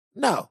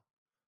 No.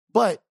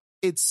 But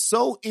it's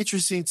so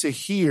interesting to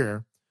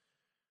hear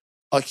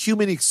a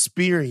human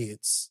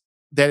experience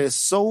that is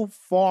so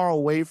far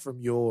away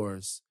from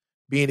yours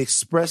being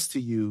expressed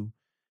to you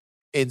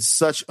in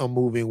such a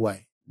moving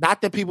way.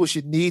 Not that people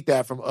should need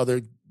that from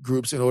other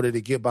groups in order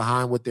to get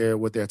behind what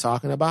they're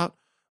talking about,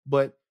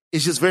 but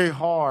it's just very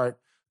hard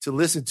to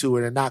listen to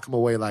it and not come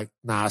away like,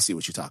 nah, I see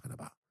what you're talking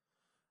about.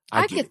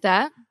 I get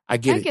that. I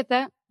get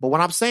that. But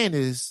what I'm saying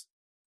is,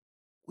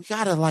 we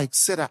gotta like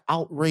set an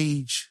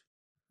outrage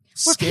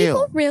Were scale.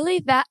 people really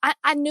that?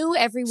 I knew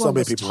everyone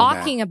was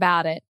talking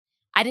about it.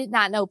 I did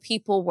not know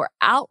people were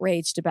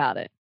outraged about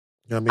it.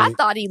 You know what I mean? I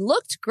thought he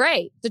looked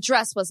great. The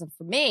dress wasn't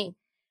for me,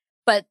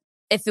 but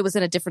if it was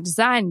in a different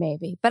design,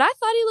 maybe. But I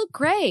thought he looked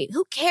great.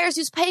 Who cares?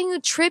 He was paying a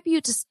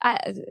tribute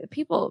to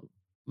people.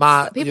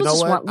 People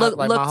just want look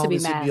to be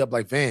mad. Hit me up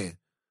like, Van,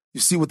 you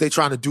see what they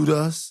trying to do to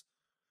us?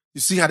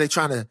 You see how they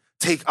trying to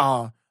take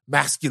our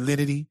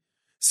masculinity?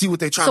 See what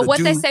they trying to do? So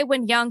what they say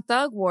when Young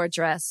Thug wore a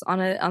dress on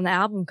the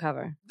album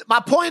cover? My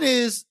point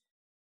is,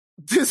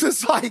 this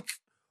is like,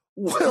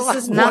 what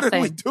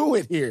are we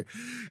doing here?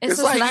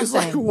 It's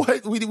like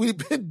what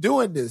we've been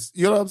doing this.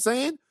 You know what I'm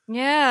saying?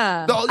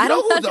 Yeah.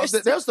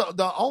 There's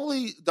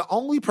the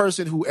only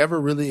person who ever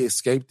really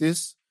escaped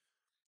this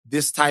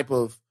type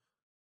of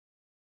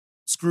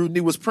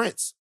scrutiny was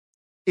Prince.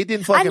 It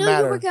didn't fucking matter. I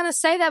knew you were going to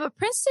say that, but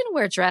Prince didn't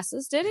wear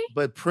dresses, did he?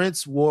 But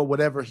Prince wore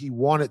whatever he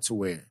wanted to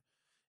wear.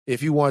 If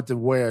he wanted to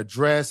wear a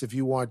dress, if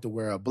he wanted to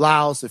wear a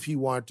blouse, if he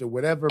wanted to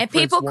whatever. And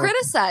people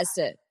criticized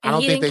it.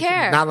 And he didn't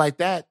care. Not like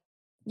that.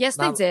 Yes,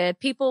 they did.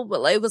 People,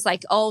 it was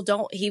like,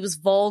 he was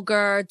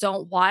vulgar.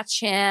 Don't watch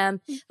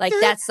him. Like,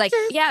 that's like,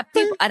 yeah,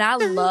 people, and I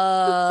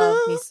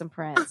love me some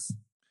Prince.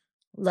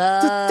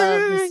 Love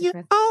me some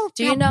Prince.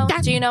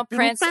 Do you know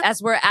Prince?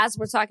 As we're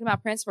talking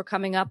about Prince, we're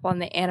coming up on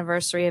the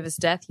anniversary of his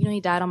death. You know,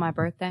 he died on my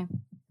birthday.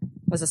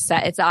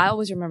 I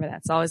always remember that.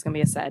 It's always going to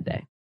be a sad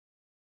day.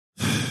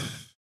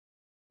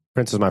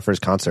 Prince was my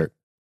first concert.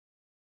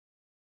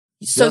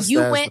 So you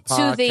went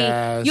to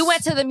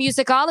the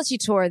musicology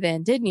tour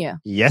then, didn't you?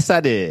 Yes,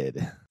 I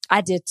did.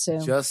 I did too.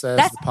 Just as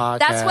the podcast.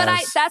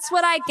 That's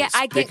what I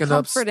get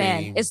comfort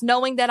in, is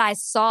knowing that I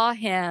saw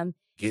him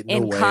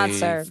in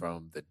concert.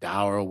 From the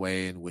dour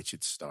way in which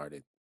it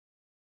started.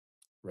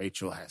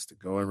 Rachel has to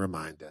go and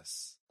remind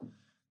us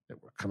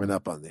that we're coming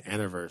up on the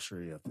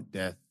anniversary of the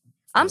death.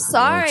 I'm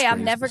sorry,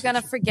 I'm never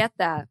gonna forget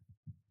that.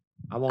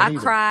 I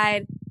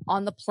cried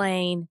on the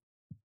plane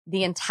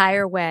the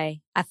entire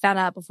way. I found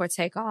out before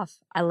takeoff.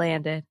 I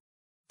landed.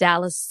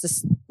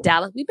 Dallas.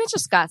 We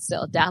mentioned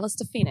Scottsdale. Dallas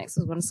to Phoenix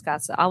is one of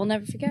Scottsdale. I will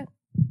never forget.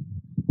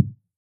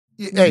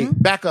 Hey,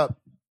 back up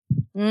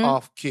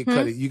off Kid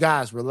Cudi. You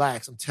guys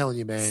relax. I'm telling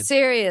you, man.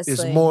 Seriously.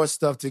 There's more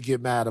stuff to get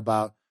mad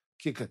about.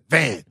 Kid Cudi.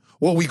 Van,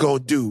 what we gonna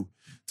do?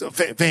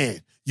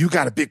 Van, you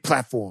got a big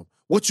platform.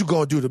 What you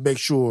gonna do to make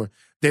sure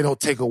they don't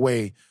take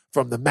away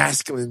from the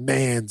masculine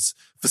man's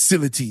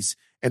facilities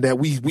and that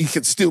we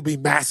can still be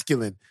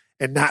masculine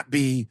and not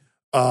be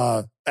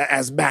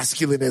as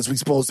masculine as we're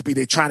supposed to be?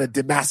 They trying to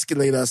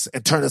demasculate us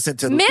and turn us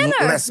into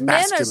less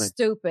masculine. Men are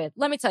stupid.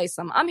 Let me tell you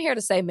something. I'm here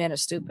to say men are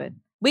stupid.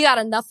 We got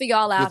enough of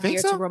y'all out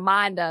here to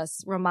remind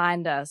us.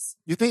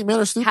 You think men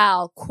are stupid?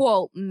 How,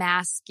 quote,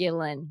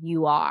 masculine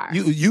you are.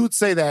 You'd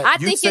say that. I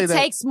think it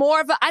takes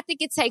more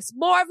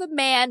of a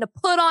man to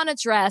put on a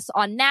dress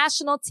on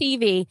national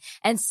TV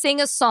and sing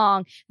a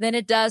song than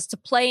it does to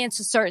play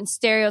into certain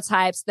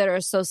stereotypes that are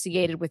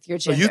associated with your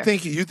gender. So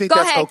you think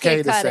that's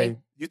okay to say?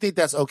 You think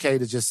that's okay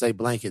to just say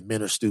blanket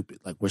men are stupid?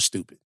 Like we're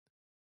stupid.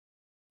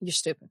 You're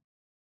stupid.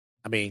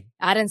 I mean,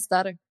 I didn't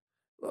stutter.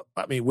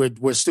 I mean,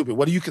 we're stupid.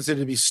 What do you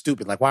consider to be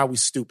stupid? Like, why are we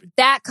stupid?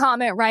 That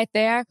comment right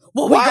there.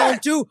 What we gonna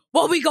do?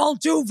 What we gonna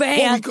do,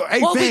 Van?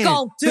 What we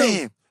gonna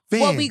do?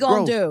 What we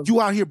gonna do? You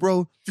out here,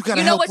 bro. You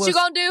gotta help us. You know what you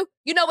gonna do?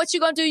 You know what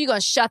you gonna do? You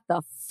gonna shut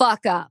the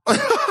fuck up.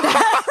 That's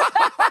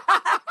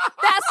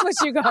what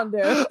you gonna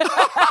do.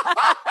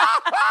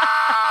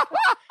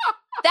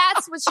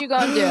 That's what you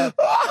gonna do.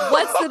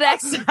 What's the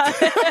next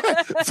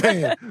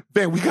time?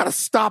 Van, we gotta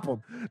stop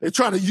them. They're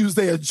trying to use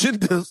their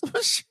agendas.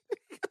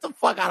 Get the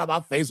fuck out of my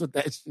face with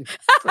that shit.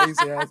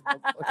 Crazy ass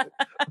motherfucker.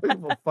 I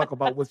don't give a fuck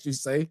about what you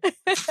say.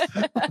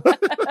 I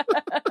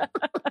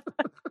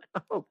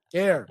don't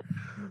care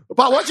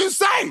about what you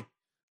say. I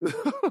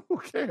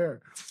don't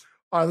care.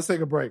 All right, let's take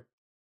a break.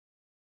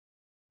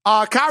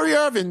 Kyrie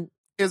Irving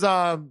is he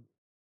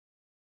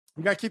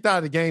got kicked out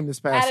of the game this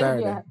past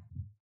Saturday.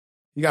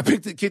 He got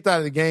kicked out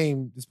of the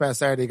game this past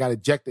Saturday. He got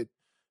ejected.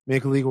 Me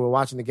and Khaliga were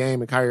watching the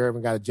game, and Kyrie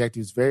Irving got ejected.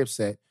 He was very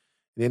upset.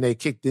 And then they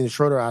kicked Dennis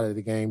Schroeder out of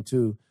the game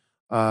too.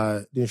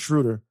 Dennis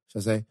Schroeder, should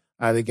I say,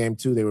 out of the game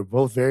too. They were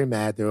both very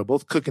mad. They were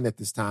both cooking at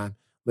this time.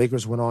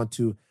 Lakers went on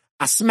to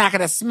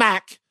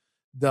smack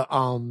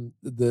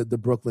the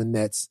Brooklyn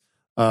Nets.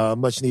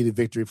 Much needed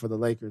victory for the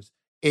Lakers.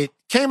 It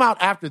came out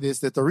after this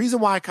that the reason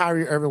why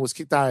Kyrie Irving was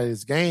kicked out of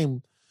his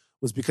game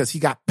was because he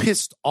got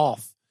pissed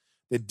off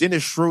that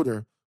Dennis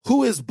Schroeder,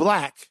 who is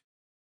black,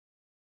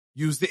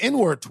 used the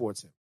N-word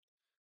towards him.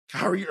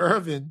 Kyrie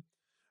Irving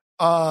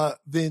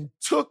then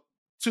took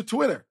to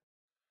Twitter.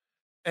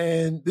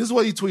 And this is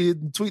what he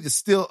tweeted. The tweet is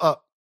still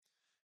up.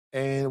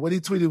 And what he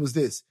tweeted was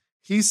this.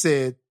 He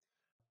said,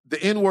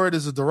 the N-word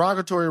is a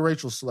derogatory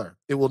racial slur.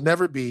 It will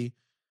never be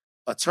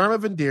a term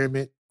of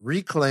endearment,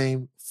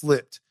 reclaimed,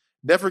 flipped.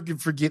 Never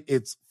forget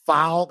its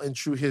foul and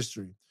true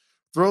history.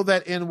 Throw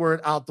that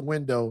N-word out the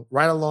window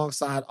right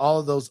alongside all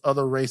of those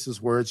other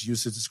racist words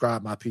used to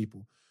describe my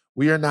people.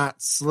 We are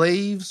not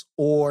slaves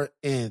or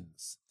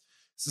ends.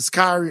 This is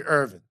Kyrie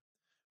Irving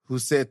who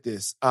said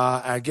this.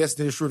 I guess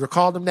Dennis Schroeder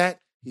called him that.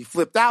 He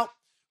flipped out.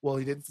 Well,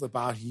 he didn't flip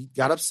out. He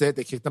got upset.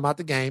 They kicked him out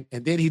the game.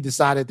 And then he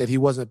decided that he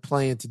wasn't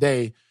playing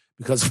today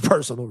because of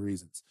personal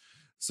reasons.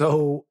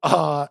 So,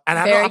 and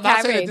I'm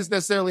not saying that this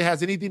necessarily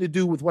has anything to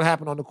do with what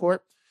happened on the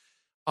court.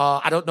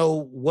 I don't know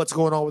what's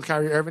going on with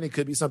Kyrie Irving. It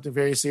could be something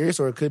very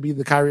serious, or it could be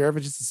the Kyrie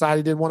Irving just decided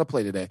he didn't want to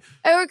play today.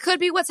 Or it could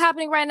be what's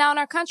happening right now in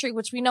our country,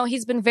 which we know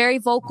he's been very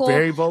vocal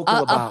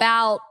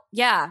about.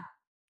 Yeah.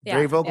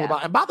 Very vocal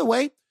about. And by the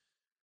way,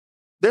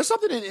 there's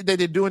something that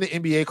they do in the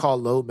NBA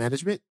called load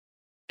management.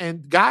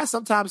 And guys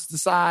sometimes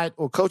decide,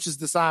 or coaches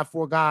decide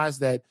for guys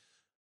that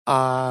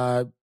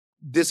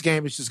this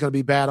game is just going to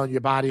be bad on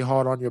your body,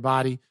 hard on your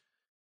body,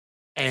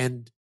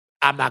 and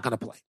I'm not going to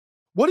play.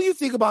 What do you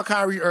think about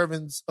Kyrie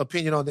Irving's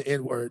opinion on the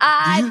N-word?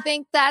 I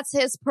think that's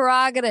his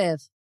prerogative.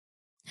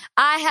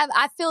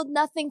 I feel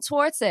nothing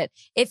towards it.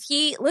 If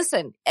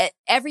to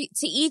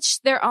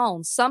each their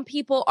own. Some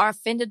people are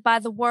offended by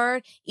the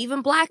word,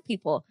 even black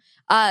people.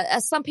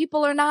 Some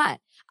people are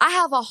not. I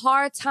have a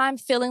hard time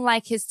feeling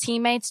like his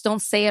teammates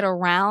don't say it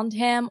around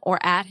him or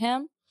at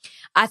him.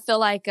 I feel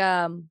like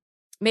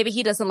maybe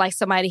he doesn't like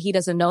somebody he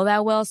doesn't know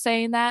that well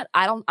saying that.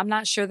 I'm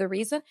not sure the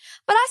reason,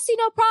 but I see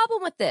no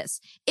problem with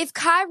this. If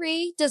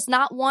Kyrie does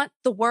not want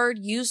the word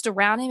used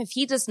around him, if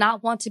he does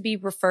not want to be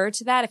referred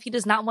to that, if he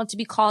does not want to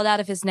be called out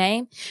of his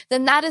name,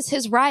 then that is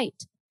his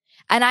right.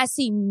 And I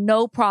see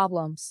no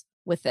problems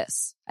with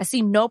this. I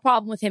see no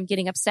problem with him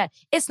getting upset.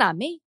 It's not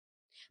me,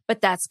 but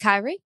that's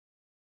Kyrie.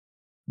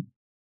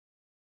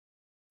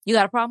 You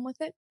got a problem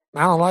with it?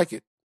 I don't like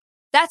it.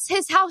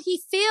 That's how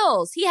he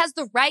feels. He has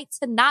the right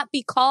to not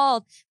be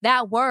called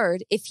that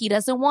word if he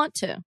doesn't want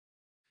to.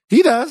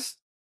 He does.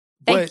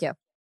 Thank you.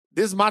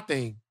 This is my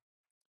thing.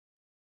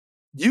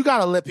 You got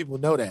to let people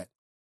know that.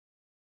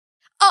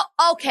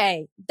 Oh,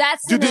 okay.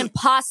 That's an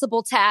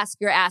impossible task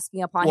you're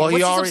asking upon him.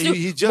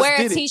 He just wear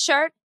did a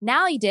t-shirt?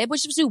 Now he did. What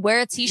you supposed to do?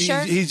 Wear a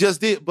t-shirt? He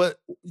just did. But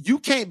you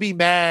can't be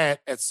mad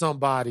at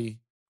somebody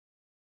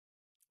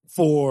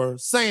for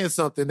saying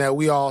something that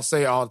we all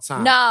say all the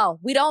time. No,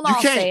 we don't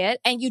all say it.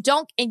 And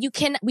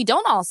we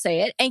don't all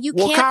say it. And you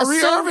can't Kyrie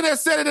assume. Irving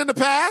has said it in the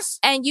past.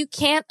 And you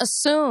can't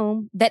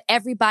assume that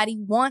everybody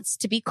wants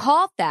to be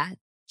called that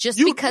just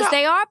because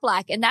they are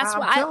black. And that's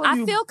why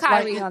I feel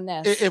Kyrie on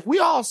this. If we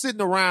all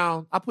sitting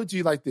around, I put to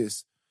you like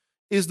this.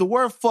 Is the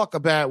word fuck a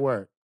bad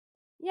word?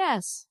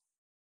 Yes.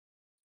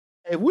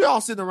 If we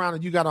all sitting around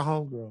and you got a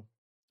homegirl,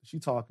 she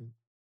talking.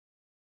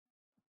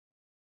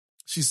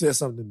 She said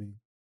something to me.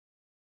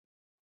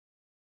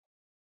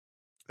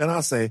 And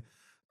I say,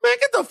 man,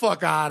 get the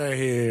fuck out of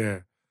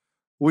here.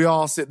 We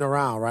all sitting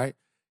around, right?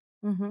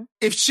 Mm-hmm.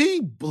 If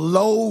she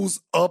blows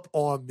up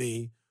on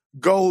me,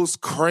 goes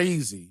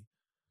crazy,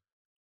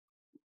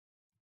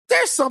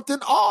 there's something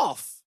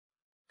off.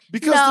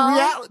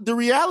 Because the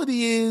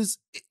reality is,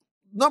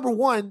 number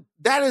one,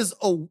 that is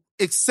a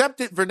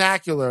accepted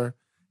vernacular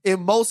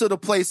in most of the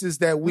places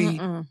that we...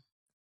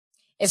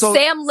 If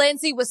Sam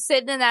Lindsay was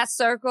sitting in that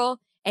circle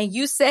and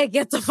you said,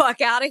 get the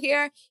fuck out of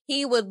here,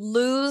 he would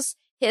lose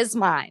his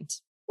mind.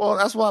 Well,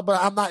 that's why, but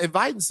I'm not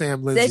inviting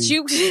Sam Lindsay.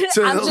 I'm just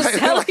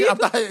telling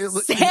you.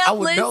 Sam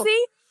Lindsay? Know.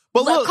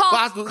 But look,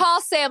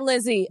 call Sam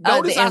Lindsay.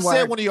 Notice I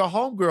said one of your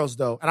homegirls,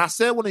 though. And I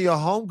said one of your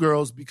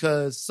homegirls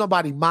because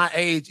somebody my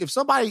age, if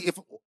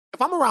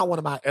I'm around one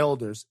of my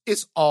elders,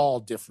 it's all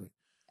different.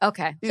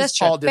 Okay, that's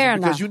true. All different. Fair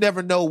because enough. You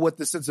never know what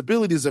the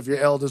sensibilities of your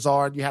elders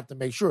are, and you have to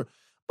make sure.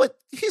 But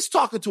he's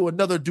talking to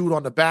another dude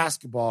on the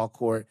basketball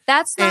court.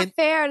 That's not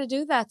fair to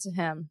do that to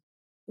him.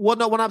 Well,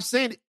 no, what I'm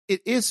saying,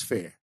 it is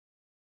fair.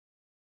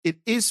 It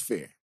is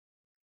fair.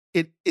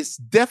 It's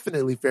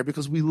definitely fair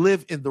because we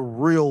live in the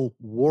real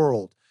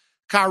world.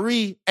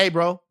 Kyrie, hey,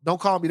 bro, don't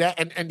call me that.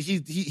 And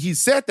he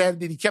said that,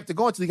 and then he kept it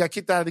going until he got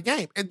kicked out of the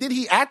game. And then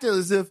he acted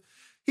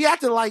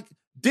like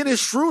Dennis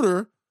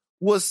Schroeder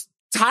was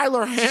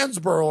Tyler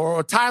Hansborough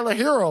or Tyler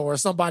Hero or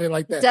somebody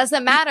like that.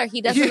 Doesn't matter.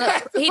 He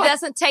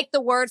doesn't take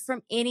the word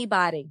from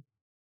anybody.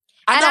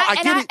 And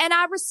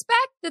I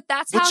respect that.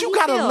 That's how he feels.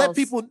 But you gotta let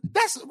people.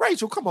 That's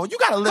Rachel. Come on, you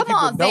gotta let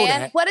people know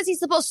that. What is he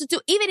supposed to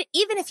do? Even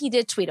if he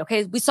did tweet,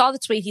 okay, we saw the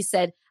tweet. He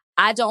said,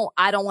 "I don't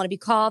want to be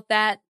called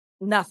that."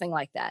 Nothing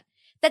like that.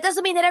 That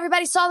doesn't mean that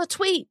everybody saw the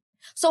tweet.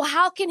 So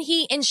how can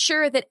he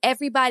ensure that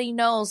everybody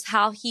knows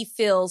how he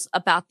feels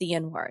about the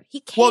N-word? He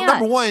can't.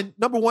 Well,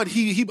 number one,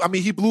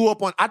 he blew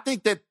up on. I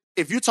think that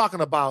if you're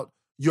talking about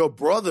your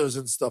brothers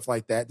and stuff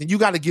like that, then you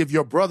got to give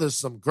your brothers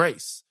some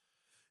grace.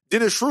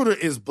 Dennis Schroeder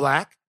is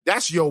black.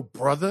 That's your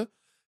brother.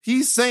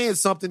 He's saying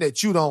something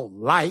that you don't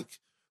like.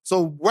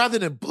 So rather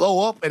than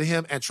blow up at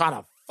him and try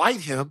to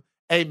fight him,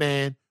 hey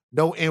man,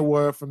 no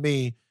N-word for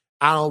me.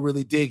 I don't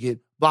really dig it.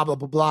 Blah, blah,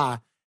 blah, blah.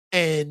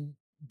 And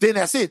then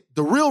that's it.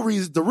 The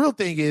real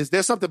thing is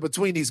there's something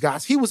between these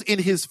guys. He was in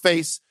his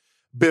face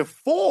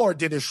before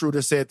Dennis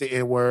Schroeder said the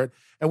N-word.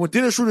 And when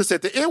Dennis Schroeder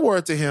said the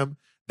N-word to him,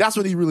 that's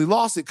when he really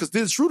lost it. Because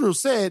Dennis Schroeder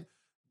said,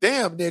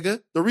 damn,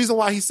 nigga, the reason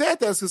why he said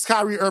that is because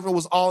Kyrie Irving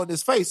was all in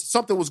his face.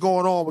 Something was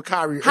going on with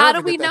Kyrie Irving. How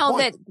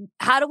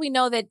do we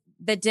know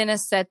that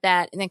Dennis said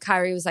that and then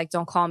Kyrie was like,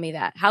 don't call me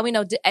that? How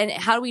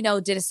do we know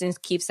Dennis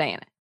didn't keep saying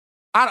it?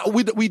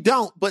 We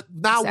don't, but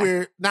now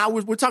we're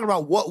talking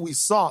about what we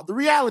saw. The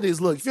reality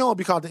is, look, if you don't want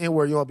to be called the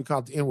N-word, you don't want to be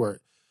called the N-word.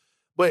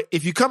 But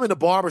if you come in the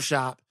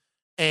barbershop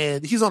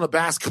and he's on a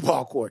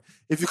basketball court,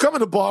 if you come in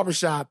the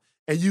barbershop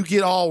and you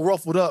get all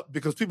ruffled up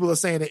because people are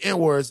saying the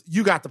N-words,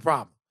 you got the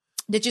problem.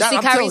 Did you see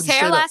Kyrie's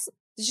hair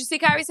Did you see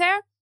Kyrie's hair?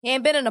 He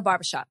ain't been in a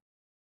barbershop.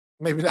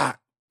 Maybe not.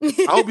 I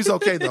hope he's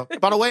okay, though.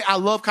 By the way, I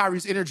love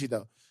Kyrie's energy,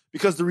 though,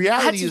 because the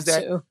reality is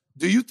that,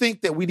 do you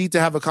think that we need to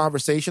have a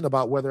conversation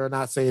about whether or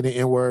not saying the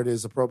N-word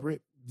is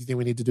appropriate? Do you think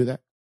we need to do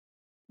that?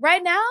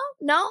 Right now?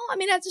 No. I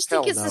mean, I just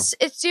think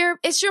it's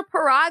your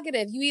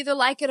prerogative. You either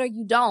like it or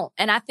you don't.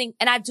 And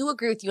I do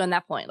agree with you on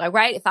that point. Like,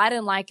 right? If I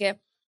didn't like it,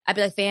 I'd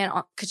be like, Fan,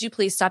 could you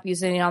please stop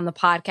using it on the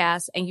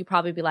podcast? And you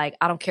probably be like,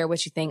 I don't care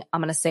what you think.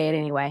 I'm going to say it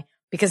anyway.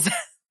 Because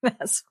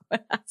that's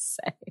what I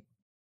say.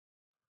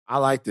 I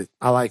liked it.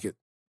 I like it.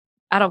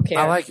 I don't care.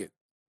 I like it.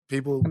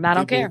 I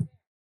don't care.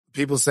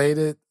 People say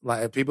that,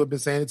 like people have been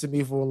saying it to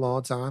me for a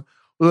long time.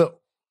 Look,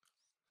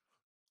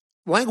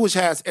 language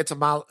has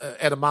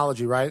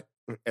etymology, right?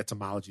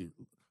 Etymology.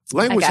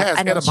 Language has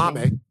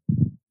edamame.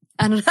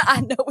 I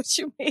know what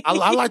you mean.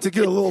 I like to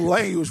get a little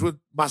language with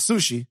my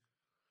sushi.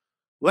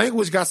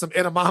 Language got some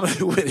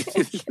edamame with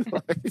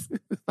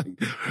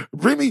it.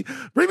 Bring me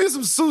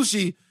some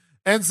sushi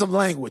and some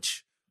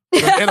language.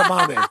 Some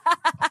edamame.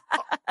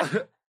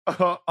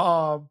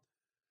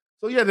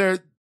 So yeah,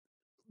 the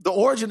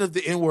origin of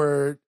the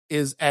N-word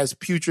is as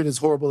putrid, as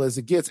horrible as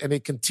it gets, and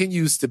it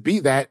continues to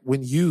be that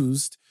when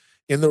used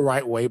in the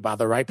right way by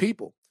the right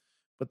people.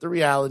 But the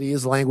reality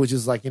is language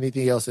is like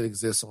anything else that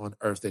exists on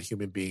earth that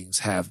human beings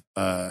have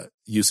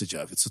usage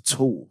of. It's a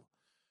tool.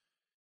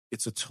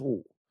 It's a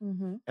tool.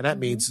 Mm-hmm. And that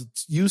means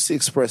used to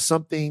express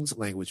some things,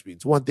 language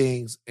means one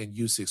thing, and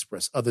used to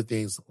express other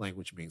things,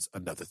 language means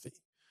another thing.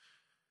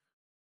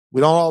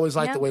 We don't always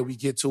like the way we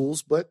get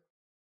tools, but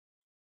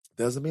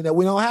doesn't mean that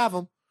we don't have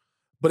them.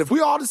 But if we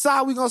all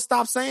decide we're going to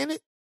stop saying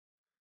it,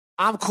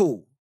 I'm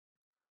cool.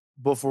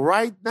 But for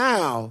right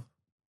now,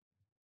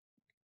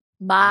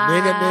 my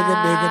nigga.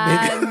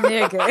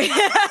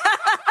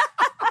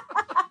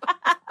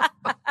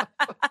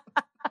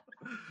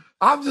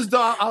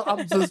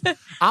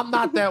 I'm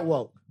not that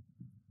woke.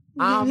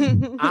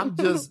 I'm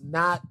just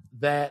not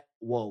that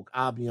woke.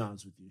 I'll be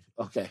honest with you.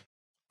 Okay.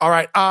 All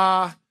right.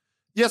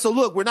 Yeah, so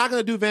look, we're not going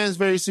to do Van's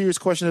very serious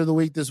question of the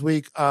week this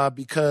week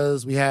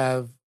because we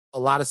have a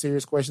lot of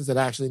serious questions that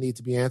actually need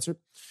to be answered.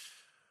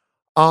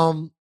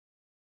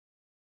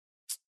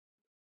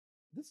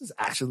 This is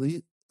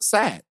actually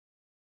sad.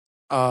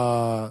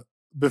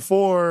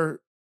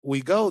 Before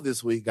we go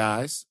this week,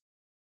 guys,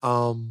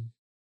 our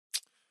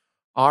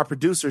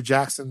producer,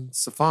 Jackson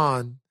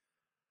Safan,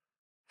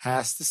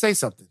 has to say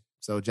something.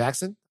 So,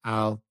 Jackson,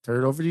 I'll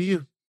turn it over to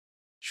you.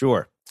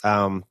 Sure.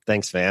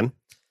 Thanks, Van.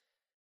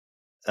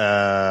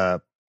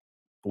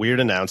 Weird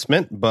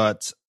announcement,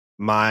 but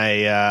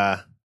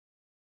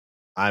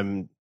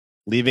I'm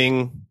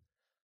leaving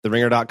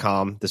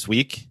TheRinger.com this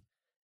week.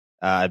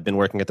 I've been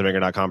working at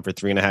TheRinger.com for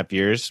 3.5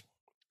 years,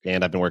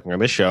 and I've been working on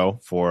this show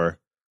for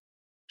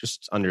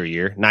just under a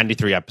year,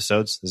 93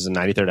 episodes. This is the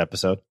 93rd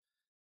episode.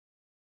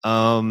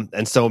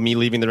 And so me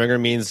leaving The Ringer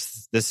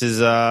means this is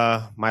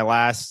my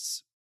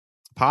last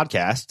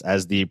podcast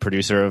as the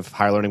producer of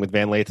Higher Learning with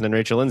Van Lathan and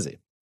Rachel Lindsay.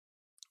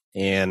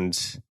 And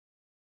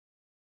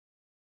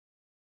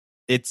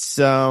it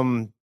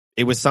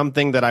was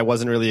something that I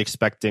wasn't really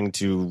expecting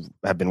to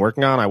have been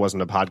working on. I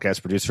wasn't a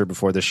podcast producer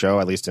before the show,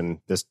 at least in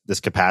this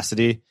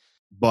capacity.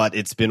 But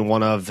it's been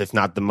one of, if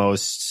not the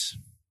most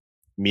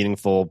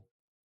meaningful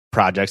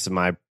projects of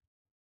my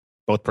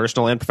both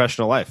personal and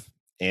professional life.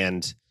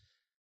 And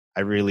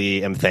I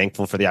really am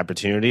thankful for the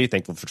opportunity,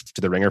 thankful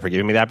to The Ringer for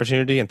giving me the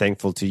opportunity, and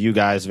thankful to you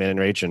guys, Van and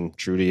Rach and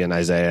Trudy and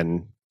Isaiah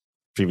and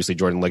previously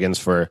Jordan Liggins,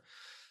 for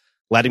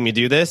letting me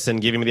do this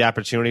and giving me the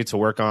opportunity to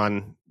work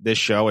on this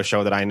show, a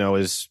show that I know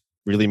is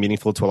really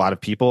meaningful to a lot of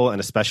people,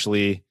 and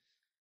especially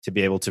to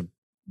be able to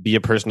be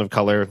a person of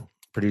color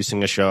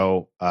producing a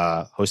show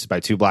hosted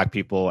by two Black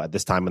people at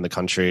this time in the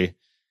country's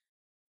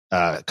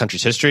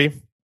history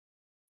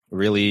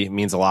really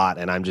means a lot.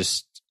 And I'm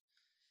just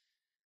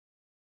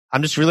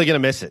really going to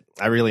miss it.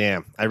 I really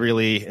am. I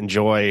really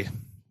enjoy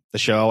the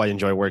show. I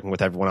enjoy working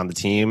with everyone on the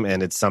team.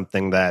 And it's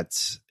something that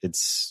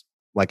it's,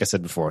 like I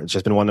said before, it's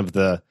just been one of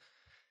the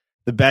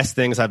best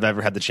things I've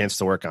ever had the chance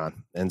to work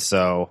on. And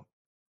so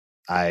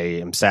I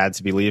am sad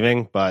to be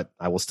leaving, but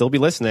I will still be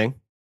listening.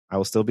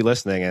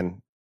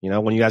 And, you know,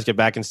 when you guys get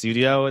back in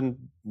studio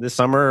and this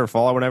summer or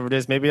fall or whenever it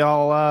is, maybe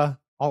I'll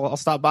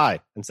stop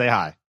by and say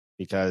hi,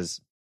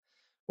 because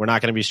we're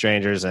not going to be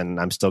strangers, and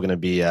I'm still going to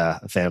be a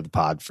fan of the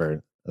pod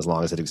for as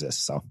long as it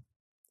exists. So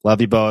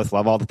love you both.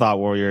 Love all the Thought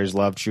Warriors.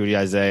 Love Trudy,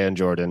 Isaiah, and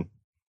Jordan.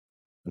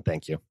 And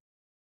thank you.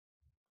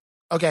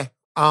 Okay.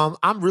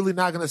 I'm really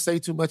not going to say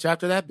too much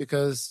after that,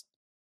 because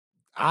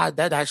I'm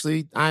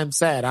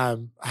sad.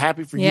 I'm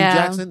happy for you,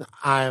 Jackson.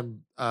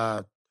 I'm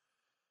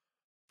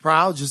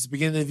proud, just the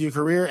beginning of your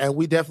career, and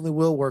we definitely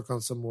will work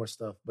on some more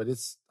stuff. But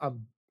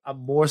I'm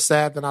more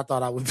sad than I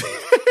thought I would be.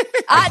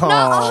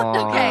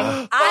 No,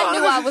 okay. I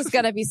knew I was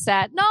going to be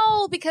sad.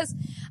 No, because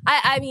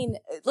I mean,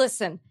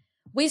 listen,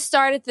 we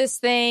started this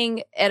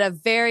thing at a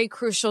very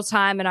crucial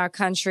time in our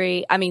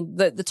country. I mean,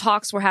 the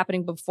talks were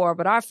happening before,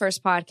 but our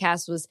first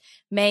podcast was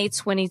May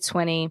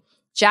 2020.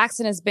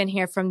 Jackson has been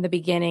here from the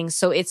beginning.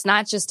 So it's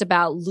not just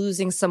about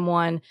losing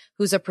someone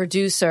who's a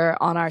producer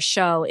on our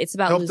show. It's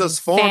about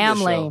losing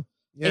family.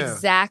 Yeah.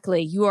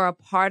 Exactly. You are a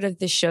part of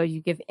the show.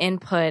 You give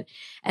input.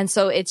 And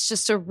so it's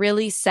just a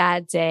really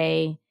sad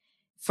day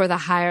for the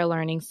Higher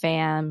Learning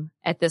fam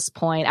at this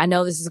point. I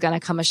know this is going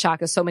to come a shock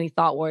to so many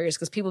Thought Warriors,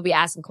 because people be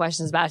asking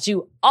questions about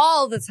you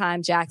all the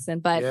time, Jackson.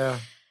 But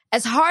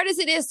as hard as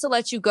it is to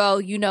let you go,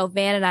 you know,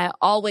 Van and I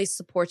always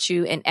support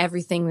you in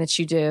everything that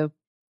you do.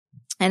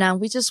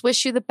 And we just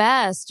wish you the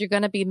best. You're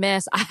going to be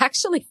missed. I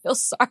actually feel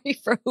sorry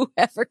for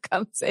whoever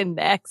comes in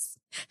next,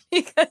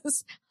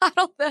 because I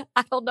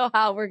don't know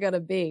how we're going to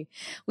be.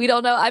 We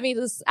don't know. I mean,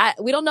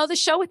 we don't know the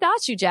show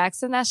without you,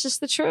 Jackson. That's just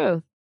the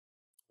truth.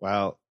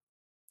 Well,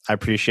 I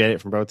appreciate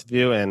it from both of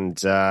you,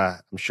 and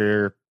I'm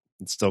sure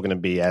it's still going to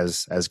be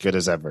as good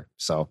as ever.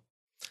 So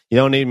you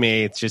don't need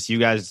me. It's just you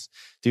guys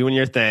doing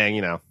your thing,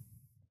 you know.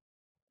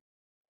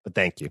 But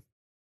thank you.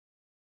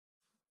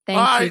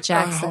 Thank you,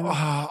 Jackson. All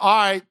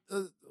right.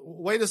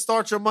 Way to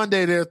start your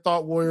Monday there,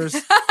 Thought Warriors.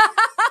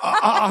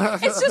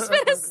 It's just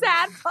been a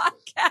sad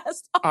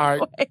podcast. All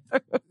right.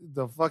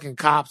 The fucking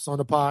cops on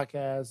the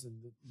podcast. And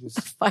just,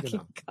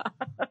 fucking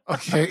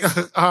cops. Okay.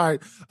 All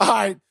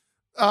right.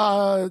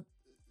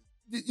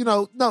 You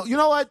know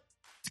what?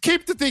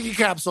 Keep the thinking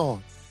caps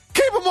on.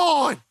 Keep them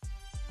on.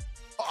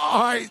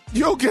 All right.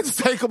 You don't get to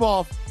take them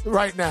off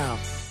right now.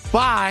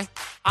 Bye.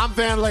 I'm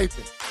Van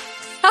Lathan.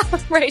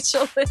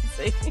 Rachel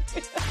Lindsay.